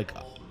 That's not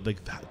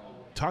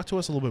talk to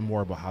us a little bit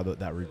more about how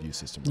that review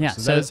system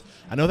works. Yeah, so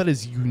I know that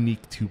is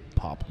unique to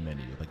Pop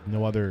Menu.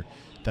 No other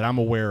that I'm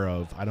aware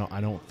of. I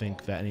don't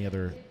think that any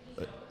other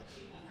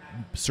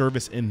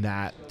service in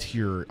that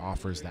tier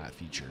offers that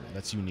feature.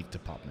 That's unique to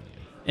Pop Menu.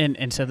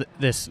 And so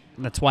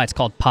that's why it's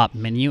called Pop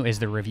Menu, is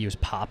the reviews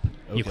pop.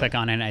 Okay. You click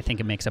on it, and I think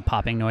it makes a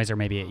popping noise, or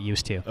maybe it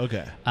used to.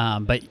 Okay.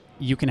 But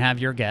you can have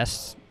your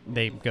guests,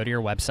 they go to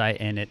your website,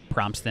 and it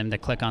prompts them to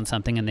click on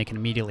something, and they can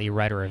immediately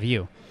write a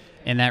review.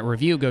 And that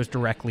review goes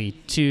directly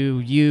to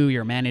you,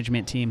 your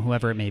management team,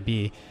 whoever it may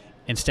be,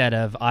 instead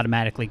of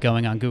automatically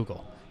going on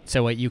Google.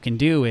 So what you can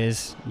do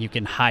is you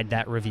can hide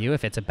that review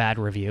if it's a bad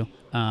review,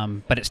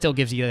 but it still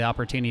gives you the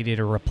opportunity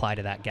to reply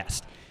to that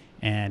guest.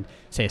 and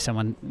say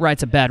someone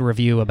writes a bad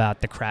review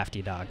about the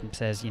Crafty Dog and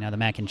says, the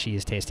mac and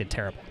cheese tasted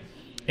terrible.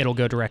 It'll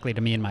go directly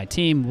to me and my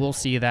team. We'll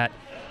see that.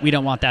 We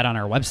don't want that on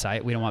our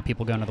website. We don't want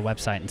people going to the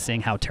website and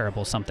seeing how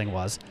terrible something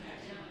was.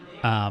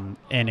 And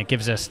it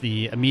gives us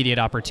the immediate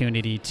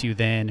opportunity to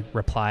then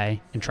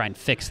reply and try and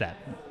fix that.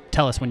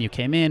 Tell us when you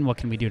came in. What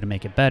can we do to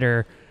make it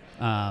better?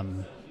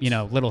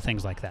 Little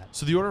things like that.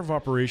 So the order of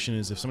operation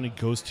is if somebody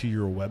goes to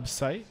your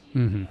website,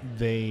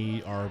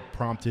 they are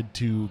prompted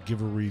to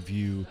give a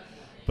review.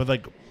 But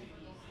like,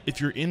 if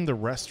you're in the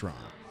restaurant,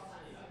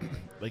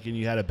 like, and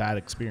you had a bad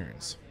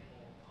experience,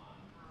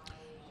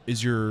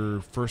 is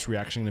your first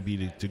reaction going to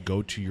be to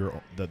go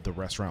to the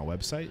restaurant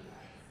website,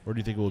 or do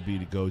you think it would be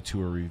to go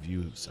to a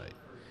review site?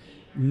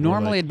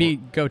 Normally it'd be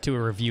go to a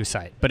review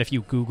site, but if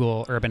you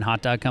Google Urban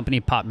Hot Dog Company,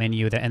 pop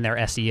menu, and their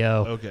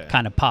SEO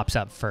kind of pops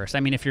up first. I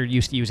mean, if you're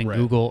used to using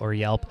Google or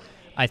Yelp,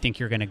 I think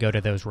you're going to go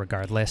to those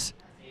regardless.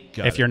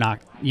 If you're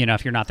not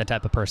the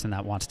type of person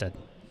that wants to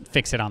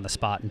fix it on the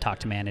spot and talk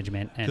to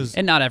management,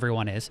 and not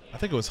everyone is. I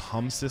think it was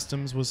Hum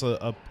Systems was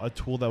a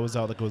tool that was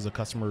out, like it was a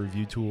customer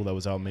review tool that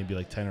was out maybe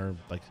like 10 or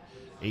like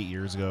 8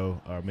 years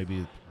ago, or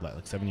maybe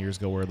like 7 years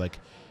ago, where like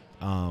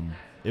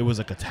it was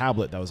like a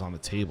tablet that was on the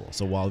table.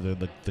 So while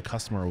the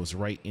customer was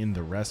right in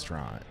the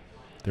restaurant,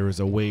 there was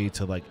a way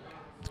to like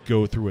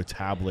go through a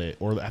tablet,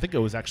 or I think it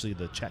was actually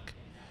the check.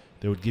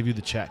 They would give you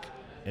the check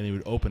and they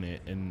would open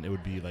it, and it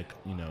would be like,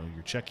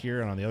 your check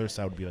here, and on the other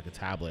side would be like a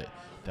tablet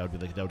that would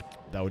be like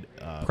that would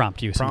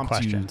prompt you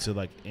to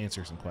like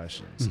answer some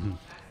questions.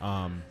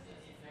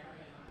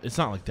 It's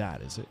not like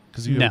that, is it?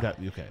 Because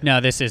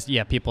No, this is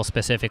people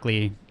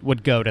specifically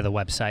would go to the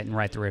website and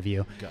write the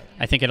review.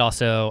 I think it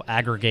also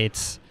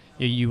aggregates.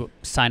 You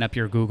sign up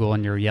your Google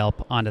and your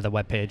Yelp onto the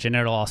webpage, and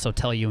it'll also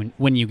tell you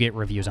when you get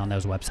reviews on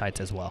those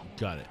websites as well.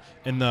 Got it.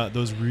 And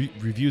those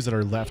reviews that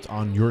are left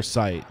on your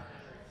site,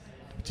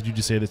 did you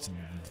just say that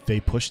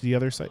they push the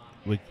other site?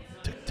 Like,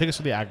 take us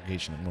through the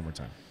aggregation one more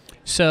time.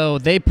 So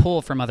they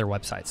pull from other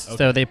websites. Okay.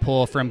 So they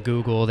pull from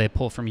Google, they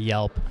pull from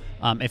Yelp,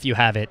 if you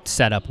have it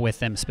set up with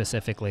them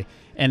specifically.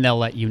 And they'll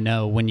let you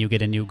know when you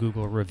get a new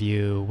Google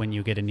review, when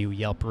you get a new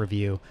Yelp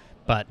review.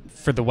 But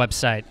for the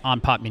website,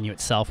 on Pop Menu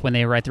itself, when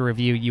they write the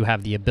review, you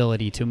have the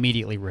ability to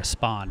immediately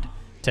respond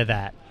to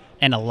that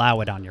and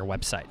allow it on your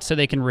website. So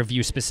they can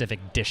review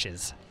specific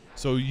dishes.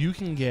 So you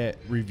can get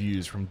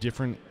reviews from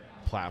different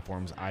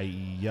platforms,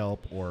 i.e.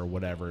 Yelp or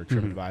whatever,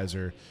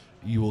 TripAdvisor.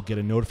 You will get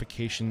a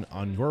notification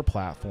on your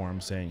platform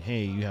saying,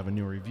 hey, you have a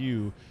new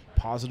review,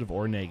 positive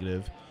or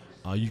negative.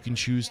 You can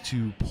choose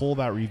to pull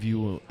that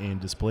review and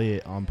display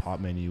it on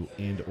Pop Menu,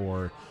 and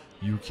or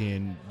you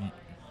can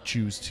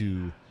choose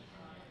to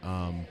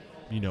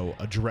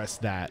address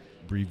that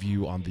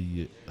review on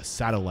the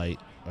satellite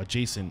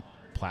adjacent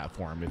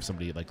platform. If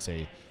somebody, like,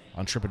 say,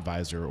 on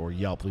TripAdvisor or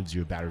Yelp leaves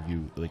you a bad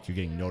review, like, you're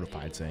getting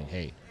notified saying,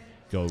 hey,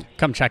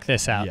 come check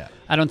this out. Yeah.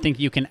 I don't think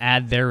you can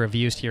add their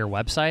reviews to your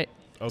website.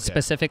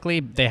 Specifically,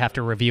 they have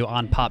to review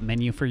on Pop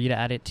Menu for you to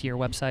add it to your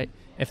website,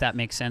 if that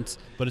makes sense.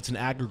 But it's an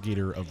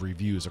aggregator of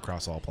reviews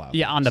across all platforms.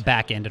 Yeah, on the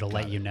back end, it'll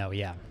let you know,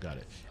 yeah. Got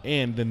it.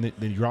 And then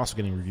you're also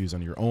getting reviews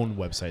on your own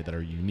website that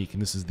are unique,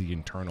 and this is the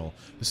internal.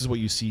 This is what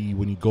you see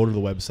when you go to the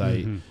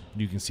website.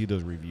 You can see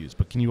those reviews.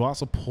 But can you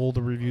also pull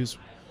the reviews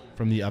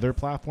from the other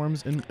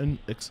platforms and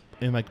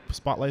like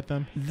spotlight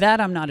them?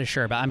 That I'm not as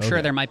sure about. I'm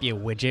sure there might be a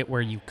widget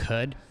where you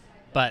could.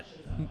 But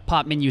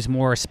Pop Menu is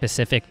more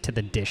specific to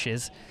the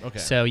dishes. Okay.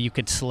 So you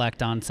could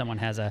select on someone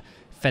has a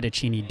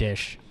fettuccine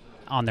dish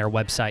on their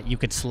website. You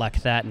could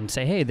select that and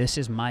say, hey, this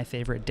is my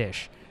favorite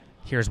dish.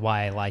 Here's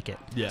why I like it.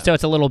 Yeah. So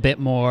it's a little bit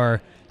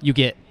more, you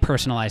get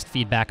personalized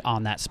feedback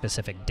on that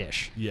specific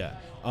dish. Yeah.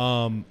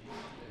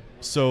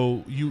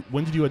 So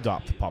when did you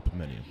adopt the Pop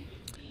Menu?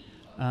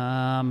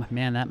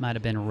 That might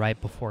have been right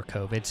before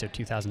COVID, so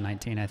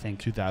 2019, I think.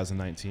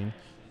 2019.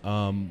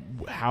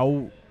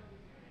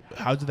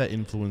 How did that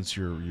influence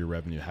your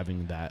revenue,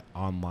 having that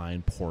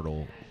online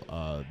portal,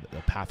 a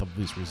path of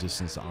least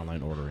resistance to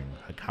online ordering?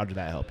 Like, how did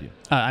that help you?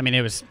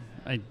 It was...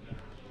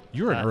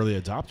 you were an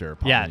early adopter of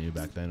Pop Menu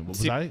back then.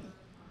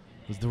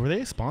 Were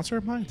they a sponsor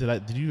of mine?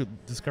 Did you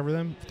discover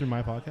them through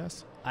my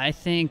podcast? I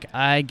think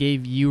I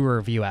gave you a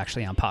review,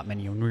 actually, on Pop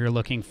Menu when we were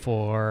looking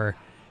for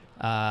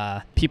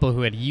people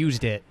who had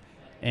used it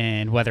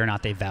and whether or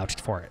not they vouched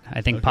for it.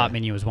 I think Pop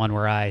Menu was one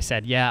where I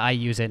said, yeah, I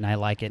use it and I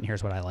like it, and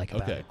here's what I like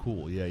about it. Okay,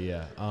 cool.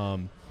 Yeah.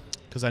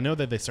 Because I know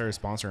that they started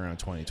sponsoring around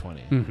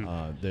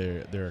 2020.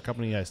 They're a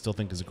company I still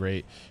think is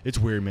great. It's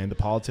weird, man. The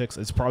politics,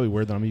 it's probably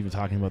weird that I'm even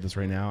talking about this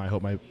right now. I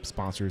hope my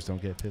sponsors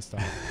don't get pissed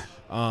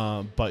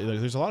off. But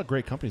there's a lot of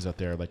great companies out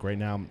there. Like right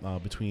now,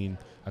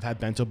 I've had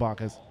Bento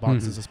Box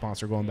as a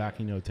sponsor going back,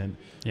 10,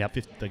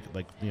 50,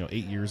 8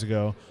 years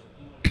ago.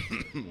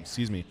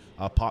 Excuse me.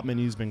 Pop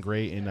Menu's been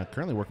great, and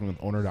currently working with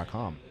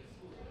owner.com.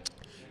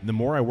 And the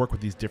more I work with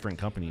these different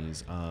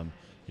companies,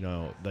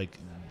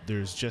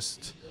 there's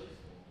just,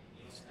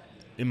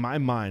 in my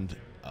mind,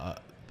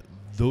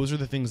 those are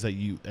the things that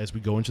as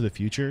we go into the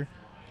future,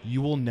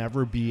 you will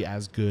never be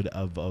as good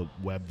of a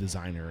web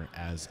designer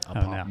as a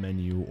Pop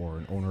Menu or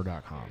an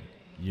owner.com.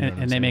 You know what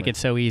I'm And they saying? make Like, it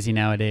so easy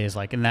nowadays.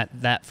 Like, and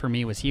that for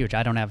me was huge.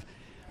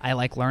 I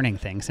like learning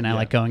things, and I Yeah.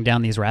 like going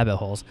down these rabbit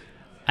holes.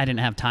 I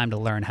didn't have time to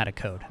learn how to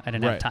code. I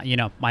didn't have Right. time. You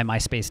know, my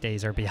MySpace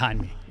days are behind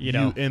me. You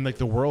know, and like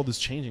the world is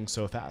changing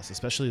so fast,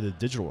 especially the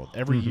digital world.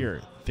 Every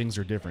year, things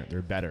are different.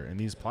 They're better, and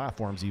these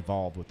platforms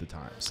evolve with the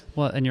times.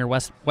 well, and your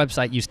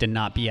website used to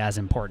not be as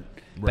important,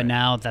 Right. but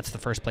now that's the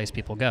first place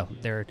people go.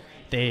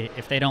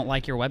 If they don't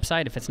like your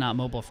website, if it's not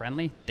mobile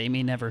friendly, they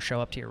may never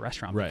show up to your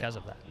restaurant Right. because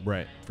of that.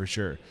 Right, for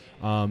sure.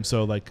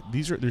 So like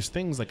there's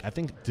things like I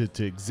think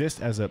to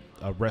exist as a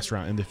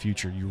restaurant in the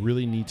future, you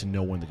really need to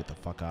know when to get the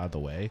fuck out of the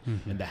way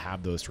and to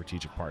have those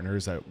strategic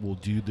partners that will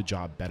do the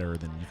job better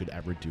than you could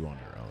ever do on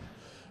your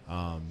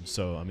own.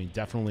 So I mean,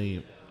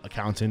 definitely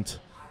accountant,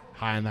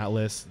 high on that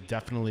list.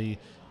 Definitely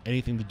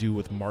anything to do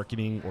with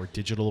marketing or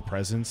digital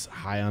presence,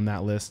 high on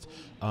that list.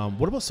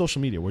 What about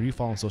social media? Where do you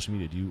fall on social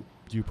media? Do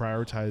you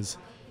prioritize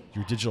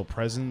your digital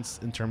presence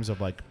in terms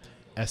of like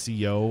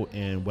SEO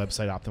and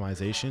website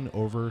optimization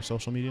over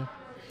social media?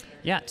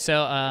 Yeah.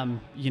 So,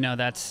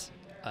 that's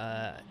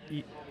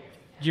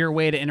your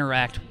way to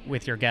interact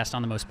with your guest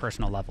on the most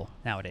personal level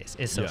nowadays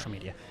is social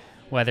media.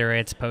 Whether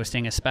it's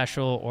posting a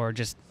special or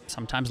just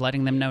sometimes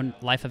letting them know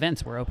life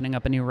events. We're opening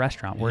up a new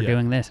restaurant. We're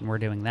doing this and we're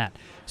doing that.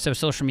 So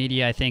social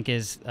media, I think,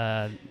 is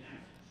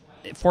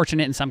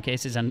fortunate in some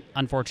cases and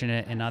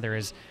unfortunate in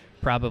others.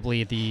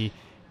 Probably the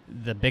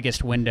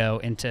biggest window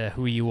into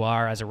who you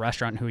are as a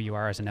restaurant and who you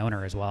are as an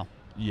owner as well.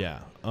 Yeah.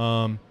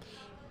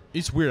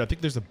 It's weird. I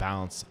think there's a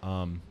balance.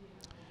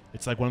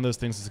 It's like one of those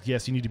things is,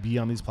 yes, you need to be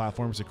on these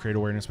platforms to create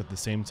awareness, but at the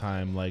same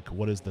time, like,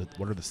 what are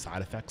the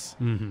side effects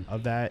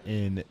of that?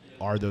 And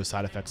are those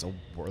side effects,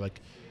 or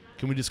like,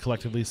 can we just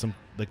collectively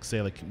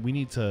say we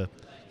need to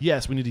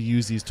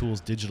use these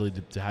tools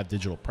digitally to have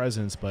digital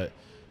presence, but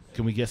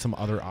can we get some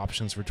other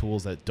options for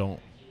tools that don't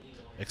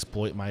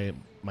exploit my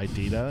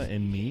data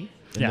and me?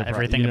 And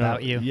Everything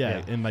about you.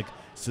 Yeah, and like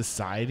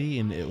society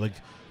and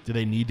do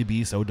they need to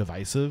be so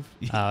divisive?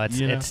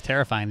 It's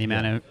terrifying the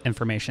amount of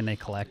information they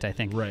collect. I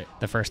think Right.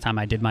 the first time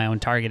I did my own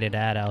targeted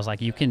ad, I was like,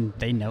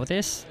 they know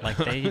this? Like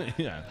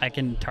Yeah. I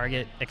can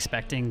target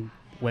expecting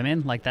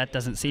women? Like that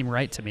doesn't seem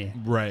right to me.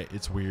 Right.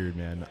 It's weird,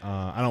 man.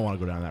 I don't want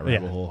to go down that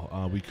rabbit hole.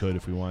 We could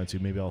if we wanted to.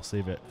 Maybe I'll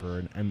save it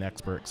for an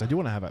expert because I do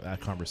want to have that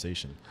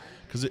conversation.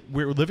 Because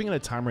we're living in a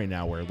time right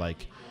now where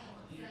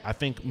I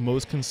think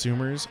most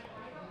consumers,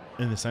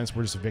 in the sense,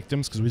 we're just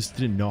victims because we just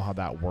didn't know how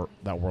that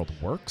world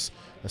works.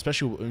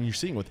 Especially when you're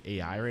seeing with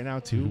AI right now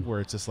too,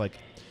 where it's just like,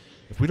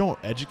 if we don't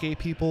educate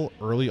people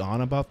early on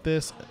about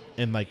this,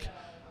 and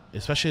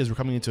especially as we're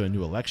coming into a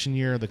new election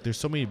year, there's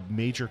so many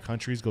major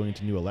countries going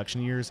into new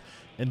election years,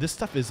 and this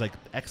stuff is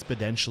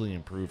exponentially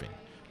improving.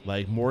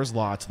 Moore's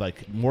law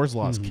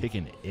is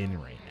kicking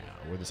in right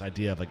now, where this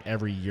idea of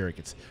every year it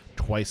gets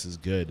twice as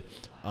good.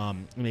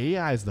 And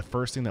AI is the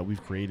first thing that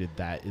we've created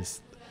that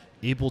is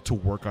able to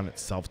work on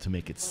itself to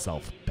make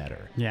itself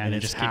better. Yeah, and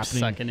it it's just keeps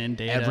sucking in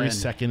data every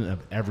second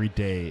of every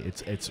day.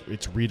 It's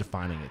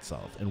redefining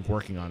itself and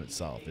working on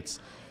itself. It's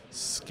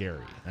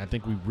scary, and I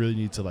think we really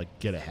need to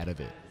get ahead of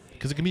it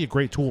because it can be a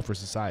great tool for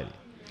society.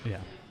 Yeah,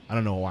 I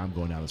don't know why I'm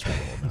going down this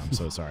rabbit hole now. I'm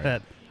so sorry.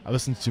 I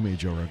listened to too many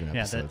Joe Rogan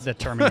episodes. The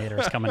Terminator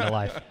is coming to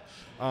life.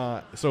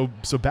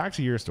 So back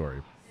to your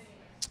story.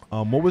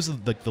 What was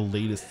the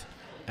latest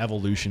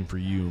evolution for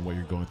you and what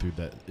you're going through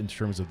that in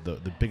terms of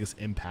the biggest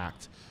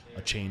impact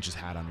a change has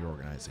had on your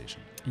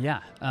organization? Yeah.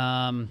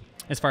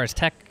 As far as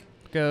tech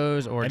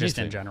goes or just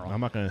in Anything. general?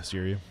 I'm not going to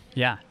steer you.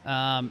 Yeah.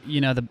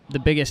 The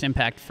biggest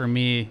impact for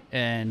me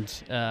and,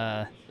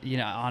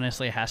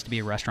 honestly, it has to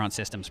be Restaurant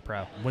Systems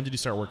Pro. When did you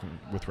start working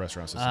with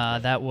Restaurant Systems Pro?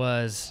 That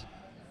was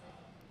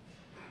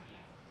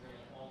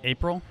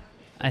April,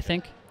 I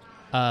think,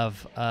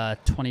 of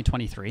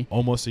 2023.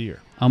 Almost a year.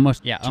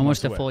 Almost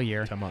a away. full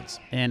year. 10 months.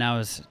 And I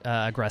was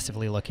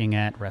aggressively looking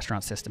at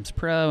Restaurant Systems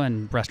Pro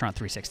and Restaurant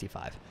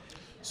 365.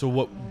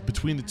 So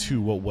between the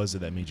two, what was it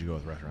that made you go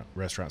with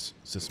Restaurant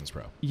Systems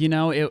Pro?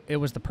 It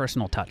was the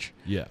personal touch.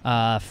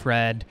 Yeah.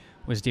 Fred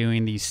was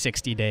doing these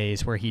 60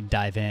 days where he'd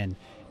dive in,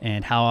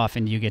 and how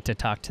often you get to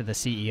talk to the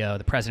CEO,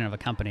 the president of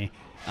a company,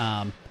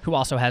 who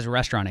also has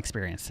restaurant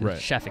experience, right.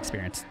 chef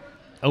experience,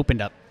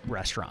 opened up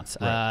restaurants,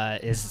 right.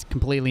 is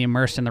completely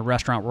immersed in the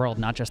restaurant world,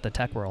 not just the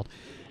tech world.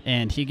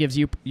 And he gives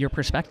you your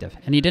perspective,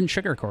 and he didn't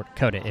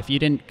sugarcoat it. If you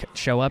didn't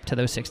show up to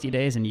those 60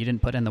 days and you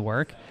didn't put in the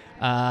work,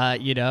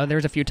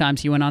 there's a few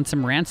times he went on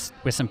some rants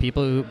with some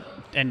people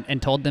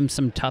and told them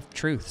some tough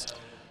truths.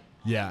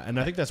 Yeah, and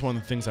I think that's one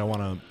of the things I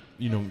want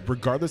to,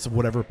 regardless of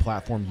whatever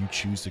platform you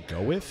choose to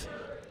go with,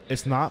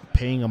 it's not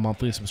paying a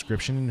monthly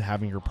subscription and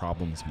having your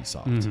problems be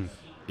solved. Mm-hmm.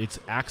 It's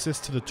access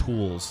to the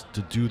tools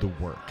to do the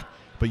work,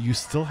 but you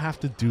still have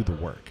to do the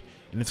work,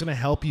 and it's going to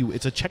help you.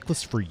 It's a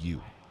checklist for you.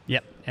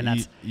 Yep. And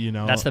that's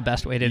that's the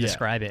best way to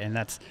describe it. And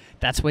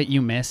that's what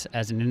you miss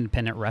as an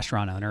independent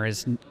restaurant owner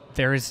is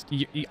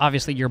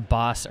obviously your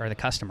boss are the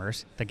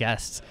customers, the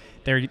guests.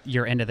 They're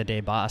your end of the day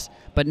boss,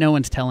 but no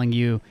one's telling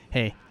you,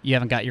 hey, you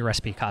haven't got your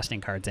recipe costing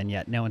cards in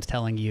yet. No one's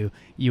telling you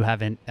you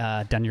haven't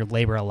done your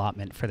labor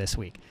allotment for this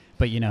week.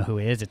 But you know who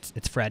is?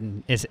 It's Fred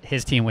and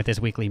his team with his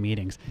weekly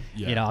meetings.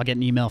 Yeah. You know, I'll get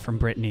an email from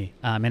Brittany,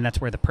 and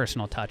that's where the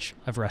personal touch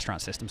of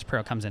Restaurant Systems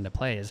Pro comes into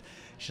play. Is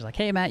she's like,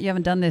 "Hey, Matt, you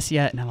haven't done this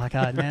yet," and I'm like,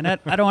 "Oh man,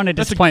 I don't want to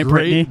disappoint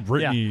Brittany."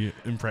 Brittany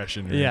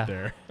impression right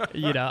there.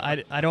 You know,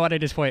 I don't want to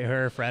disappoint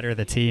her, Fred, or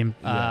the team.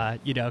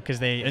 You know, because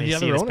they the see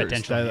other this owners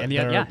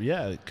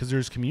potential. Because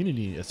there's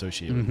community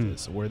associated with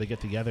this, where they get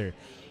together.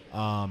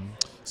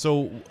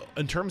 So,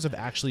 in terms of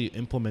actually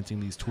implementing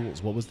these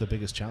tools, what was the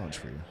biggest challenge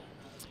for you?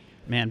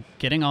 Man,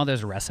 getting all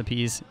those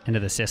recipes into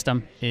the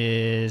system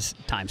is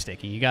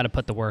time-staking. You got to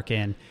put the work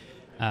in.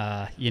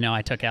 You know,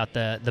 I took out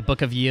the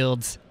book of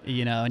yields.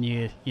 You know, and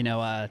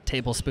a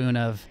tablespoon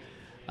of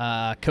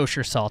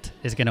kosher salt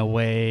is going to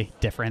weigh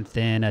different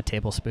than a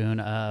tablespoon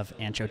of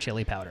ancho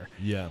chili powder.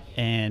 Yeah.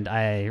 And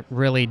I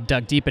really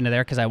dug deep into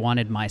there because I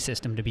wanted my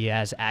system to be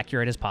as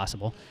accurate as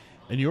possible.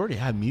 And you already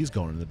had Mies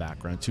going in the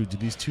background too. Do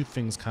these two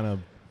things kind of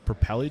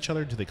propel each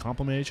other? Do they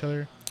complement each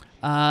other?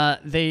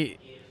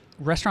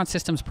 Restaurant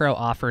Systems Pro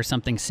offers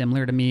something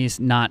similar to Mies,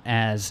 not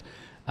as,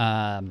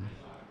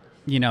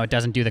 you know, it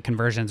doesn't do the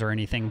conversions or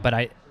anything, but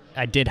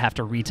I did have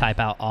to retype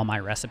out all my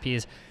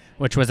recipes,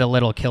 which was a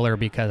little killer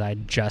because I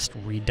just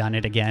redone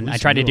it again. I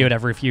tried to do it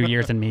every few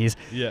years in Mies,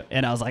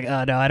 and I was like,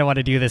 oh, no, I don't want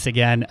to do this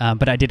again.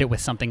 But I did it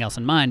with something else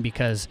in mind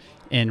because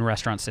in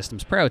Restaurant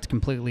Systems Pro, it's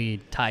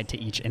completely tied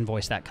to each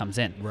invoice that comes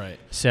in. Right.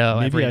 So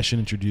maybe I should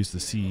introduce the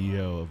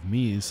CEO of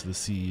Mies to the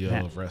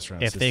CEO of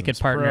Restaurant Systems Pro. If they could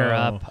partner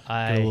up,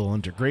 get a little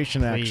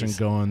integration action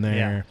going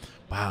there. Yeah.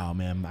 Wow,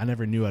 man, I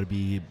never knew I'd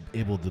be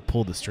able to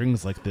pull the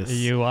strings like this.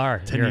 You are.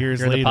 10 years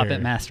you're later. The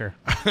puppet master.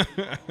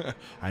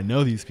 I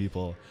know these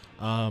people.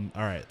 All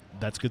right,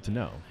 that's good to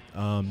know.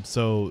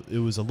 So it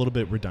was a little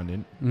bit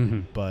redundant,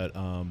 but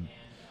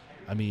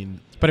I mean...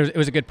 But it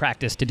was a good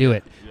practice to do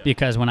it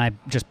because when I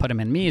just put them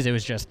in Mies, it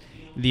was just,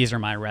 these are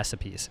my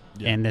recipes,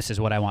 and this is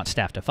what I want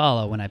staff to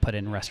follow. When I put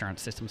in Restaurant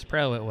Systems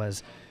Pro, it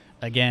was,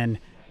 again,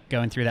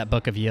 going through that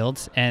book of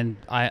yields, and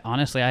I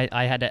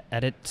had to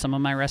edit some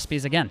of my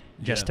recipes again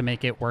just to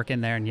make it work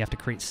in there, and you have to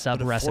create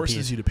sub-recipes. It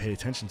forces you to pay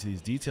attention to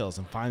these details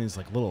and find these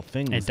like little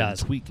things it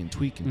does. And tweak and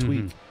tweak and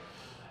tweak.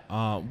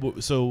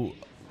 So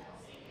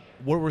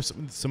what were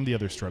some of the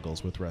other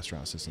struggles with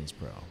Restaurant Systems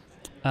Pro?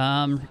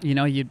 You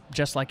know, you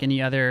just like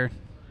any other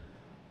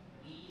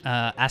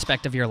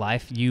aspect of your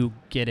life, you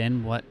get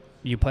in what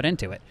you put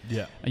into it.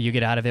 Yeah. You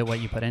get out of it what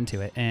you put into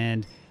it.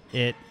 And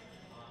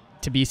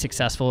to be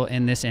successful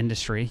in this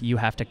industry, you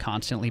have to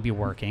constantly be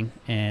working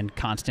and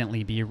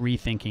constantly be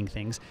rethinking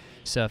things.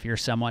 So if you're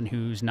someone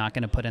who's not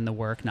going to put in the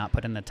work, not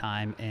put in the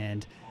time,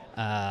 and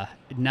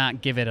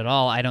not give it at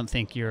all, I don't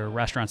think your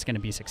restaurant's going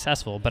to be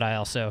successful. But I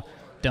also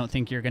don't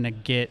think you're going to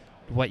get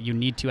what you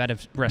need to out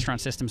of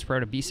Restaurant Systems Pro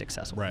to be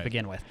successful to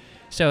begin with.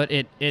 So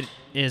it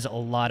is a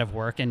lot of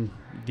work, and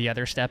the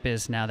other step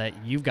is now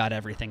that you've got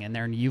everything in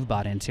there and you've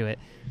bought into it,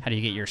 how do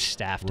you get your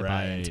staff to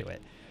buy into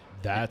it?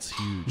 That's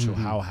huge. So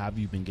how have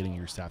you been getting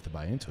your staff to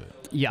buy into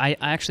it? Yeah, I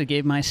actually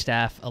gave my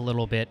staff a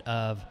little bit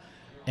of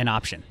an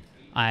option.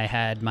 I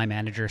had my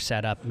manager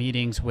set up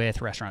meetings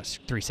with Restaurant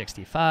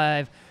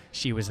 365.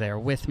 She was there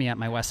with me at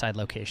my West Side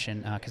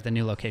location because the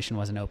new location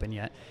wasn't open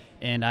yet.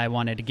 And I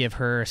wanted to give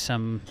her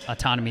some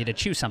autonomy to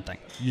choose something.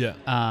 Yeah.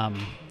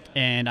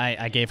 And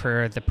I gave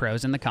her the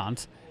pros and the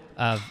cons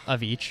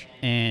of each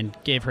and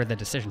gave her the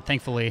decision.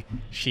 Thankfully,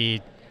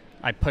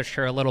 I pushed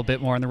her a little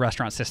bit more in the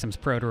Restaurant Systems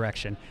Pro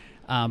direction.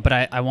 But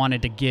I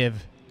wanted to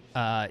give,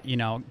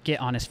 get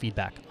honest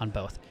feedback on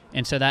both.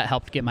 And so that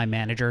helped get my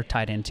manager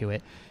tied into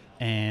it.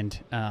 And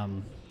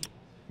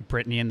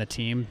Brittany and the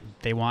team,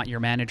 they want your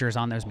managers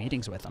on those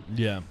meetings with them.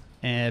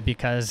 Yeah.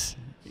 Because,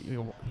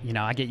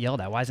 I get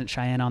yelled at. Why isn't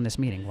Cheyenne on this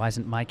meeting? Why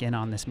isn't Mike in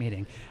on this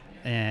meeting?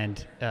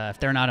 And if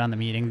they're not on the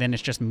meeting, then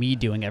it's just me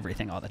doing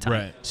everything all the time.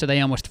 Right. So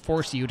they almost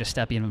force you to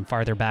step even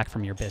farther back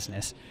from your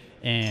business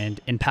and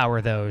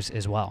empower those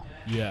as well.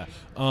 Yeah.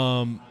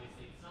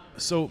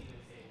 So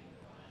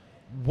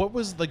what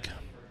was like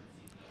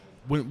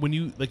when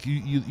you like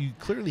you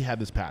clearly had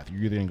this path.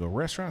 You're either gonna go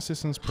Restaurant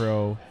Systems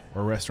Pro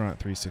or Restaurant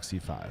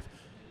 365.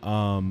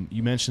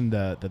 You mentioned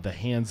the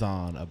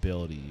hands-on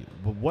ability,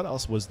 but what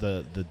else was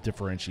the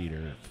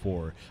differentiator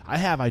for? I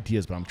have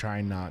ideas, but I'm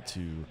trying not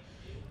to.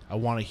 I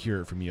want to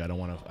hear it from you. I don't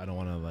want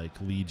to like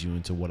lead you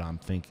into what I'm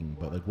thinking,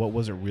 but like, what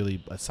was it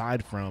really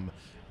aside from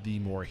the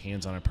more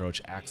hands-on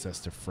approach, access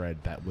to Fred,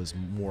 that was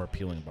more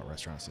appealing about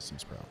Restaurant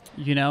Systems Pro?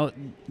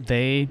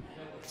 They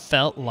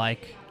felt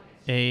like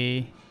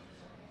a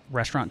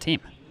restaurant team.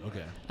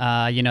 Okay.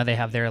 They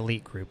have their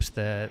elite groups,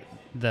 the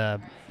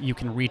you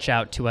can reach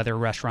out to other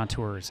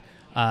restaurateurs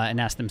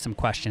and ask them some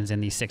questions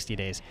in these 60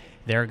 days.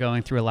 They're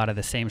going through a lot of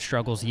the same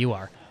struggles you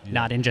are,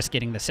 not in just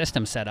getting the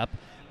system set up,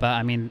 but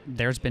I mean,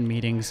 there's been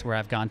meetings where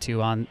I've gone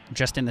to on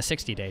just in the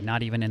 60 day,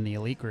 not even in the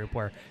elite group,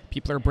 where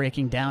people are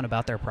breaking down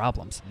about their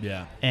problems.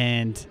 Yeah.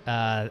 And,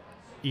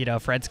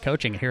 Fred's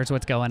coaching. Here's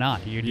what's going on.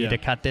 You need to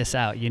cut this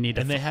out. You need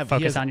to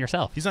focus on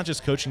yourself. He's not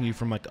just coaching you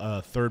from like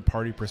a third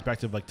party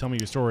perspective, like tell me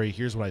your story.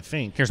 Here's what I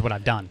think. Here's what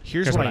I've done.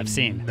 Here's what I've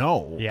seen.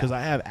 No, because I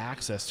have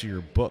access to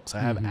your books.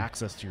 I have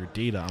access to your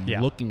data. I'm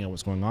looking at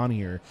what's going on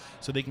here,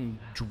 so they can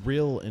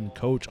drill and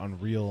coach on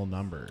real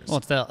numbers. Well,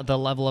 it's the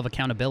level of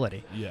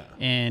accountability. Yeah.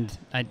 And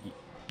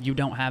you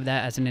don't have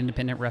that as an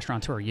independent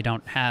restaurateur. You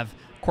don't have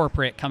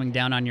corporate coming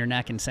down on your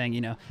neck and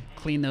saying,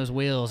 clean those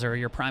wheels or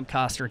your prime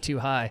costs are too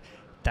high.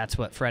 That's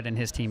what Fred and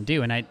his team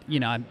do. And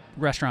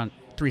Restaurant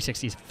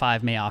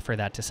 365 may offer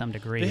that to some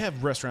degree. They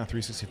have Restaurant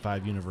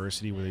 365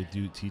 University where they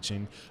do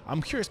teaching.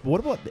 I'm curious, but what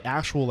about the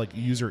actual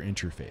user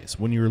interface?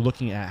 When you were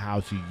looking at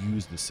how to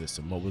use the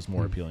system, what was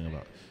more appealing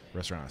about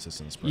Restaurant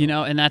Systems Pro?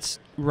 And that's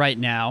right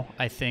now,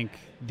 I think,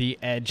 the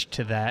edge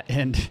to that.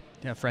 And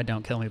Fred,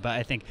 don't kill me, but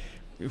I think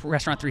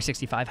Restaurant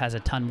 365 has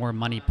a ton more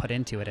money put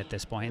into it at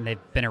this point, and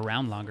they've been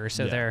around longer,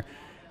 so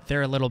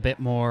they're a little bit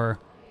more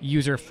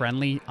user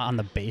friendly on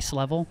the base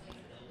level,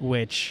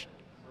 which,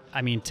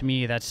 I mean, to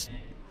me, that's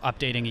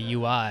updating a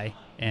UI,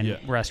 and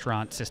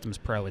Restaurant Systems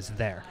Pro is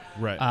there.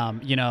 Right.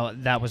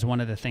 That was one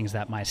of the things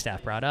that my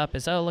staff brought up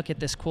is, look at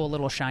this cool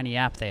little shiny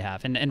app they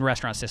have, and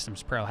Restaurant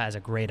Systems Pro has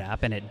a great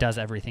app, and it does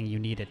everything you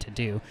need it to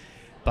do,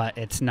 but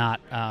it's not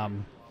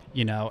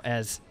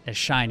as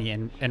shiny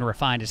and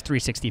refined as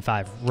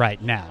 365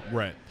 right now.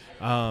 Right.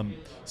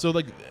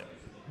 So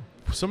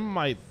some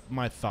of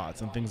my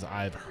thoughts and things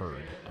I've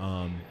heard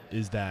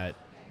is that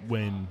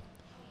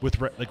with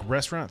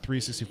Restaurant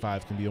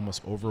 365 can be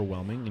almost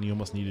overwhelming, and you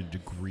almost need a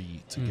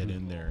degree to get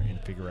in there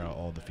and figure out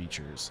all the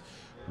features.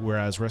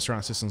 Whereas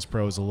Restaurant Systems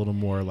Pro is a little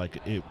more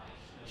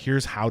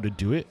here's how to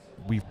do it.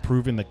 We've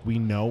proven we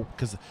know,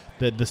 because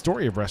the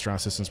story of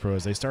Restaurant Systems Pro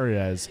is they started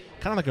as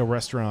kind of like a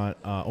restaurant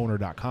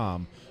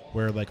owner.com,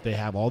 where they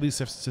have all these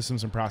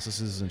systems and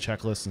processes and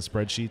checklists and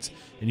spreadsheets,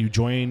 and you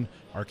join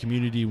our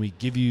community. We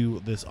give you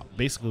this,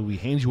 basically we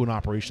hand you an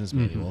operations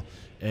manual,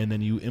 and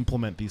then you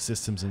implement these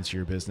systems into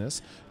your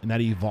business. And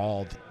that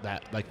evolved,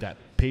 that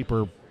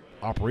paper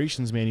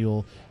operations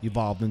manual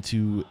evolved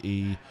into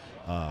a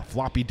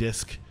floppy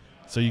disk,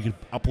 so you could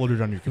upload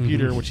it on your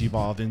computer, which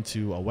evolved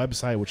into a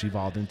website, which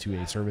evolved into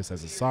a service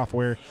as a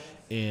software.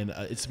 And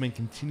it's been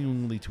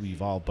continually to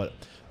evolve. But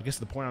I guess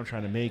the point I'm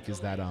trying to make is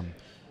that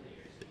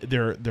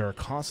they're a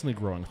constantly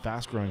growing,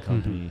 fast-growing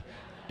company,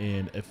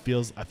 and I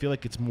feel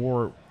like it's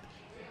more.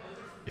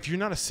 If you're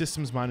not a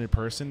systems-minded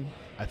person,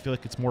 I feel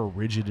like it's more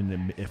rigid,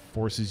 and it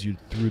forces you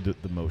through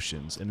the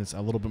motions, and it's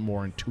a little bit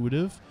more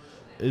intuitive.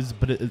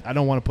 I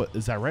don't want to put.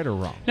 Is that right or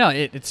wrong? No,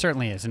 it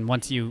certainly is. And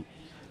once you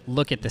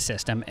look at the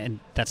system, and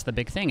that's the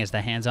big thing, is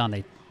the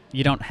hands-on.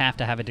 You don't have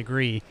to have a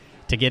degree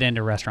to get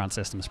into Restaurant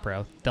Systems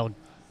Pro. They'll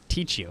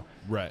teach you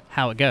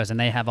how it goes, and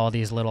they have all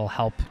these little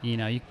help.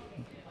 You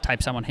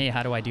type someone, hey,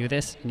 how do I do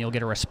this? And you'll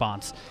get a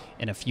response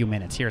in a few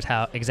minutes. Here's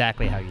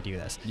exactly how you do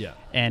this. Yeah.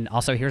 And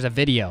also here's a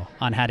video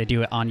on how to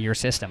do it on your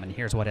system, and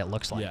here's what it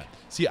looks like. Yeah.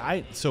 See,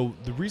 so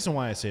the reason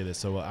why I say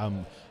this,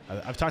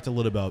 I've talked a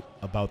little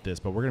about this,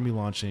 but we're going to be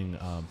launching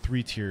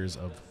 3 tiers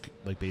of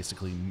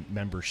basically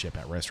membership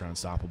at Restaurant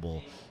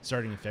Unstoppable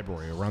starting in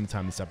February, around the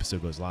time this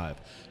episode goes live.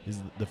 Is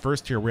the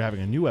first tier, we're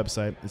having a new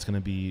website. It's going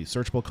to be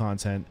searchable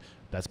content.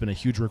 That's been a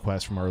huge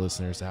request from our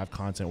listeners, to have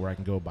content where I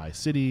can go by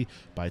city,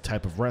 by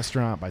type of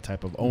restaurant, by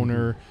type of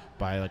owner,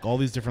 by all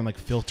these different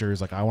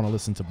filters. I want to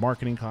listen to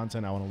marketing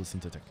content. I want to listen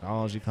to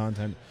technology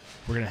content.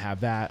 We're going to have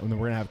that. And then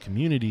we're going to have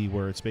community,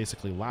 where it's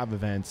basically live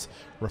events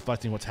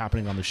reflecting what's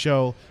happening on the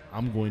show.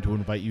 I'm going to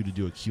invite you to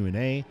do a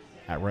Q&A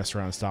at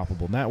Restaurant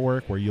Unstoppable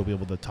Network, where you'll be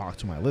able to talk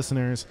to my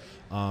listeners.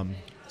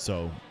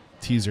 So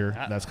teaser,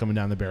 that's coming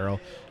down the barrel.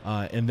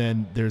 And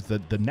then there's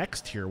the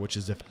next tier, which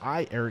is if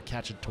I, Eric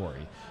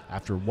Cacciatore,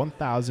 after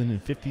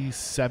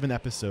 1,057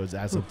 episodes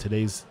as of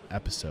today's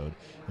episode,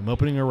 I'm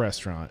opening a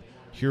restaurant,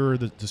 here are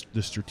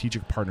the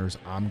strategic partners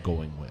I'm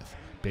going with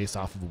based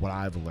off of what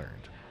I've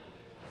learned.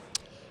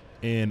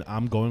 And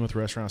I'm going with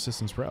Restaurant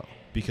Systems Pro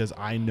because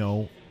I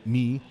know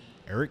me,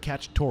 Eric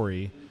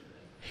Cacciatore,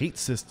 hate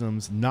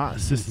systems, not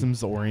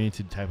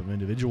systems-oriented type of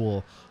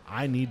individual.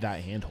 I need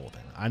that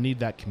hand-holding. I need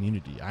that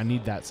community. I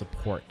need that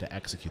support to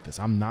execute this.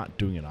 I'm not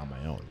doing it on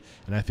my own.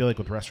 And I feel like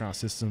with Restaurant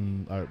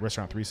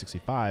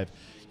 365,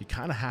 you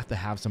kind of have to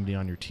have somebody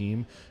on your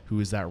team who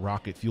is that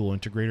rocket fuel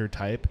integrator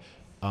type,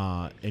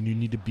 and you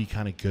need to be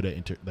kind of good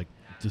at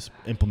just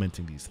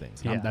implementing these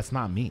things. Yeah. That's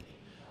not me.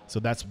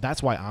 So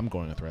that's why I'm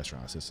going with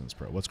Restaurant Systems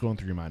Pro. What's going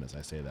through your mind as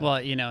I say that? Well,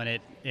 and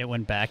it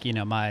went back.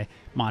 My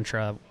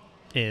mantra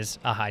is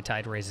a high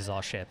tide raises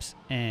all ships,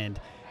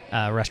 and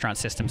Restaurant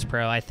Systems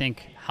Pro, I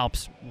think,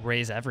 helps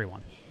raise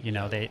everyone.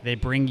 They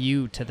bring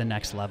you to the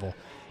next level.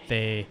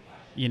 They,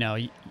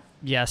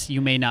 yes,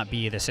 you may not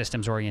be the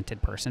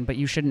systems-oriented person, but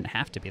you shouldn't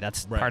have to be.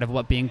 That's Right. part of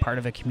what being part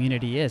of a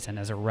community is. And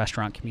as a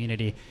restaurant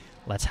community,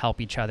 let's help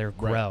each other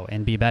grow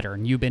and be better.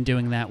 And you've been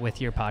doing that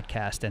with your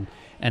podcast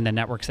and the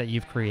networks that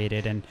you've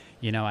created. And,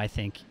 you know, I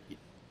think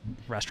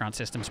Restaurant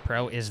Systems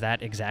Pro is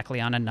that exactly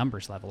on a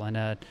numbers level and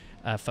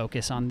a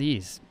focus on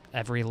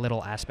every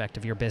little aspect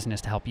of your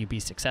business to help you be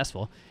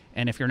successful.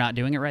 And if you're not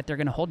doing it right, they're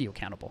going to hold you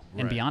accountable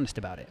and be honest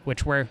about it.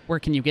 Which where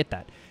can you get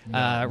that?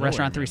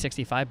 Restaurant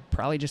 365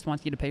 probably just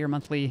wants you to pay your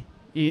monthly,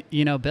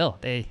 bill.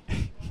 They,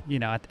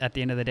 at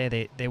the end of the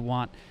day, they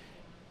want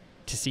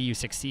to see you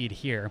succeed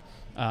here.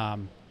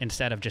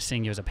 Instead of just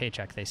seeing you as a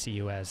paycheck, they see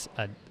you as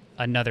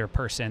another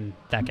person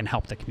that can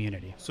help the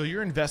community. So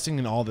you're investing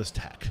in all this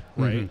tech,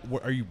 right?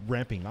 Are you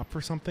ramping up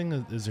for something?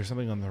 Is there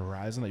something on the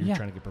horizon that you're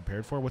trying to get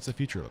prepared for? What's the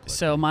future look like?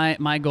 So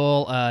my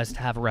goal is to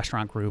have a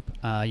restaurant group,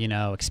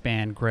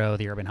 expand, grow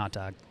the Urban Hot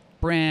Dog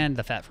brand,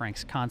 the Fat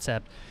Frank's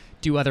concept,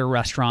 do other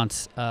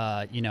restaurants,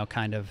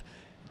 kind of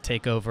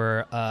take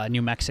over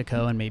New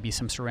Mexico and maybe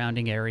some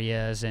surrounding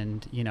areas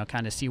and,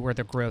 kind of see where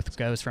the growth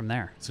goes from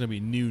there. It's going to be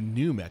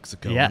New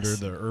Mexico under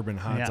the Urban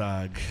Hot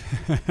Dog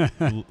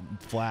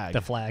flag.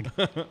 The flag.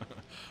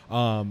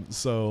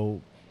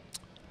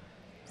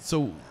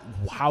 So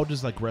how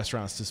does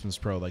Restaurant Systems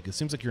Pro, it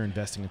seems like you're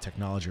investing in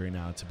technology right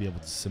now to be able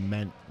to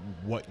cement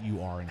what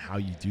you are and how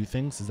you do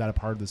things. Is that a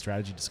part of the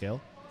strategy to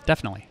scale?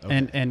 Definitely.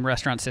 Okay. And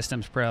Restaurant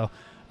Systems Pro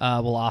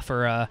will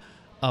offer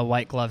a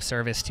white glove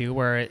service too,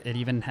 where it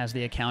even has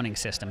the accounting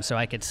system. So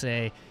I could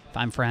say, if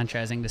I'm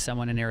franchising to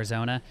someone in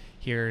Arizona,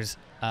 here's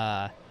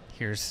the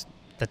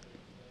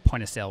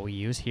point of sale we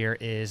use. Here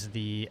is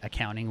the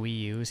accounting we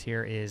use.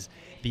 Here is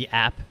the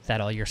app that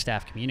all your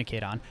staff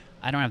communicate on.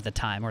 I don't have the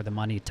time or the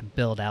money to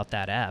build out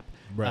that app.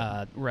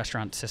 Right.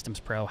 Restaurant Systems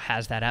Pro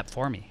has that app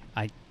for me.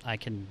 I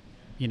can,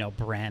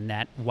 brand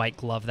that, white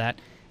glove that.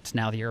 It's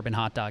now the Urban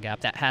Hot Dog app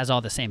that has all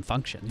the same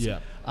functions. Yeah.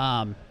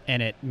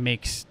 And it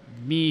makes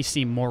me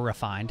seem more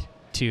refined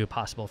to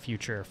possible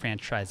future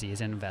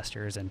franchisees and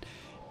investors and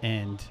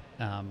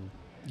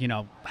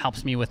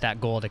helps me with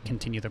that goal to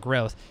continue the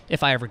growth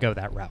if I ever go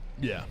that route.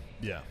 Yeah,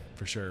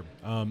 for sure.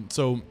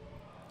 So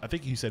I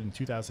think you said in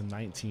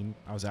 2019,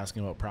 I was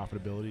asking about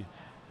profitability.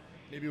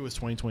 Maybe it was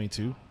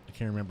 2022. I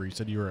can't remember. You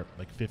said you were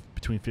at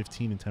between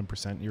 15 and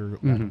 10%. You were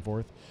back and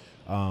forth.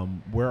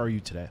 Where are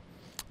you today?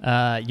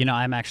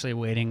 I'm actually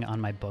waiting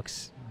on my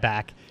books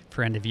back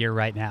for end of year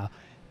right now,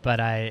 but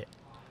I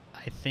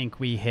think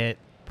we hit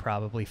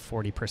probably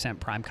 40%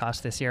 prime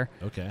cost this year.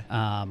 Okay.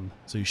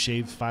 So you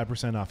shaved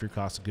 5% off your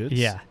cost of goods?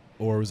 Yeah.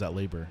 Or was that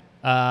labor?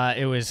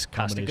 It was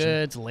cost of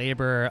goods,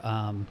 labor.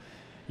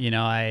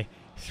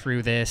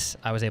 Through this,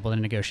 I was able to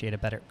negotiate a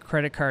better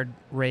credit card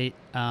rate.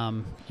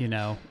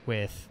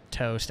 With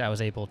Toast, I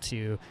was able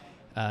to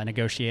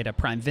negotiate a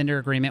prime vendor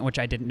agreement, which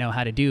I didn't know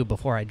how to do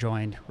before I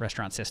joined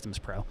Restaurant Systems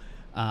Pro.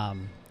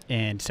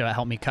 And so it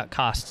helped me cut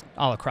costs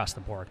all across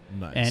the board.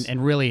 Nice.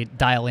 and really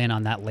dial in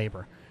on that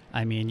labor.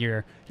 I mean,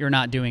 you're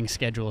not doing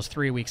schedules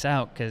 3 weeks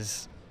out,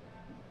 because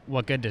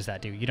what good does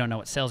that do? You don't know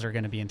what sales are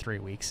going to be in 3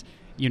 weeks.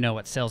 You know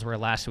what sales were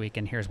last week,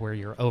 and here's where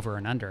you're over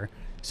and under.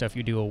 So if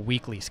you do a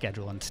weekly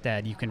schedule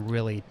instead, you can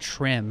really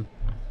trim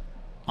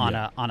on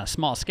a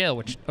small scale,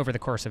 which over the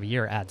course of a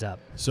year adds up.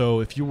 So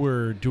if you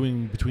were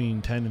doing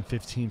between 10 and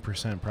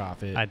 15%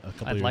 profit a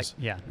couple years,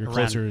 you're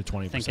closer to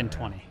 20%. Thinking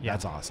 20. Yeah.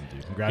 That's awesome,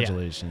 dude.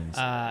 Congratulations.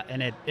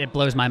 And it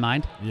blows my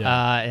mind.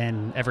 Yeah.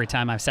 And every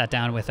time I've sat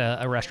down with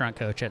a restaurant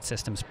coach at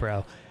Systems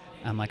Pro,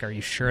 I'm like, "Are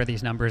you sure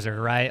these numbers are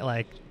right?"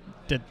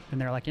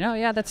 And they're like,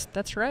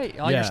 that's right.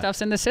 All your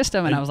stuff's in the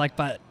system. And I was like,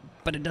 but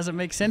it doesn't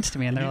make sense to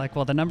me. And they're like,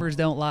 well, the numbers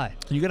don't lie.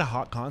 You got a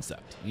hot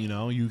concept,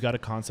 you got a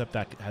concept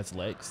that has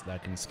legs,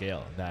 that can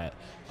scale, that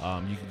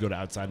you can go to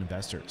outside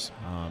investors.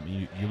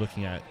 You're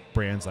looking at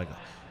brands like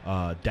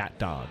Dat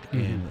Dog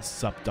and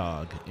Sup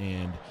Dog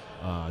and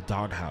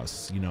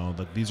Doghouse.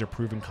 These are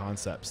proven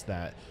concepts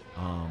that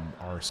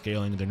are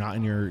scaling. They're not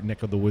in your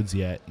neck of the woods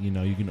yet. You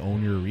can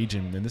own your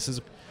region. And this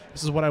is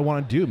what I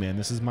want to do, man.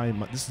 This is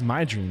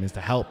my dream, is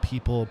to help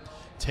people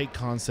take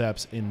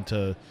concepts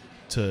into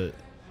to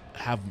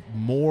have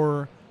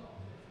more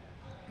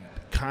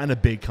kind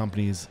of big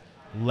companies,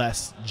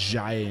 less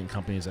giant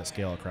companies that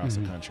scale across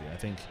the country. I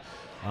think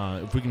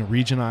if we can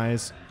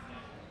regionalize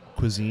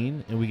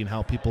cuisine and we can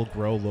help people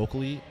grow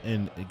locally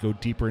and go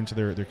deeper into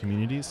their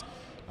communities,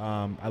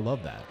 I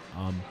love that.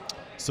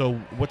 So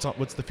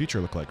what's the future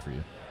look like for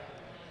you?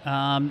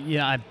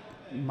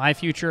 My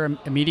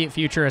immediate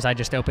future is I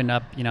just opened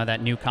up,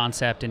 that new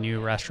concept, a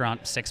new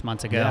restaurant 6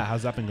 months ago. Yeah,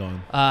 how's that been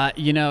going?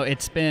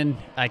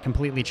 I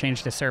completely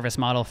changed the service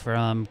model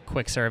from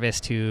quick service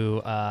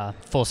to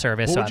full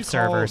service. What would you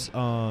servers.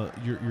 call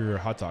your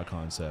hot dog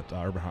concept,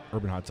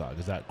 Urban Hot Dog?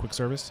 Is that quick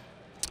service?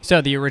 So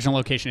the original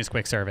location is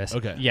quick service.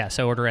 Okay. Yeah,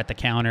 so order at the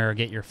counter,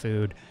 get your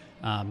food.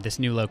 This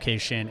new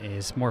location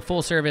is more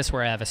full service,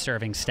 where I have a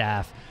serving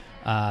staff,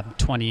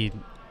 20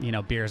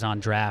 beers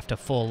on draft, a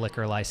full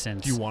liquor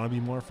license. Do you want to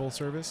be more full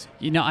service?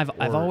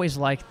 I've always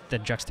liked the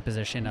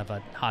juxtaposition of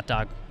a hot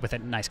dog with a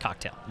nice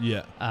cocktail.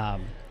 Yeah.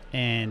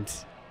 And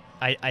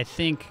I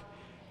think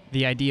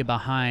the idea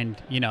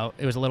behind,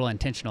 it was a little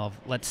intentional of,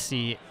 let's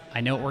see,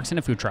 I know it works in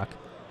a food truck.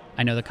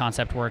 I know the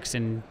concept works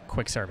in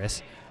quick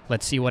service.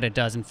 Let's see what it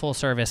does in full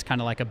service,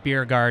 kind of like a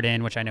beer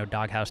garden, which I know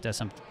Doghouse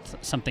does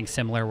something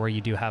similar where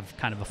you do have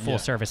kind of a full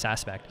service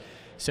aspect.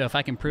 So if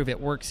I can prove it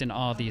works in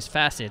all these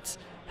facets,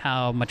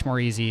 how much more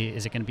easy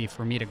is it going to be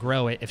for me to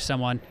grow it if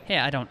someone, hey,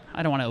 I don't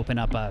want to open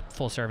up a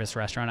full service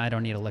restaurant. I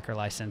don't need a liquer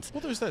license.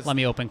 Well, there's that. Let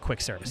me open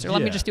quick service, or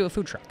let me just do a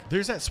food truck.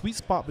 There's that sweet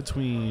spot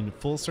between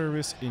full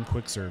service and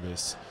quick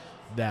service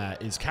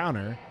that is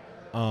counter,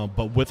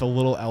 but with a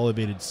little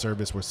elevated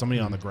service where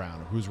somebody on the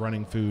ground who's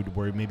running food,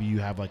 where maybe you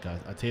have like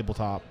a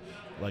tabletop,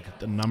 like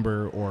a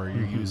number, or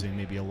you're using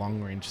maybe a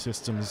long range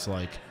systems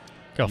like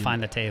go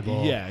find the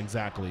table. Yeah,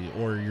 exactly.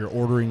 Or you're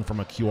ordering from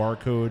a QR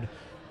code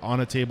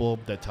on a table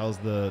that tells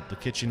the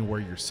kitchen where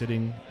you're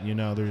sitting.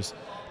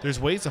 There's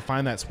ways to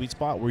find that sweet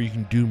spot where you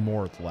can do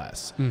more with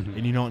less,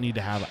 and you don't need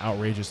to have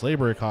outrageous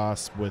labor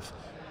costs with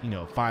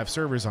 5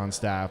 servers on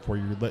staff where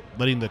you're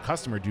letting the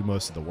customer do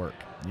most of the work.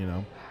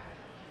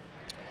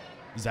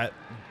 Is that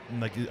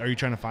like, are you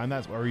trying to find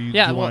that, or you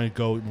want to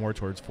go more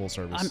towards full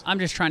service? I'm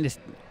just trying to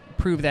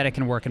prove that it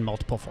can work in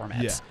multiple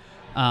formats.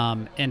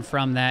 And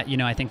from that,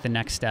 I think the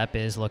next step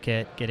is look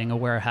at getting a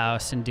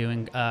warehouse and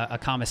doing a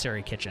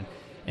commissary kitchen,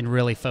 and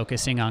really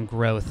focusing on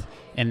growth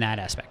in that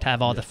aspect.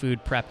 Have all the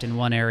food prepped in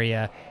one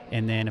area,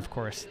 and then, of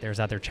course, there's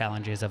other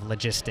challenges of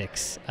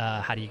logistics.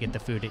 How do you get the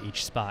food to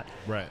each spot?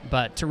 Right.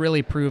 But to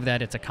really prove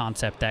that it's a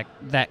concept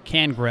that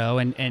can grow,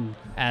 and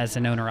as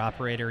an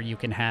owner-operator, you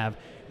can have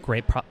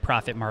great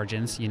profit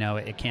margins.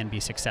 It can be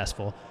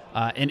successful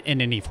in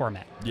any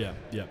format. Yeah.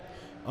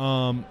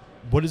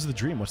 What is the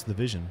dream? What's the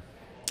vision?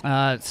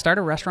 Start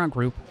a restaurant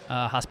group,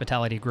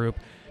 hospitality group,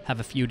 have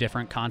a few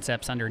different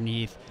concepts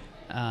underneath.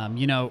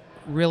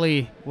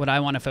 Really what I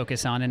want to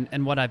focus on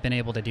and what I've been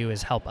able to do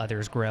is help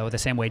others grow the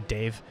same way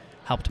Dave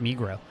helped me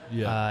grow.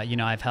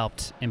 I've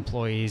helped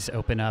employees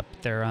open up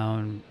their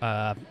own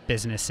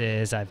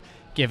businesses. I've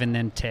given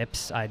them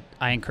tips. I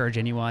encourage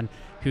anyone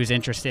who's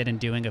interested in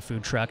doing a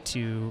food truck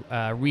to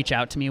reach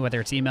out to me, whether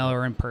it's email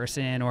or in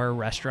person or a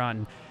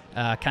restaurant,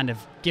 and kind of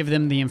give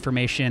them the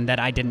information that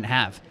I didn't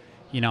have.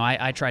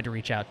 I tried to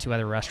reach out to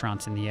other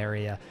restaurants in the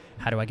area.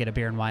 How do I get a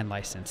beer and wine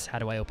license? How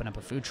do I open up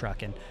a food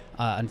truck? And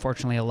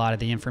unfortunately, a lot of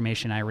the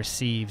information I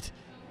received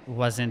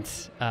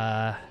wasn't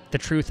the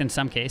truth in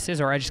some cases,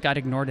 or I just got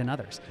ignored in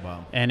others.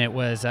 Wow. And it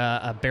was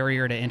a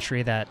barrier to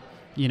entry that,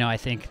 I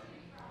think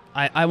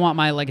I want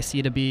my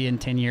legacy to be in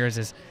 10 years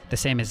is the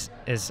same as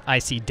I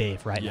see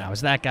Dave right now.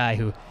 As that guy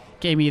who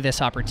gave me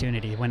this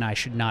opportunity when I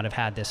should not have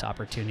had this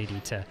opportunity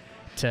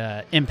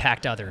to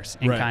impact others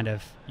and kind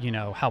of,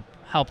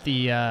 help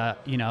the,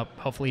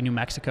 hopefully New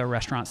Mexico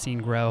restaurant scene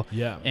grow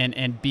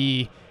and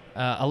be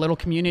a little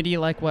community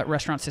like what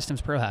Restaurant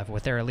Systems Pro have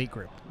with their elite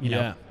group.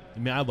 I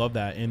mean, I love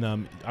that. And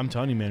I'm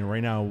telling you, man,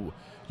 right now,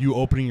 you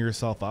opening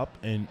yourself up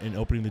and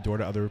opening the door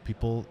to other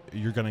people,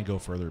 you're going to go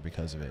further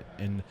because of it.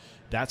 And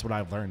that's what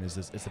I've learned is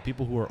it's the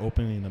people who are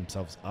opening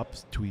themselves up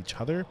to each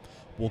other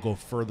will go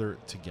further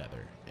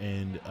together.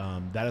 And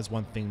that is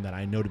one thing that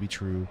I know to be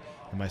true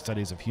in my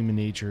studies of human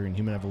nature and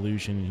human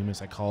evolution and human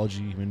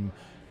psychology, human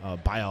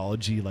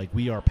biology. Like,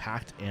 we are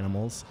packed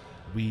animals.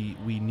 We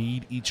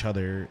need each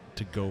other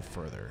to go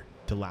further,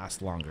 to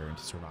last longer, and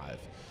to survive.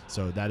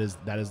 So that is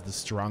the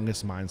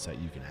strongest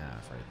mindset you can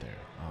have right there.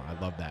 I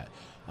love that.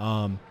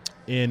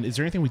 And is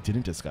there anything we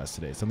didn't discuss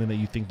today? Something that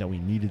you think that we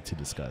needed to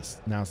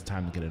discuss? Now's the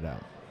time to get it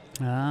out.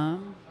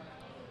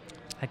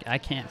 I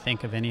can't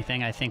think of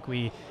anything. I think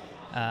we,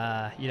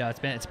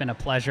 it's been a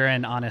pleasure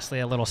and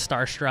honestly a little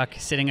starstruck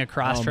sitting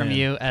across from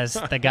you as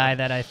the guy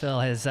that I feel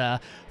has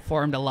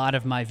formed a lot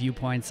of my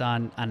viewpoints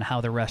on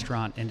how the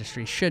restaurant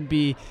industry should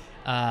be.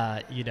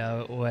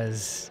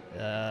 It's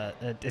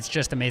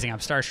just amazing. I'm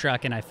starstruck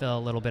and I feel a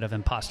little bit of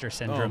imposter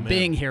syndrome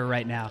being here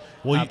right now.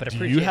 Well, but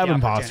you have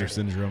imposter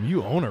syndrome.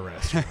 You own a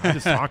restaurant. I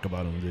just talk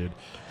about them, dude.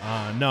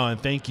 No,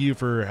 and thank you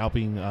for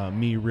helping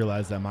me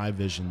realize that my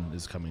vision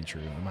is coming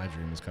true and my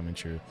dream is coming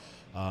true.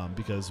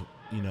 Because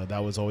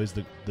that was always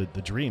the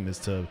dream, is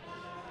to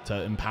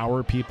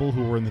empower people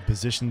who were in the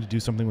position to do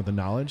something with the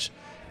knowledge.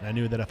 And I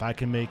knew that if I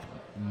can make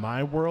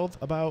my world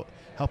about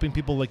helping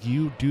people like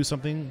you do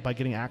something by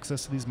getting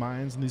access to these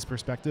minds and these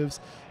perspectives,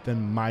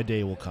 then my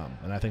day will come.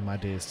 And I think my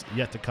day is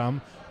yet to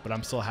come, but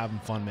I'm still having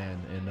fun,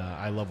 man. And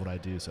I love what I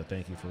do. So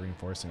thank you for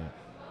reinforcing it.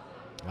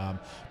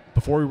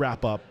 Before we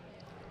wrap up,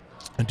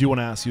 I do want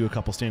to ask you a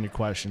couple standard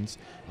questions.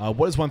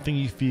 What is one thing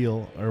you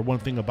feel, or one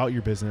thing about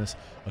your business,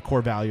 a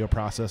core value, a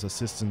process, a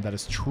system that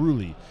is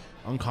truly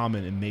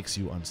uncommon and makes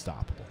you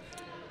unstoppable?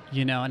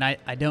 And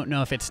I don't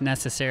know if it's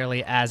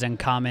necessarily as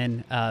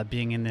uncommon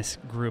being in this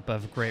group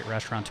of great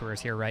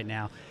restaurateurs here right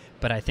now,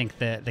 but I think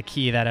the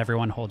key that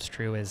everyone holds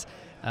true is,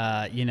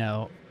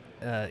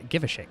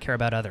 give a shit, care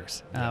about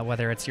others,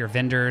 whether it's your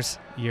vendors,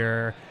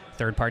 your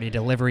third-party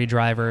delivery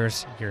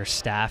drivers, your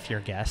staff,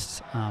 your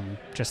guests.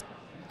 Just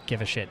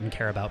give a shit and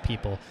care about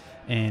people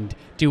and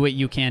do what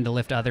you can to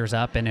lift others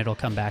up, and it'll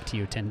come back to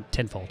you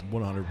tenfold.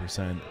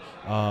 100%.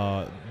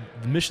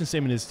 The mission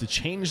statement is to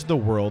change the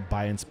world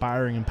by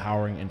inspiring,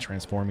 empowering, and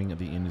transforming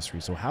the industry.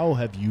 So how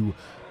have you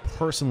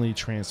personally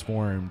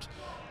transformed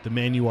the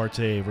man you are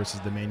today versus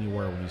the man you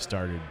were when you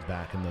started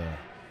back in the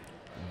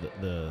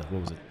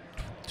what was it,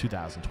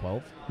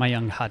 2012? My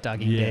young hot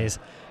dogging days.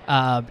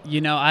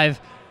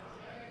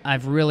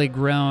 I've really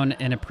grown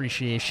an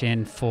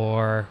appreciation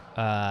for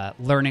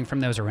learning from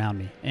those around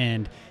me,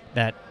 and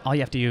that all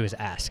you have to do is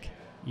ask.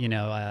 When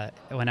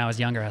I was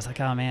younger, I was like,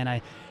 oh man,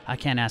 I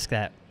can't ask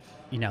that,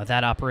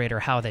 that operator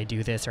how they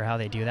do this or how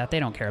they do that. They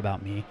don't care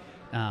about me.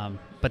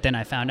 But then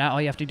I found out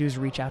all you have to do is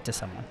reach out to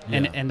someone.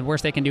 Yeah. And the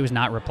worst they can do is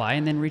not reply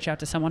and then reach out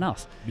to someone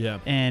else. Yeah.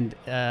 And,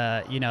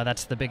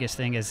 that's the biggest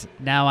thing is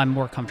now I'm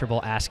more comfortable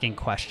asking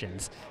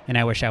questions. And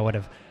I wish I would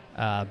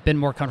have been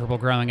more comfortable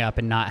growing up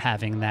and not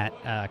having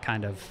that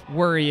kind of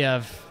worry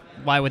of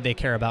why would they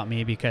care about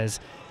me?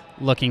 Because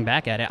looking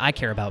back at it, I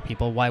care about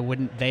people. Why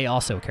wouldn't they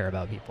also care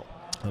about people?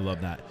 I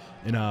love that.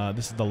 And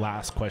this is the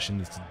last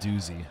question. It's a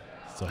doozy.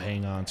 So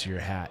hang on to your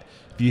hat.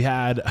 If you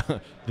had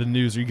the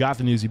news, or you got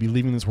the news, you'd be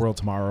leaving this world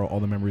tomorrow. All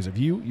the memories of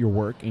you, your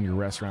work, and your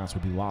restaurants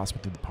would be lost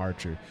with the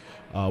departure,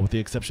 with the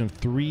exception of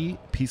 3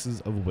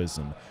 pieces of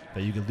wisdom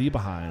that you could leave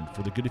behind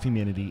for the good of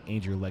humanity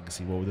and your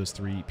legacy. What would those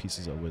 3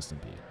 pieces of wisdom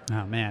be?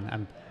 Oh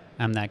man,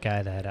 I'm that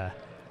guy that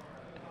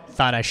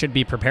thought I should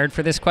be prepared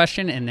for this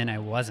question, and then I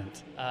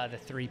wasn't. The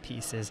 3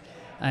 pieces.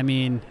 I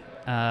mean,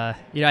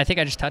 I think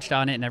I just touched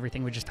on it and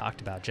everything we just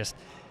talked about. Just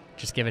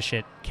give a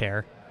shit,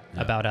 care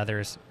about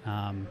others.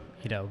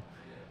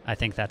 I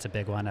think that's a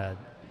big one.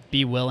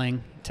 Be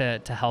willing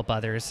to help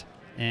others,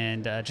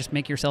 and just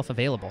make yourself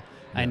available.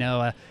 Yeah. I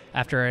know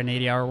after an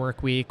 80-hour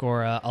work week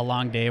or a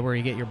long day where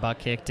you get your butt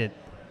kicked, it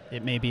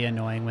may be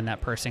annoying when that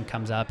person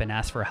comes up and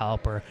asks for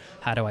help or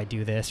how do I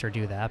do this or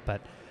do that.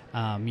 But,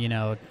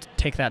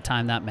 take that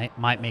time that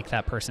might make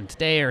that person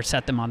today or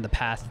set them on the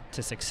path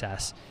to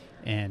success.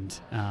 And,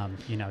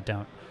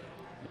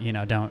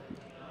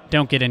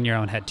 don't get in your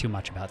own head too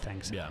much about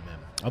things. Yeah, man.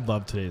 I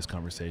love today's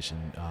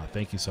conversation.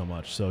 Thank you so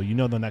much. So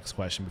the next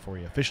question before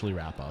we officially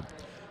wrap up.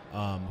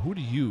 Who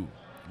do you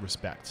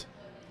respect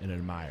and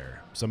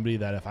admire? Somebody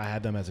that if I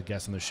had them as a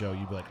guest on the show,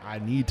 you'd be like, I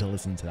need to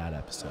listen to that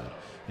episode.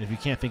 And if you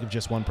can't think of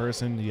just one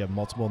person, you have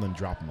multiple, then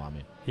drop them on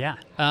me. Yeah.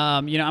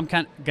 I'm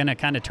going to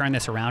kind of turn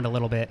this around a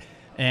little bit,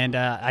 and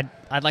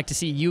I'd like to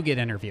see you get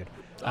interviewed.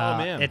 Oh,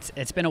 man.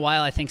 It's been a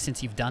while, I think,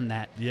 since you've done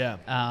that. Yeah.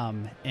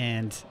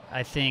 And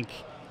I think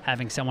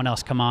having someone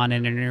else come on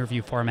in an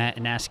interview format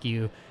and ask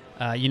you,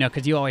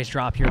 because you always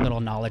drop your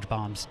little knowledge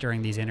bombs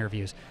during these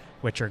interviews,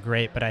 which are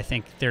great. But I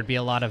think there'd be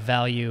a lot of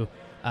value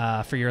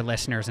for your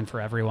listeners and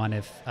for everyone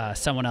if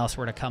someone else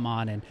were to come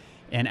on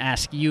and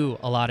ask you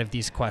a lot of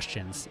these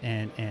questions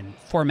and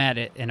format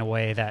it in a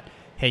way that,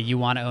 hey, you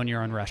want to own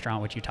your own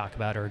restaurant, which you talk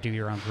about, or do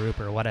your own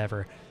group or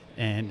whatever.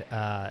 And,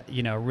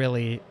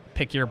 really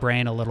pick your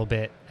brain a little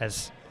bit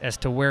as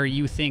to where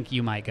you think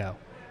you might go.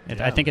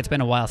 Yeah. I think it's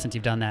been a while since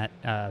you've done that,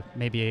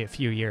 maybe a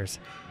few years.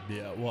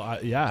 Yeah, well,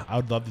 I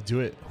would love to do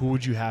it. Who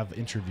would you have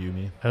interview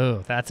me? Oh,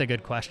 that's a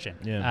good question.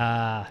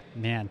 Yeah.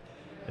 Man,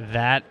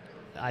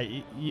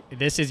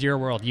 this is your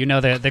world. You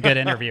know the good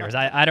interviewers.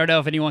 I don't know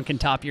if anyone can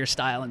top your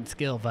style and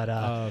skill, but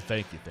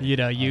thank you.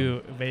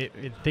 You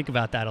think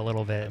about that a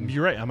little bit.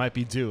 You're right. I might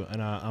be due,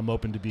 and I'm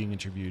open to being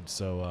interviewed.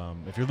 So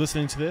if you're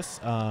listening to this,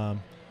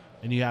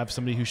 and you have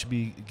somebody who should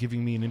be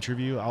giving me an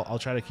interview, I'll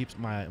try to keep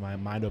my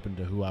mind open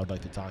to who I would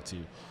like to talk to.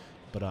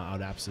 But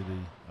I'd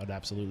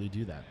absolutely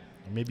do that.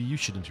 Or maybe you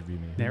should interview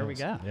me. There we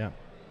go. Yeah.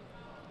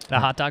 The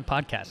Hot Dog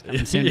Podcast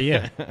coming soon to you.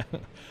 This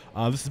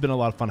has been a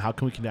lot of fun. How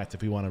can we connect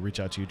if we want to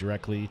reach out to you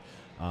directly?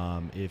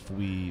 If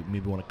we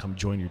maybe want to come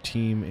join your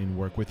team and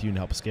work with you and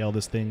help scale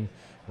this thing,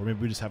 or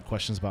maybe we just have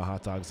questions about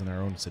hot dogs in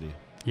our own city.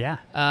 Yeah.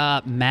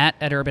 Matt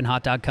at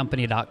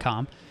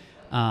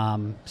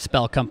urbanhotdogcompany.com.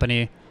 Spell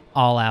company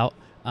all out.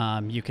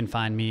 You can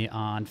find me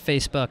on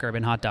Facebook,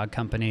 Urban Hot Dog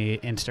Company,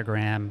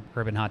 Instagram,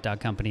 Urban Hot Dog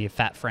Company,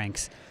 Fat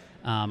Franks.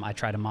 I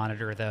try to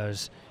monitor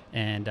those,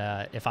 and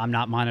if I'm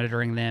not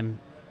monitoring them,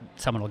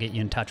 someone will get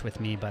you in touch with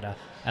me. But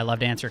I love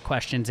to answer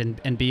questions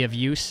and be of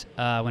use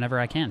whenever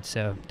I can,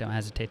 so don't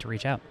hesitate to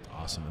reach out.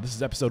 Awesome. This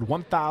is episode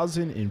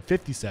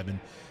 1057.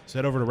 So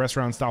head over to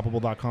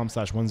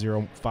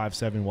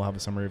restaurantunstoppable.com/1057. We'll have a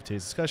summary of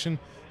today's discussion,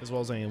 as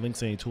well as any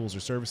links, any tools or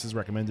services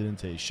recommended in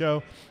today's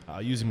show.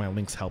 Using my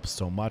links helps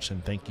so much,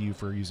 and thank you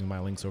for using my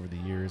links over the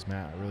years,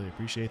 Matt. I really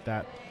appreciate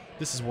that.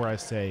 This is where I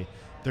say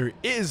there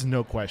is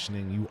no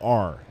questioning. You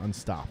are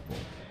unstoppable.